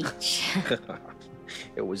whole speech.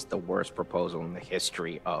 It was the worst proposal in the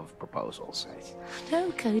history of proposals. No,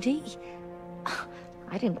 Cody.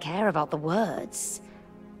 I didn't care about the words.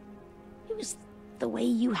 It was the way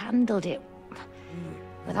you handled it.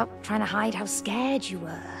 Without trying to hide how scared you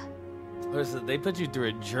were. Listen, they put you through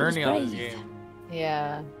a journey on this brave. game.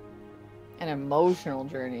 Yeah. An emotional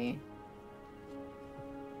journey.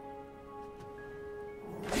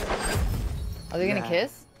 Are they gonna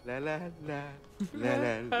kiss? La la la la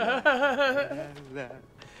la la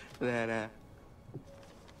la la.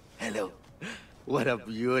 Hello. What a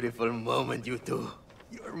beautiful moment, you two.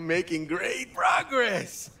 You're making great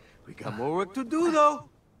progress. We got more work to do, though.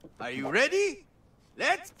 Are you ready?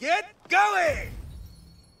 Let's get going.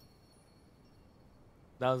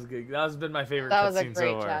 That was good. That has been my favorite That was a cutscene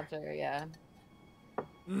great so far. chapter, yeah.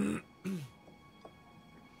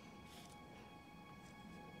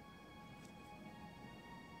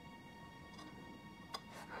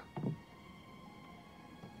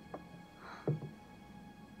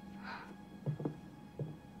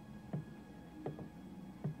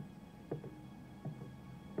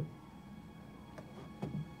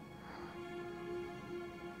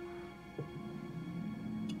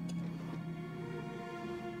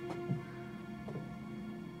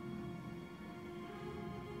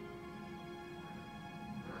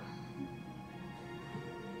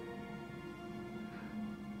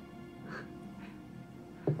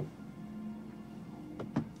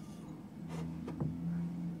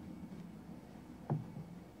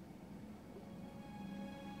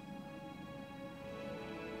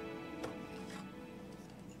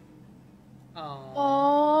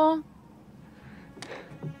 Aww.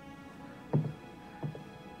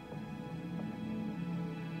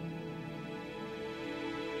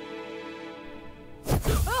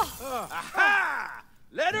 Aha!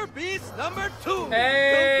 Letter piece number 2.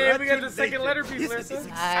 Hey, we got the second letter piece, Larissa.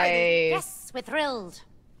 Yes, we're thrilled.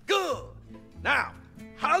 Good. Now,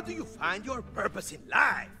 how do you find your purpose in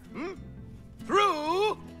life?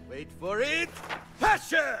 Through, wait for it,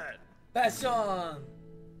 passion. Passion.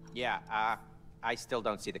 Yeah, I still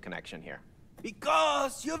don't see the connection here.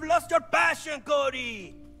 Because you've lost your passion,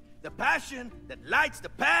 Cody. The passion that lights the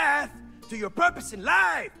path to your purpose in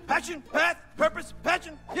life. Passion, path, purpose,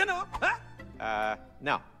 passion, you know, huh?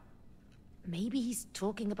 No. Maybe he's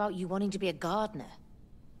talking about you wanting to be a gardener.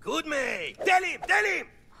 Good, mate. Tell him.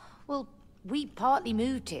 Well, we partly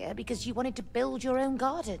moved here because you wanted to build your own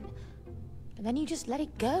garden. And then you just let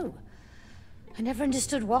it go. I never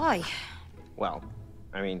understood why. Well,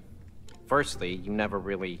 I mean, firstly, you never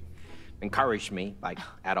really encouraged me, like,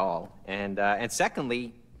 at all. And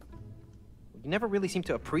secondly, you never really seemed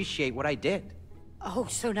to appreciate what I did. Oh,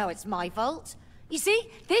 so now it's my fault? You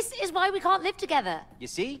see, this is why we can't live together. You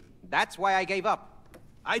see? That's why I gave up.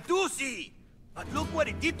 I do see. But look what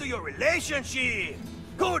it did to your relationship.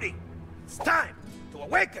 Cody, it's time to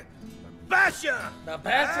awaken the passion. The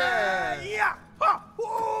passion. Yeah.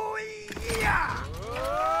 Oh, yeah.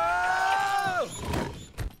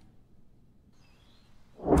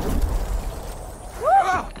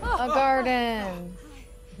 A garden.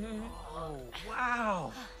 Oh,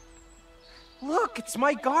 wow. Look, it's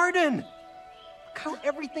my garden. Look how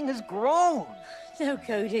everything has grown. No,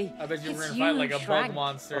 Cody. I bet you were gonna find like a bug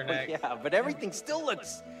monster next. Yeah, but everything still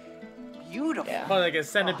looks beautiful. Probably like a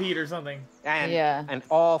centipede or something. And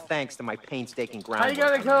all thanks to my painstaking groundwork. How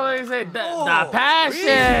you gotta call it? Say the passion.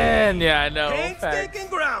 Really? Yeah, I know. Painstaking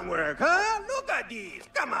groundwork, huh? Look at these.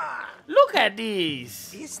 Come on. Look at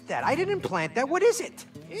these. Is that? I didn't plant that. What is it?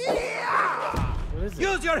 Yeah. What is it?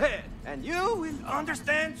 Use your head, and you will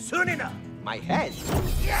understand soon enough. My head?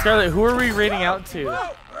 Scarlet, who are we raiding out to?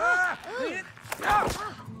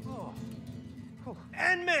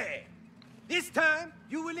 And me. This time,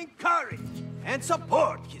 you will encourage and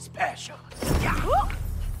support his passion. Yeah.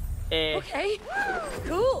 Okay,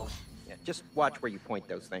 cool. Yeah, just watch where you point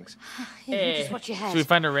those things. You just watch your head. Should we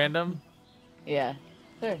find a random? Yeah.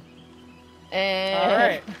 Sure. All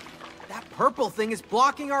right. That purple thing is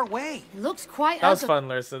blocking our way. It looks quite That was fun,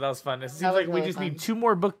 Larissa. That was fun. It seems like we really just fun. need 2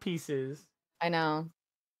 more book pieces. I know.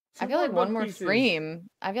 I Two feel like more one book more pieces. stream.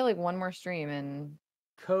 I feel like one more stream and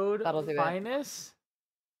Code that'll do it. Finest.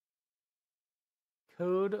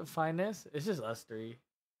 Code Finest. It's just us 3.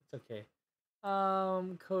 It's okay.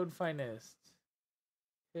 Code Finest.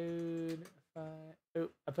 Code Oh,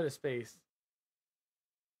 I put a space.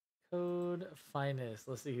 Code Finest.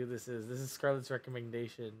 Let's see who this is. This is Scarlett's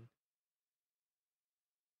recommendation.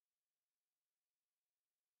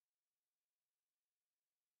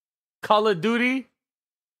 Call of Duty.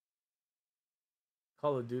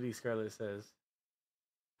 Call of Duty, Scarlett says.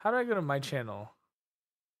 How do I go to my channel?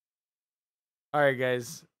 Alright,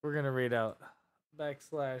 guys. We're going to raid out.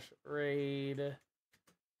 /raid.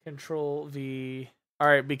 Control V.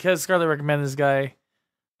 Alright, because Scarlett recommended this guy,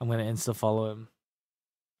 I'm going to insta-follow him.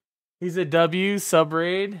 He's a W sub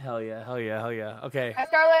raid. Hell yeah, hell yeah, hell yeah. Okay. Hi,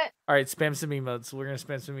 Scarlett. Alright, spam some emotes. We're going to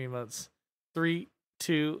spam some emotes. 3,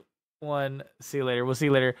 2, 1. See you later. We'll see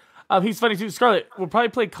you later. He's funny too. Scarlett, we'll probably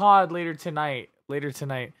play COD later tonight.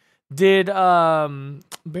 Did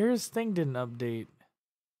Bear's thing didn't update.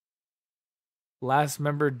 Last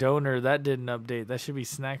member donor, that didn't update. That should be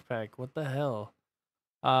Snack Pack. What the hell?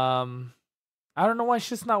 I don't know why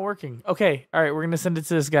shit's not working. Okay, all right, we're gonna send it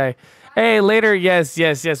to this guy. Hey, later. Yes.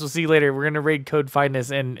 We'll see you later. We're gonna raid Code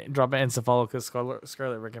Finest and drop an insta follow because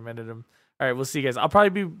Scarlett recommended him. All right, we'll see you guys. I'll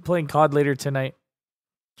probably be playing COD later tonight.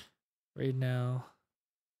 Raid now.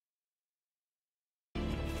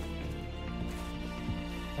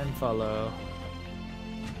 And follow.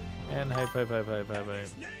 And hype. His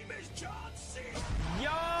name is John C. Yo!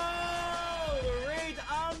 Raid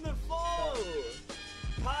on the phone!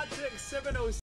 Project 706.